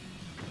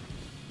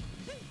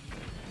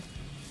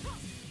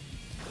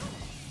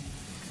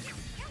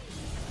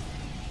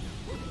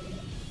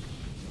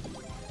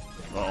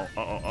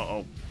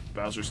 Uh-oh.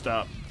 Bowser,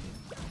 stop.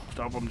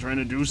 Stop, I'm trying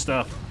to do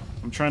stuff.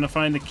 I'm trying to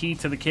find the key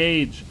to the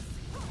cage.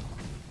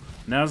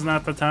 Now's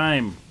not the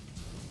time.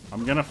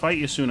 I'm gonna fight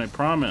you soon, I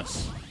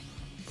promise.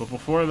 But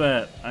before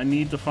that, I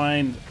need to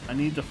find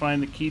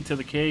the key to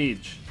the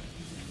cage.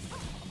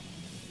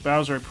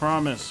 Bowser, I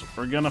promise.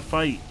 We're gonna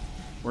fight.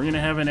 We're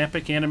gonna have an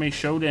epic anime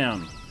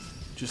showdown.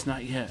 Just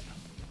not yet.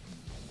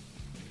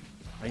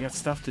 I got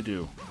stuff to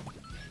do.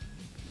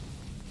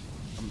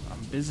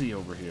 I'm busy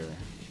over here.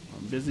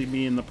 I'm busy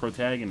being the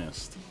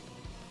protagonist.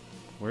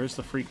 Where's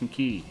the freaking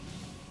key?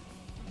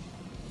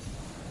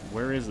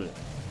 Where is it?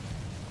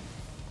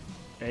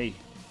 Hey.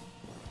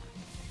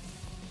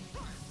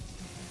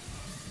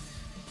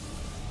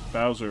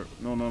 Bowser.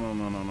 No.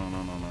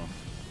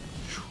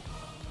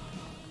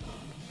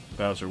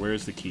 Bowser,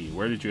 where's the key?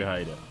 Where did you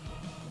hide it?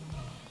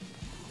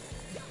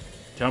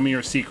 Tell me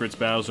your secrets,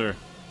 Bowser.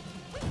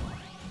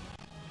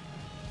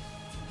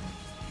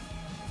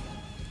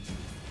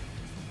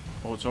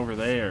 Oh, it's over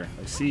there.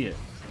 I see it.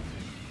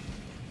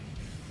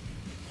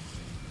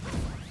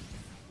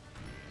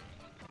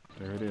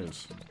 There it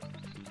is.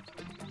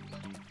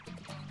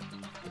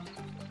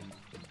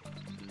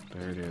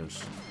 There it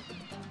is.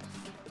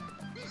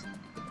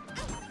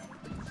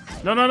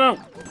 No!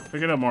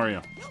 Pick it up,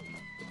 Mario.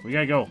 We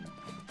gotta go.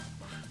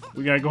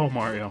 We gotta go,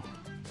 Mario.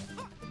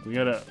 We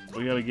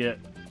gotta get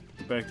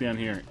back down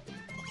here.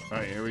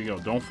 Alright, here we go.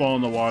 Don't fall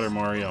in the water,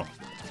 Mario.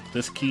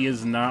 This key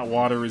is not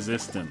water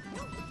resistant.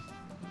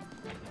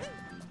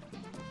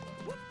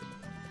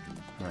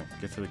 Alright,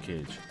 get to the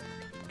cage.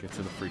 Get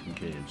to the freaking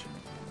cage.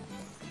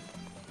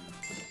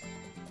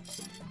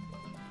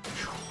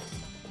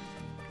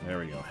 There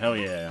we go. Hell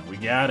yeah. We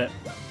got it.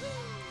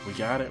 We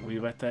got it. We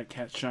let that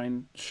cat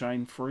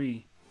shine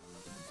free.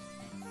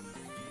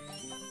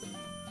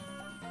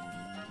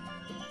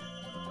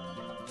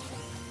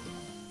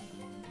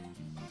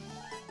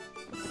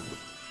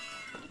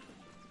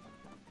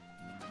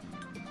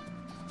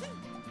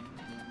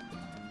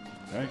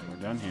 Alright, we're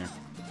done here.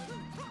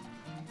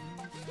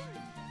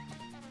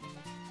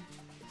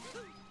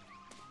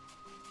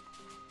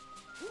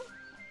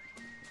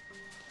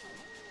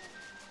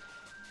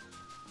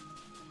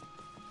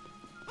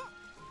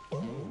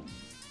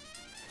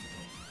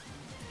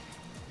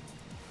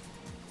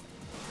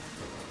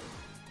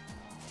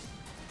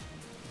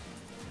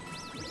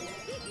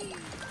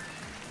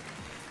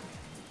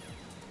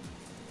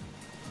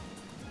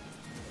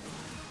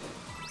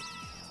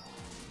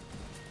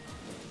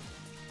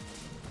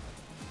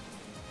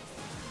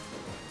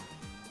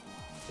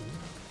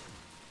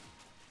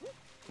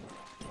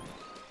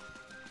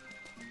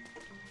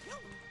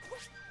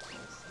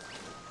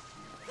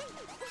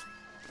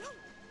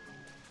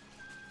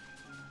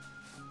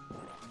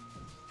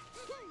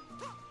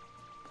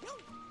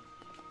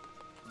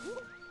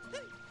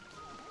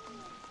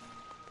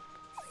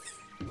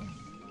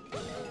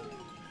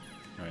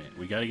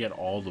 We gotta get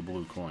all the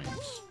blue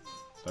coins.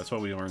 That's what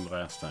we learned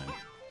last time.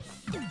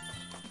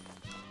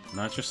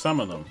 Not just some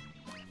of them.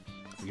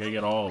 We gotta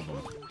get all of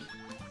them.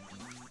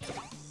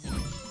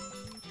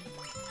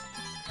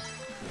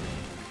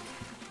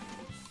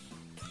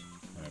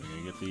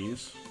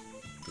 these.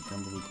 Get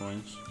them blue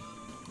coins.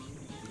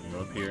 Go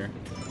up here.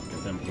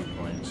 Get them blue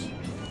coins.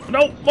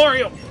 No!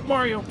 Mario!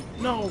 Mario!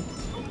 No!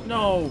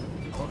 No!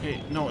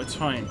 Okay, no, it's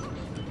fine.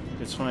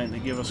 It's fine. They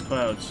give us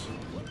clouds.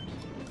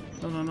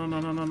 No, no, no, no,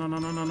 no, no, no, no,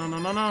 no, no, no,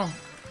 no, no.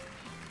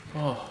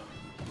 Oh.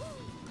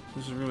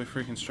 This is really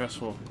freaking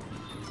stressful.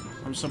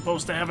 I'm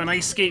supposed to have an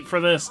ice skate for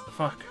this.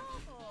 Fuck.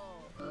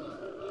 I'm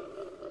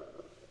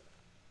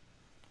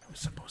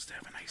supposed to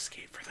have an ice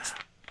skate for that.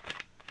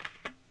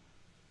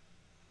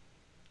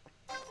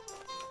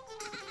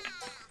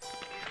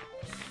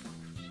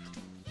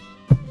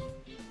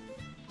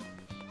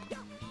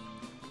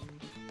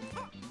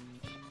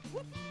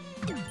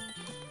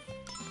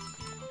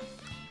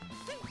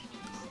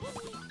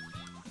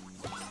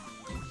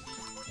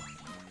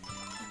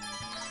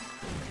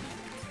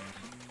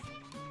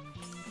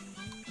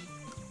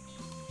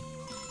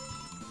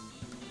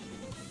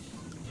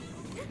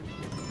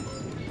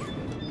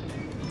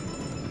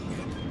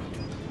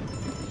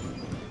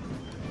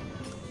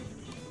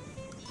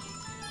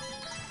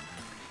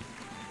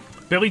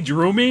 Billy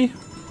drew me?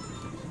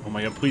 Oh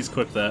my god, please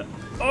clip that.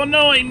 Oh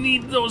no, I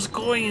need those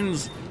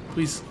coins!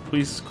 Please,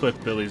 please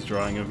clip Billy's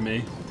drawing of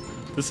me.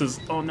 This is...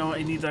 Oh no,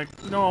 I need that...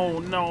 No,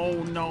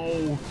 no,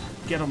 no.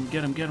 Get him,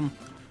 get him, get him.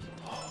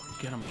 Oh,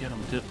 get him, get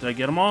him. Did I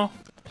get them all?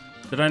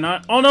 Did I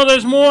not? Oh no,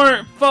 there's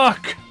more!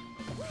 Fuck!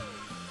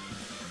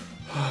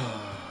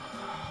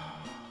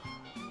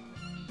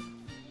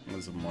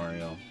 This is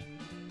Mario.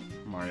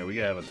 Mario, we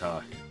gotta have a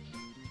talk.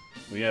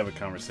 We gotta have a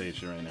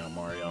conversation right now,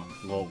 Mario.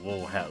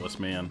 Little hatless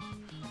man.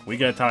 We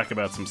gotta talk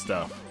about some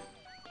stuff.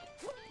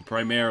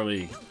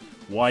 Primarily,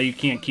 why you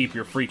can't keep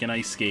your freaking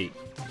ice skate.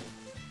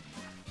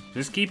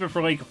 Just keep it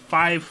for like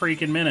 5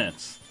 freaking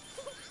minutes.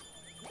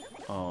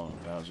 Oh,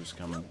 Bowser's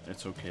coming.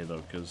 It's okay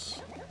though,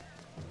 because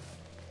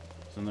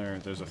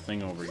there's a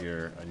thing over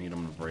here I need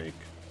him to break.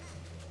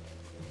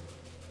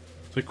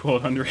 The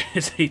quote under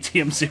his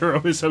ATM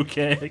 0 is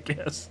okay, I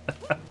guess.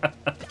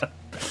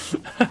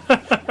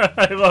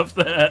 I love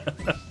that.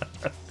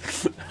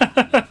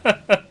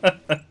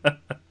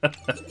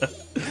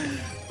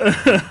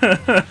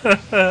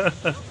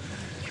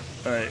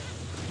 Alright,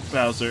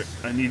 Bowser,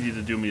 I need you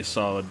to do me a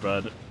solid,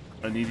 bud.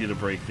 I need you to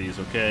break these,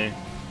 okay?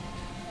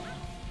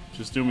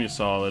 Just do me a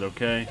solid,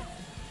 okay?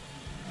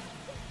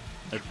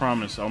 I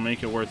promise, I'll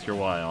make it worth your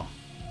while.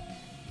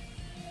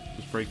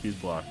 Just break these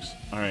blocks.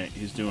 Alright,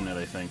 he's doing it,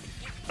 I think.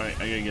 Alright,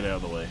 I gotta get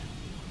out of the way.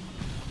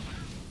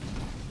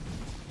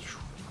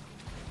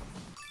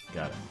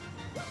 Got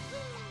it.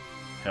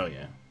 Hell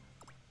yeah.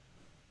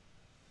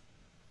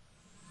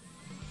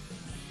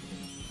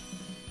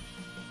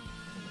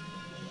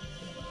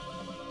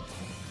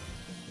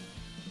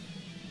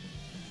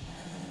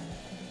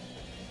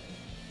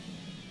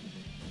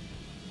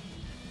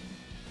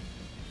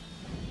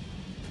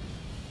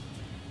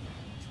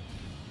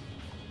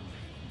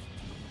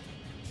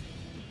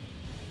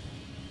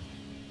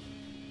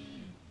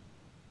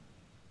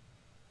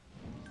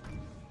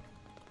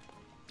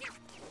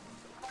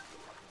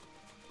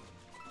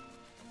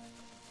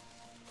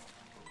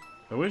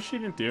 I wish she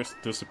didn't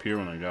disappear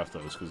when I got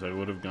those, because I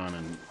would have gone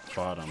and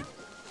fought them.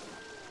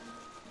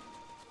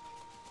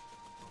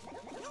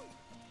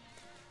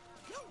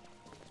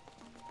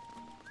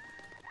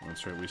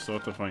 That's right, we still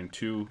have to find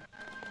two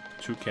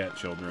cat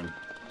children.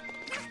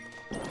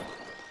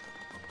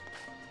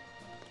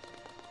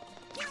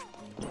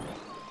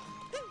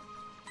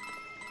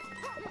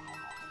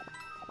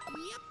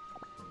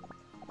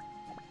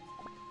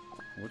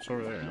 What's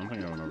over there? I don't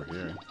think I went over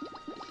here.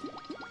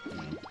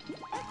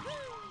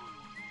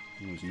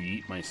 I just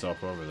yeet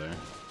myself over there.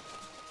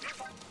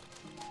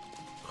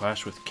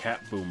 Clash with Cat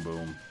Boom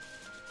Boom.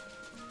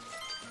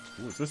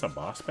 Ooh, is this a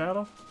boss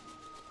battle?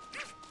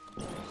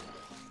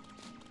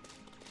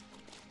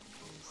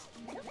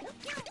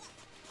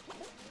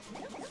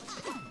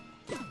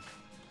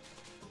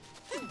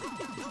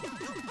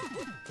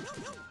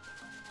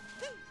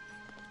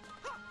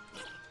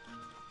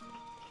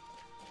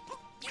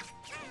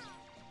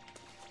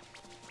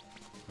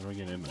 How do I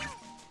get in there?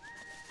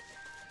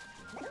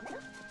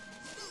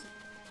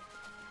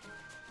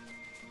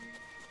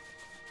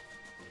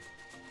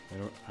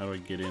 How do I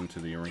get into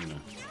the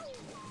arena?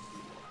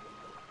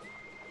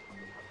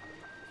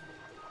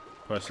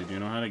 Pussy, do you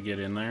know how to get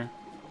in there?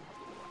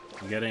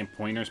 You got any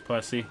pointers,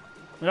 Pussy?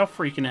 Look how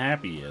freaking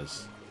happy he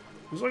is.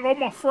 He's like, oh,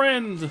 my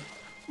friend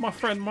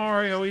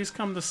Mario, he's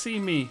come to see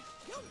me.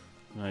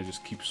 And I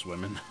just keep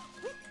swimming.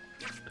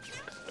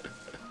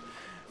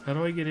 How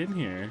do I get in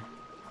here?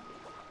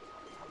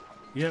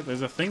 Yeah,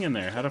 there's a thing in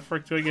there. How the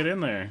frick do I get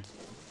in there?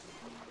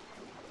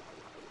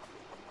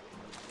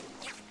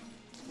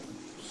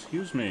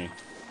 Excuse me.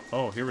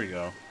 Oh, here we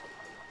go.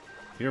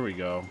 Here we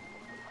go.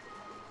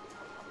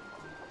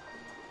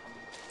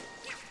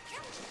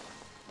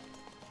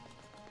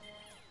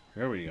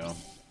 There we go.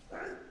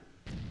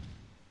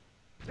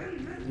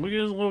 Look at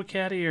his little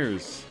cat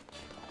ears.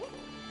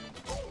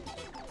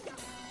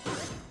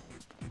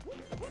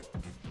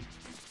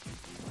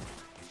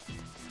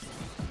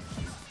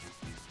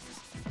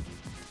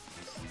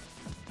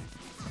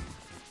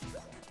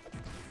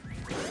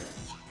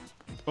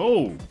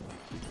 Oh!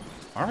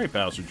 Alright,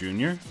 Bowser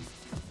Jr.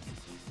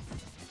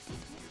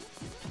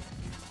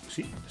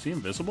 Is he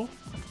invisible?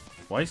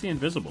 Why is he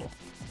invisible?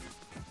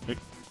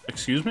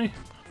 Excuse me?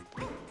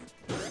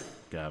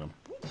 Got him.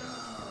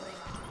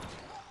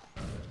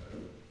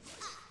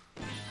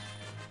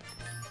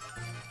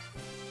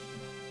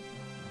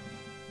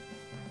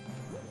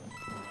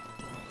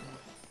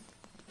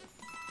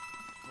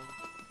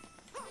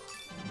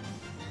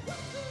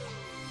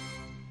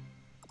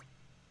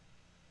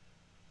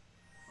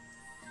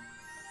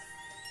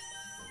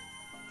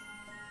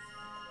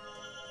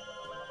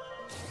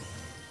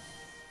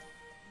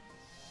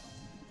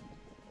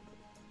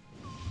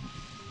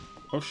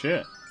 Oh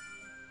shit.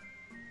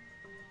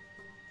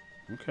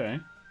 Okay.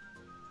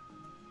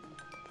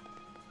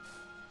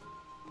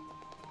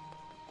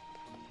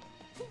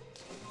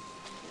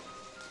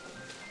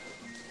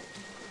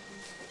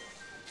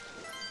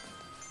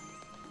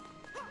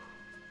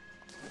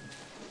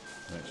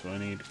 Alright, so I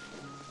need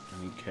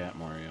Cat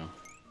Mario.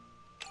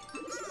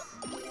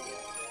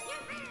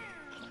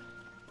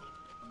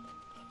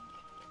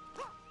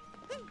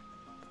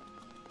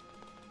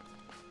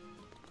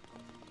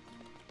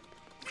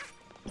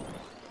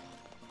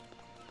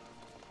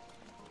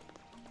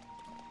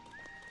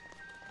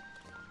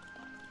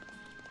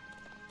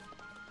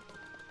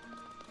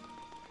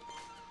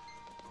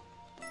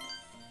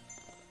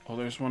 Oh,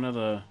 there's one of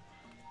the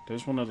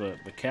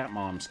cat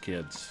mom's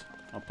kids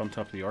up on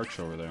top of the arch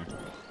over there.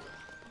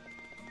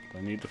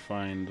 I need to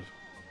find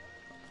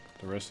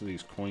the rest of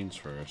these coins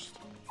first.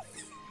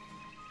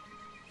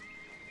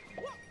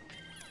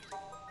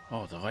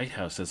 Oh, the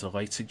lighthouse has a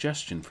light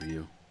suggestion for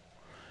you.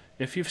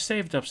 If you've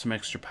saved up some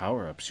extra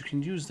power-ups, you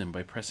can use them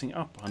by pressing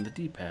up on the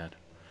D-pad.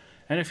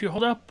 And if you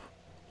hold up,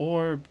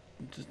 or,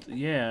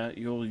 yeah,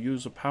 you'll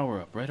use a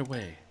power-up right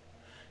away.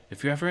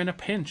 If you're ever in a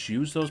pinch,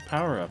 use those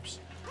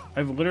power-ups.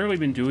 I've literally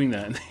been doing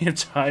that the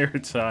entire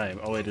time.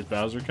 Oh wait, is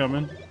Bowser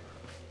coming?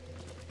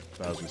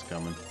 Bowser's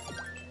coming.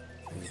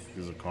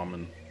 He's a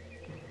coming.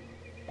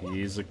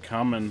 He's a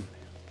coming.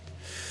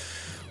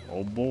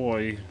 Oh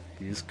boy,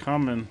 he's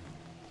coming.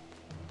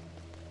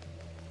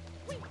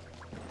 Yeah,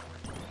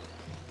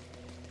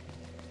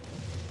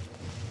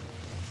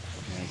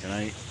 can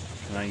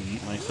I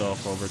eat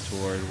myself over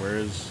toward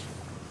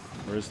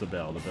where's the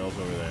bell? The bell's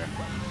over there.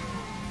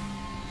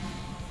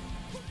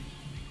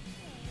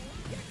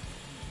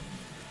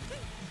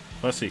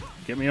 Plessy,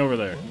 get me over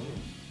there.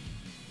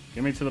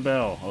 Get me to the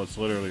bell. Oh, it's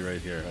literally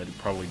right here. I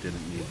probably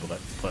didn't need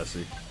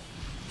Plessy.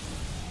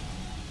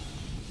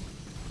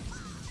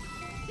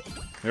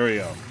 There we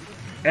go.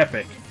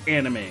 Epic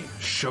anime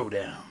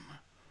showdown.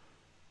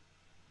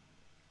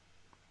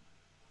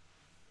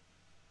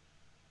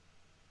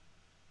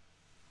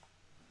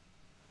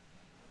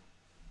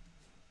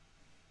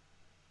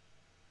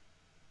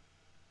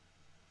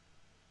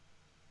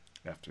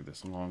 After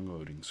this long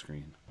loading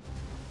screen.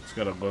 It's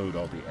gotta load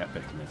all the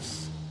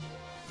epicness.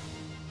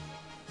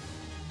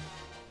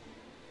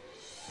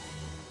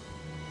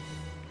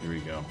 Here we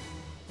go.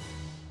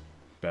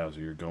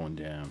 Bowser, you're going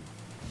down.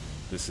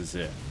 This is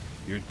it.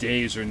 Your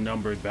days are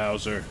numbered,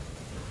 Bowser.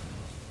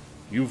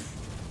 You've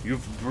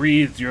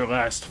breathed your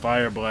last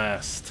fire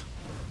blast.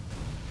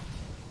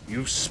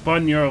 You've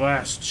spun your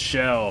last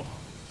shell.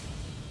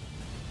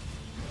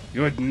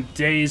 Your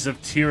days of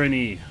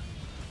tyranny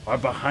are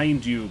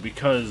behind you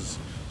because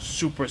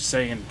Super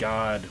Saiyan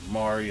God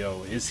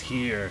Mario is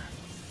here,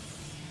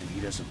 and he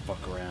doesn't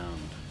fuck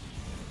around.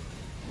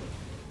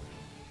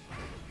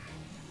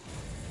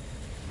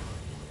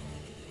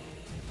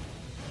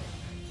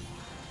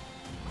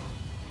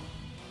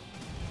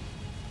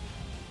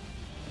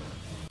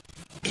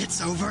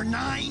 It's over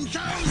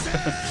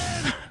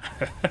 9,000!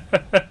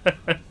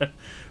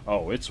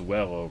 Oh, it's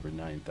well over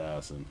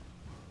 9,000.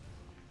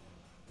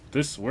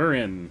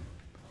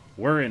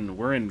 We're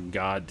in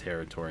God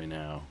territory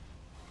now.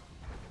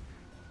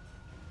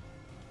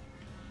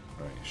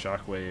 Alright,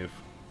 Shockwave.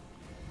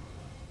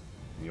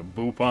 You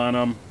boop on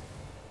him.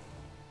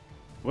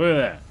 Look at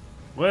that.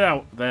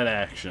 Without that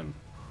action.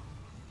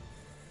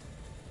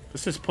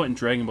 This is putting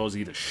Dragon Ball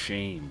Z to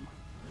shame.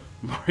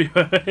 Mario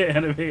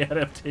anime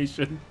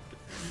adaptation.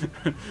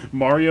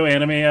 Mario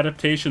anime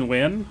adaptation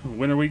when?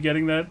 When are we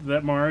getting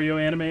that Mario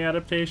anime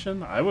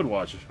adaptation? I would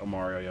watch a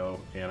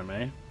Mario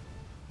anime.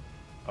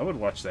 I would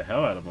watch the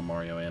hell out of a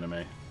Mario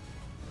anime.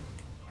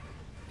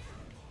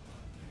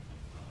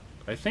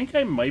 I think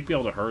I might be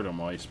able to hurt him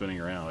while he's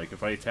spinning around. Like,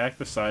 if I attack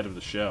the side of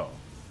the shell,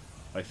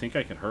 I think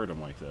I can hurt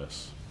him like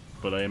this.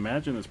 But I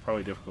imagine it's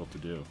probably difficult to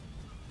do.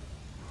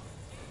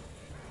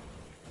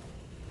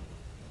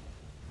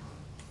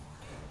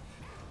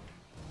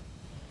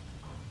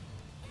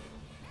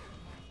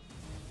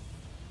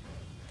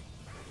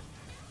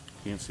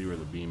 Can't see where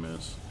the beam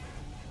is.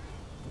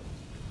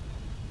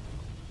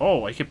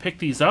 Oh, I can pick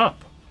these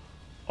up!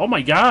 Oh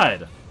my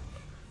god!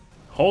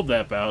 Hold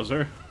that,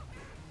 Bowser.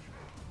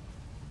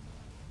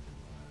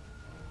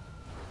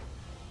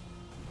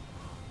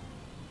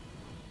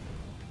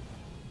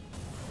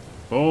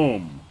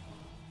 Boom.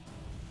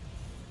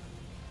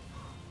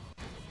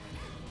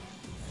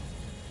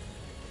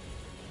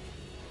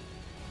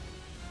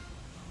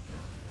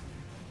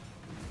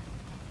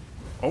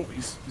 Oh,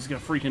 he's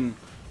got freaking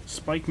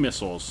spike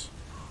missiles.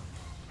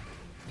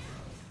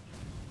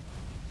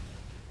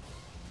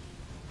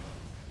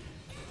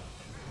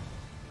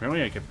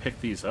 Apparently I could pick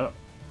these up.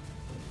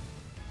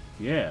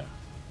 Yeah.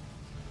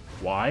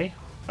 Why?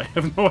 I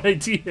have no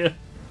idea.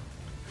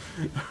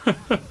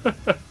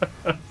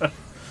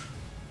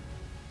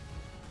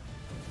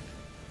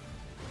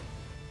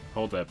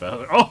 Hold that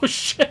battle. Oh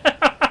shit!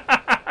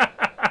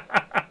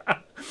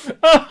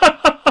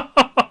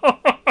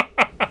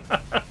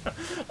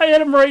 I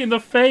hit him right in the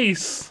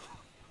face.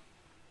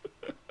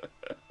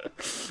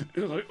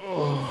 It was like,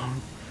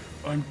 oh,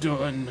 I'm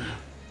done.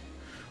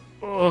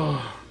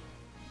 Oh.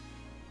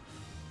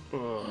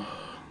 Oh.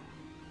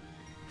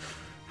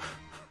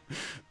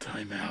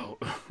 Time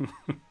out.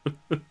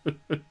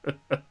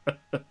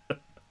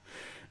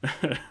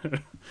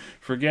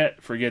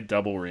 forget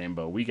double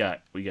rainbow. We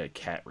got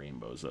cat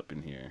rainbows up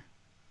in here.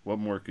 What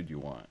more could you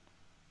want?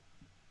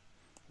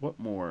 What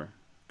more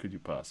could you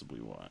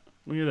possibly want?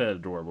 Look at that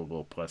adorable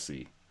little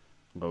Plessy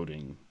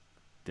loading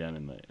down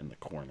in the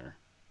corner.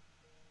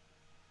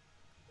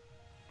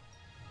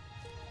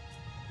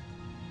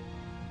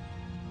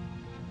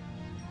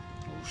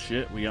 Oh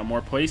shit, we got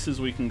more places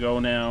we can go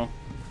now.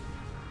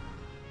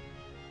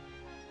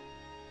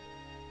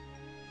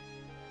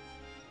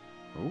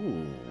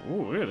 Ooh,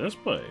 look at this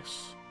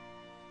place.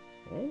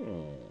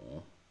 Oh.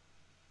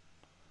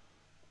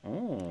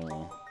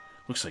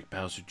 Looks like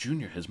Bowser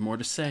Jr. has more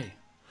to say.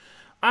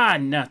 Ah,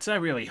 nuts, I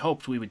really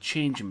hoped we would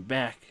change him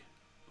back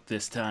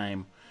this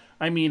time.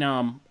 I mean,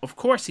 of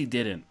course he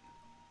didn't.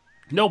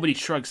 Nobody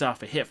shrugs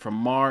off a hit from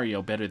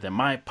Mario better than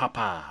my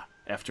papa,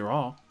 after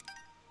all.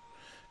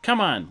 Come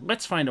on,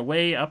 let's find a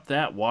way up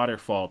that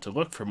waterfall to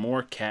look for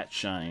more cat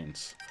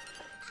shines.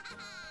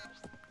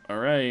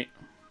 Alright.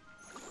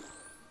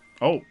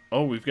 Oh,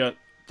 we've got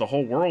the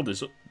whole world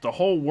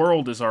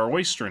is our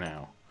oyster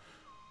now.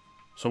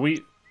 So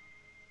we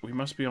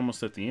must be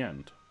almost at the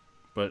end.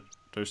 But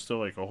there's still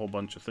like a whole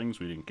bunch of things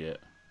we didn't get.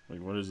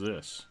 Like, what is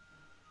this?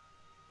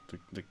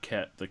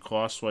 The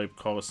Claw Swipe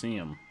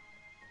Coliseum.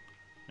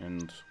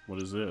 And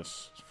what is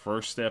this?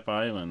 First Step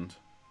Island.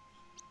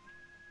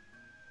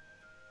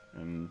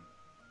 And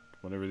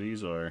whatever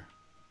these are.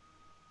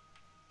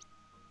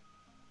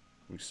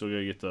 We still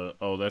gotta get the...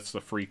 Oh, that's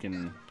the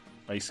freaking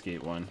ice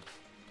skate one.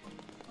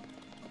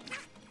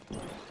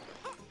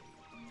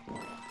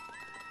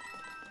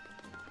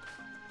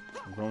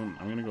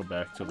 I'm gonna go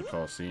back to the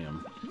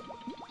Coliseum.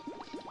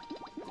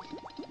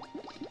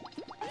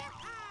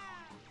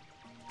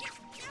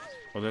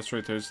 Oh, that's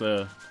right. There's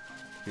the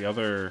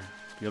other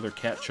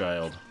cat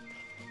child.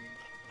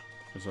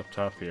 Is up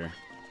top here.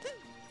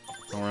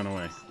 Don't run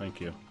away. Thank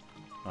you.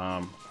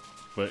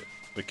 But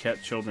the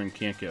cat children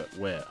can't get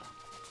wet,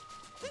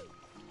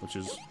 which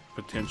is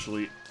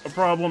potentially a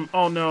problem.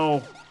 Oh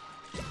no!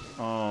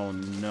 Oh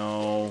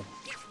no!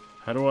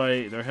 How do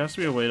I? There has to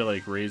be a way to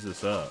like raise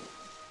this up.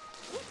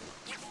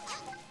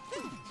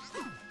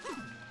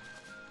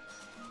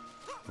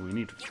 We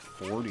need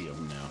 40 of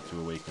them now to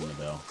awaken the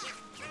bell.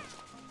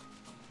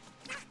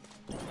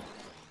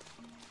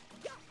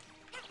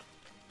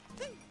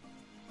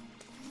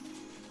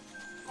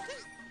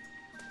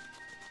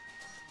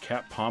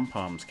 Cat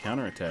Pom-Poms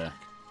counterattack.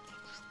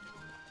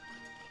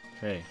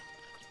 Hey.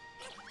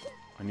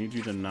 I need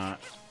you to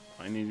not...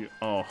 I need you...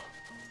 Oh.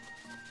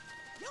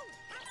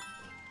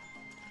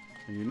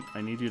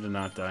 I need you to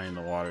not die in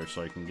the water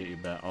so I can get you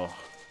back. Oh.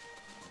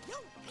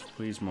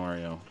 Please,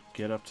 Mario.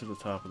 Get up to the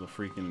top of the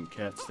freaking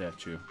cat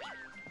statue.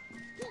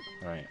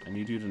 Alright, I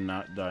need you to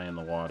not die in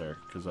the water,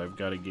 because I've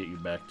got to get you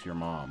back to your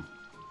mom.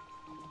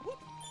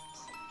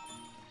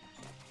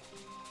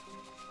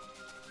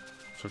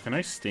 So can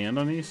I stand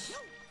on these?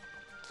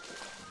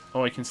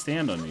 Oh, I can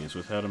stand on these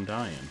without him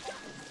dying.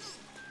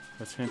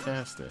 That's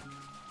fantastic.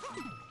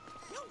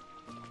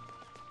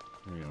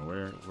 There you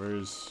go.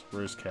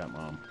 Where's Cat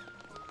Mom?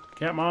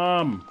 Cat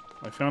Mom!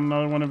 I found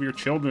another one of your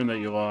children that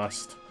you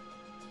lost.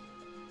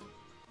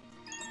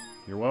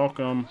 You're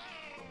welcome.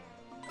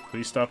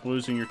 Please stop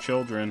losing your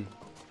children.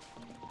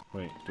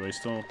 Wait, do I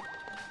still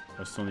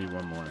need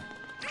one more.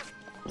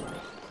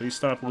 Please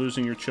stop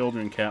losing your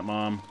children, Cat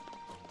Mom.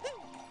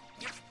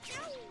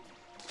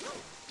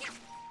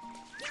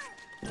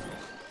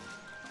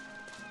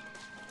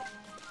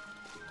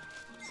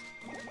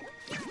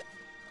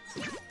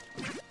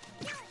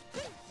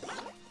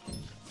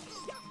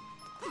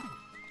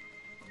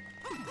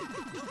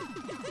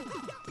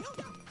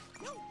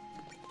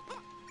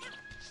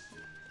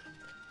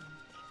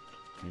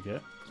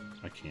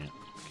 I can't.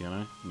 Can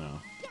I?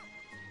 No.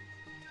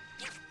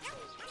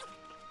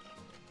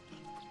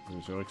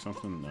 Is there like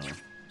something? No.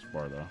 It's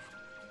barred off.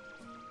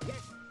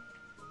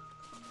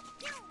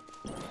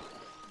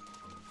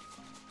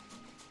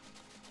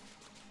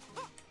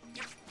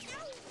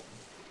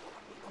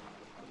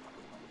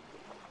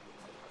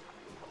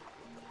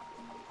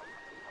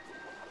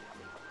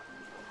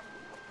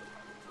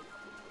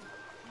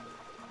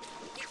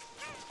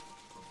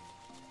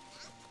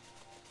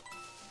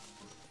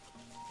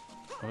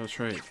 Oh, that's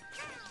right.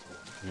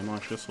 We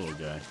unlock this little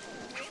guy.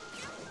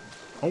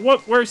 Oh,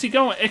 what? Where is he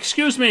going?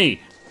 Excuse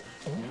me!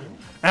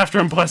 After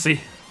him,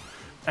 Plessy!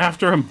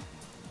 After him!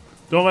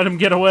 Don't let him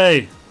get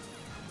away!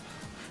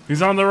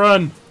 He's on the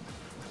run!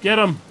 Get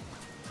him!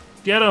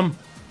 Get him!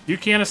 You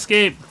can't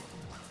escape!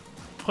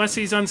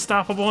 Plessy's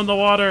unstoppable in the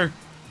water!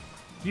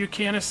 You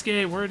can't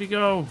escape! Where'd he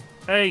go?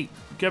 Hey!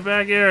 Get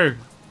back here!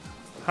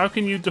 How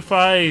can you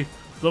defy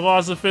the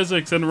laws of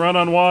physics and run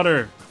on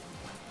water?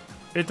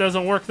 It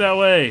doesn't work that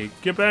way!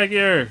 Get back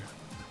here!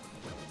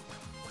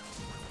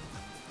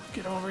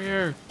 Get over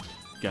here!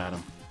 Got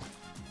him.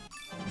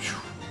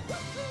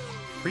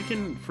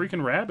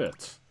 Freaking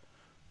rabbits.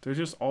 They're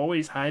just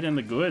always hiding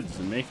the goods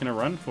and making a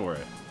run for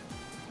it.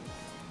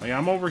 Like,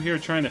 I'm over here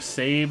trying to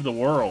save the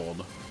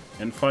world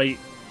and fight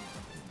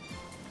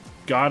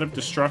God of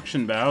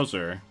Destruction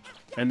Bowser,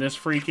 and this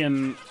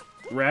freaking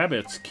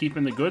rabbit's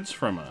keeping the goods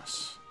from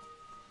us.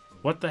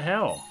 What the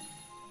hell?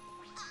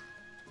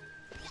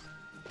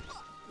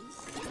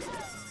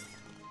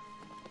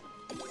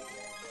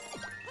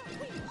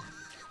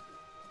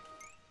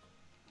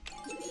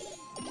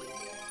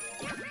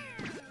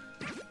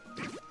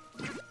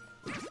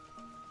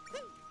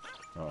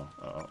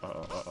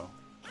 Uh-oh.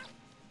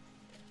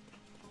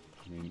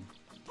 I mean,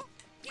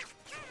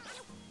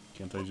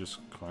 can't I just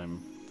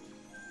climb?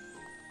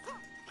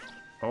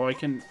 Oh, I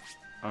can...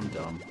 I'm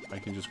dumb. I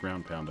can just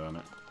ground pound on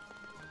it.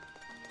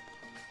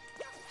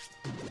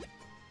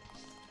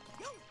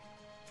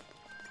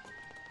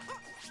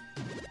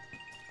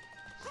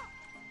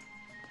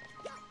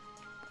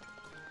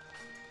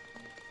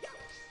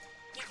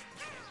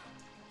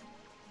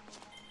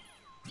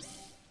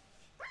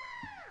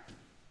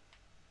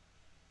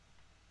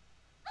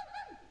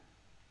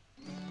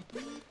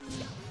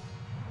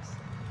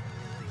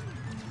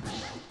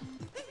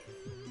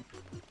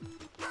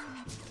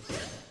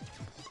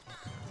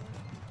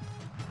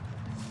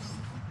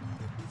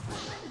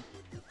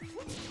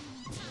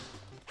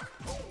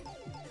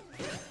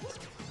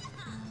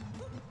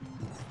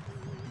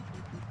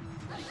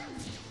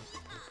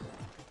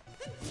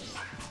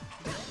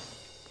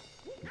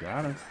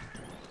 Got it.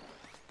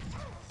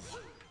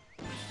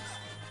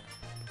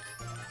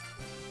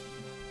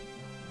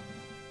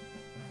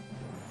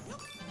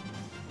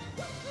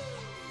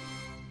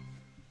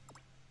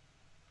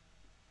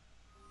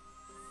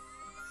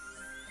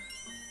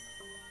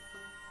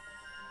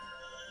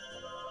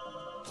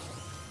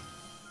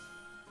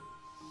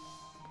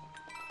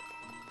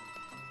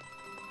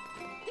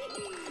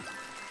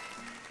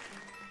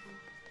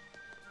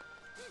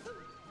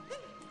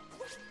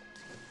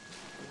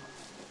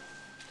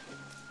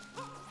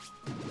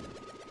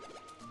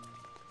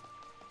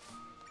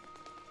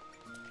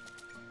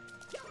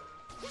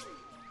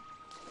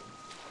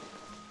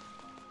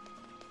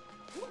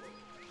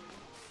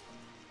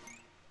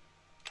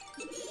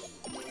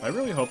 I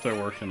really hope they're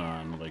working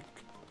on, like,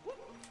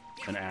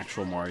 an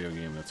actual Mario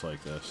game that's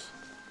like this.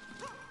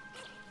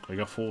 Like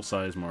a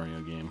full-size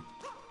Mario game.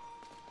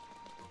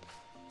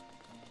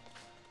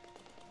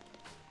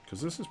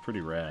 Because this is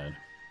pretty rad.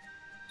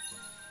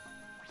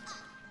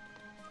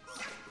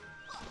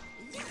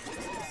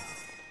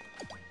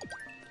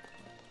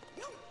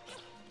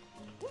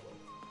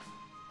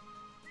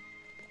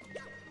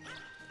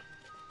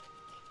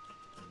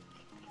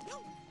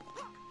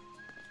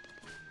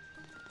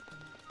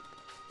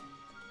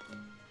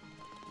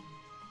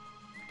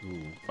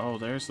 Ooh. Oh,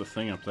 there's the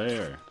thing up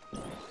there.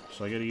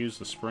 So I gotta use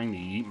the spring to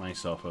yeet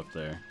myself up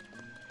there.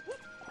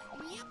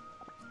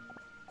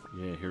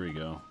 Yeah, here we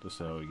go. This is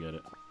how we get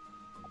it.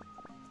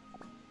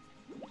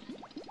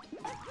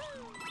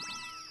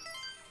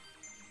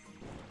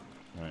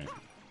 Alright.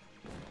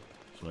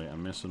 So wait,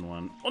 I'm missing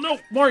one. Oh no!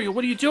 Mario,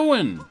 what are you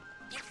doing?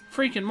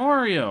 Freaking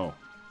Mario!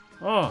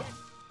 Oh.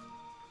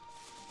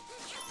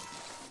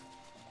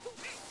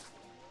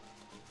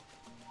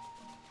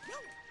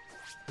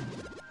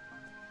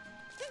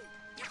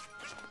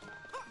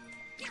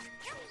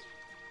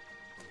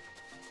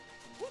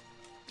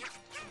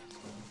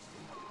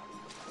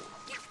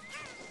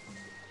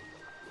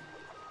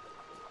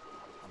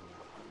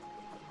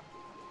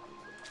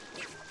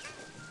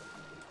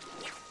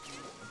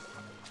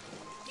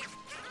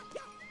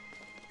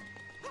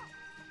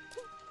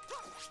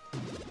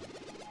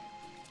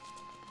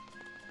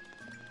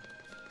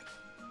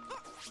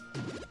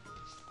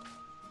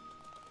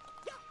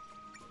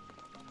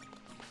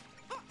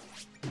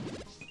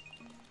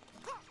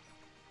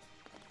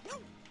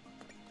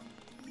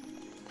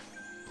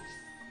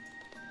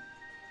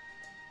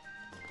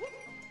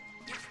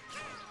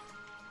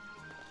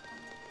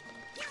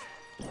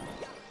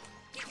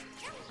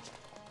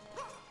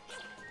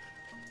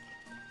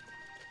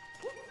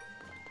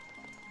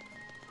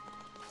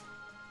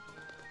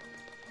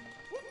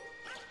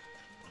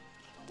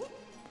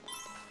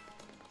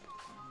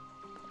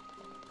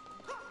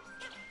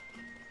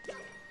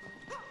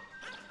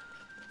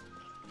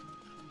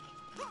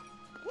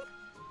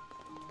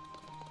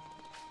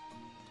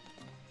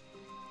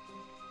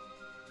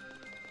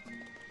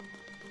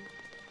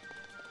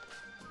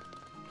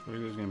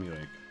 Maybe there's gonna be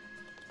like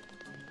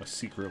a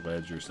secret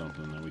ledge or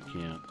something that we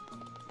can't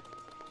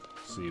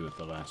see with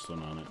the last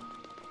one on it.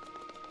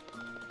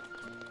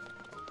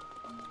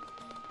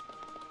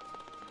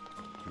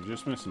 We're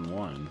just missing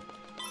one.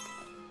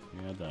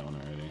 We had that one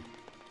already.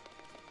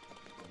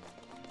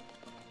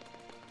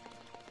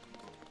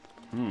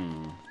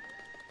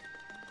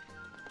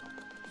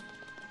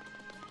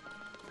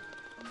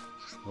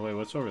 Oh, wait,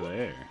 what's over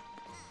there?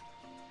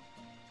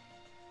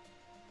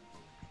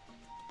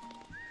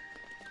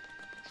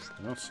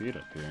 I don't see it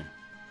up here.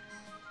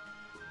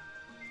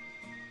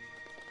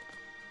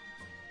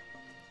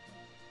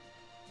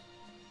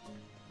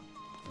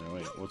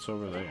 Wait, what's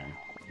over there?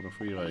 What if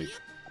we, like,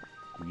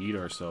 yeet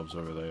ourselves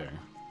over there?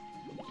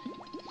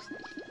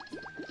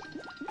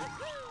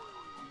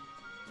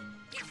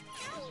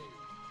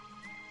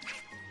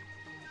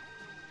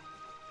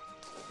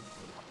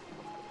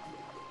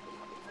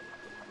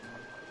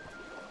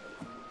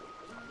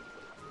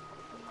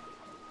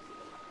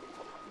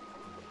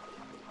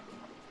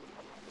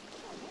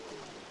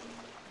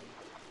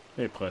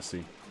 Hey,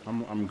 Plessy.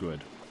 I'm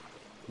good.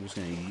 I'm just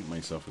gonna eat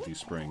myself with these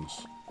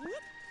springs.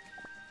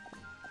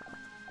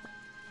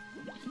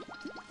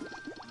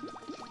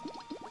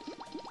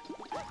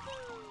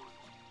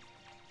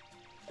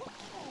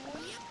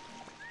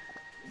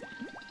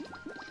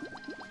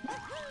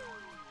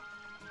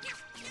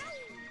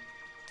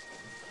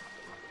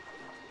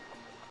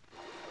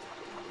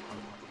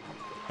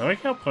 I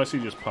like how Plessy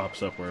just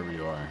pops up wherever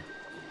you are.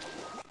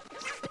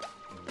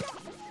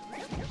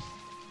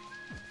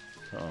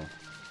 Uh-oh.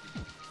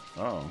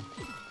 Uh-oh.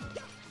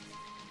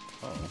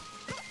 Uh-oh.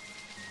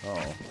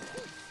 Uh-oh.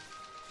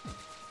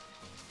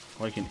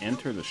 Oh, I can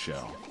enter the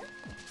shell.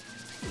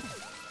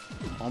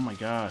 Oh my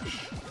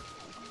gosh.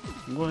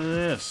 Look at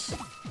this.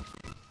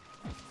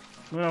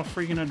 Look how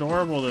freaking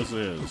adorable this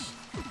is.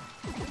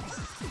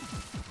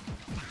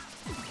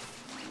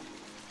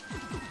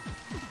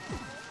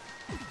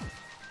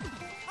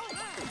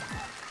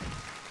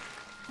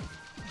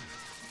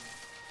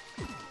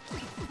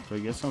 Do I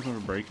get something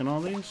for breaking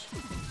all these?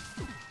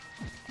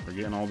 For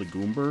getting all the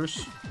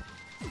goombers?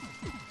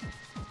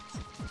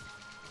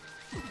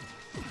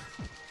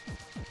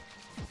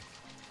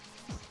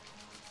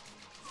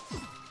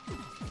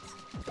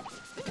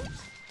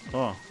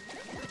 Oh.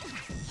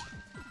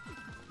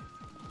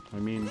 I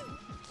mean...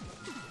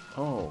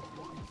 Oh.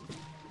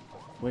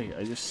 Wait,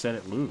 I just set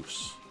it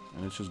loose.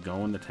 And it's just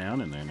going to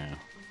town in there now.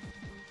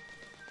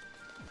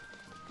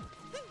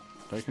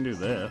 So I can do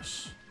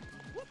this.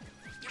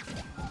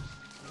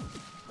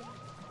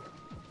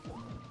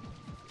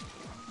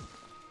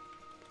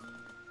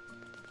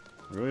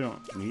 I really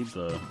don't need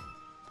the...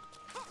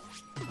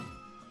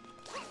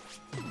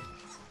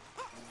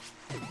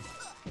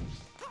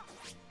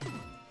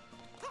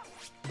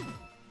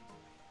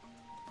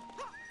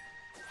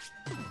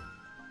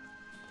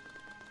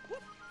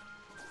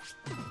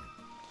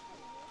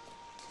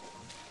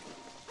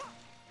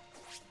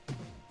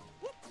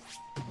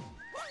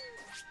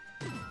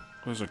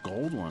 There's a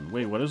gold one.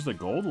 Wait, what does the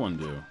gold one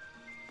do?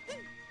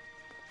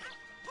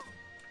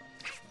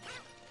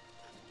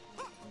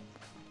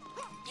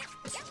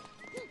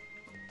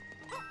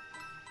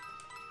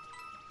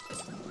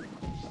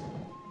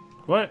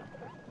 What?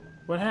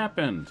 What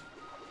happened?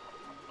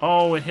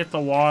 Oh, it hit the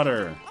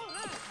water.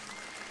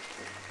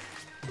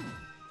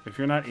 If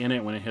you're not in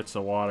it when it hits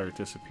the water, it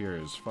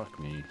disappears. Fuck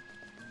me.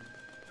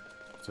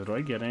 So do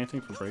I get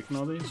anything for breaking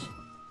all these?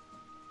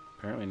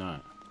 Apparently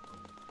not.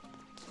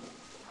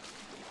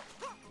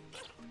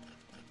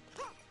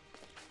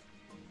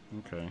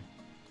 Okay.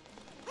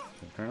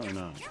 Apparently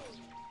not.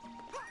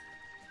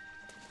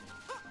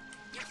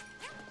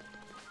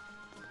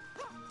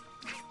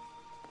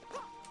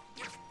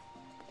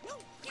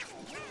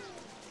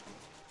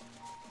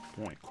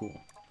 Alright, cool.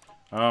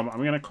 I'm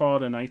going to call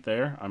it a night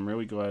there. I'm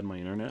really glad my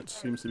internet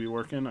seems to be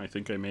working. I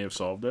think I may have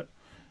solved it.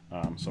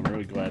 So I'm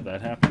really glad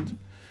that happened.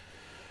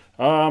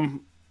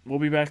 We'll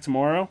be back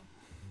tomorrow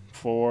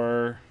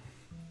for...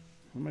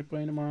 What am I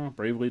playing tomorrow?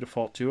 Bravely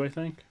Default 2, I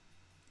think.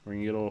 We're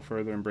going to get a little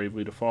further in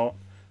Bravely Default.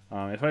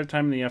 If I have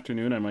time in the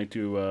afternoon, I might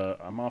do...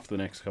 I'm off the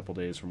next couple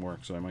days from work,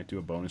 so I might do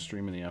a bonus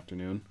stream in the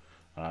afternoon.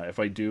 If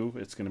I do,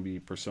 it's going to be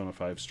Persona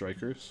 5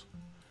 Strikers.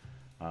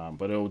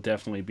 But it'll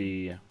definitely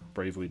be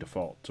Bravely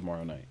Default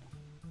tomorrow night.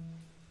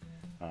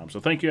 So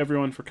thank you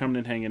everyone for coming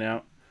and hanging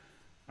out.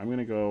 I'm going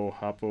to go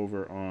hop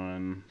over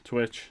on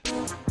Twitch.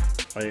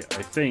 I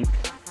think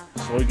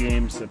Slow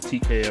Games of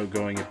TKO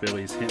going at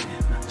Billy's hint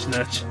nudge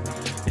nudge.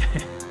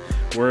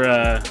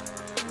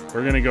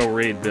 We're gonna go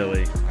raid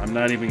Billy. I'm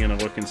not even gonna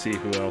look and see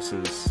who else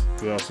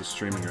is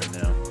streaming right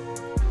now.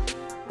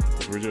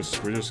 We're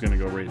just gonna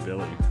go raid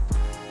Billy.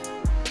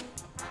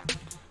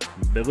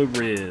 Billy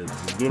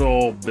Rids. Good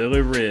old Billy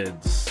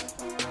Rids.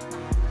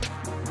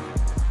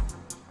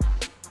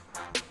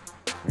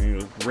 We're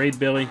gonna raid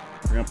Billy.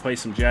 We're gonna play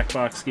some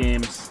Jackbox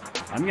games.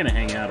 I'm gonna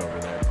hang out over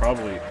there,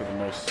 probably for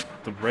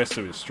the rest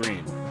of his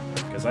stream.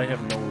 Because I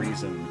have no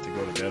reason to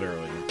go to bed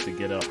early to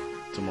get up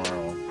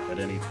tomorrow at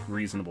any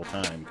reasonable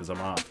time because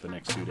I'm off the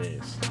next 2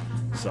 days.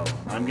 So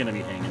I'm gonna be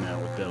hanging out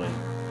with Billy.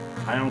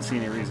 I don't see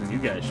any reason you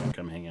guys should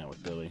come hang out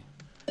with Billy.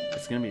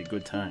 It's gonna be a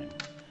good time.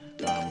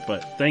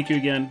 But thank you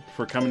again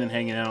for coming and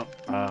hanging out.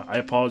 I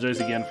apologize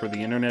again for the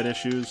internet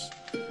issues.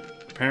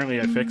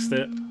 apparently I fixed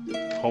it.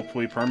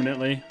 Hopefully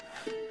permanently.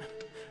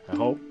 I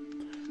hope.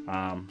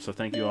 So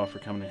thank you all for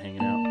coming and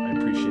hanging out. I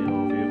appreciate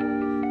all of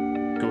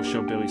you. Go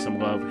show Billy some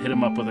love. Hit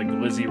him up with a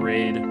Glizzy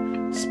raid.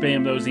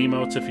 Spam those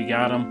emotes if you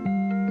got them.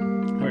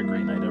 Have a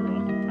great night,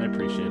 everyone. I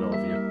appreciate all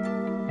of you.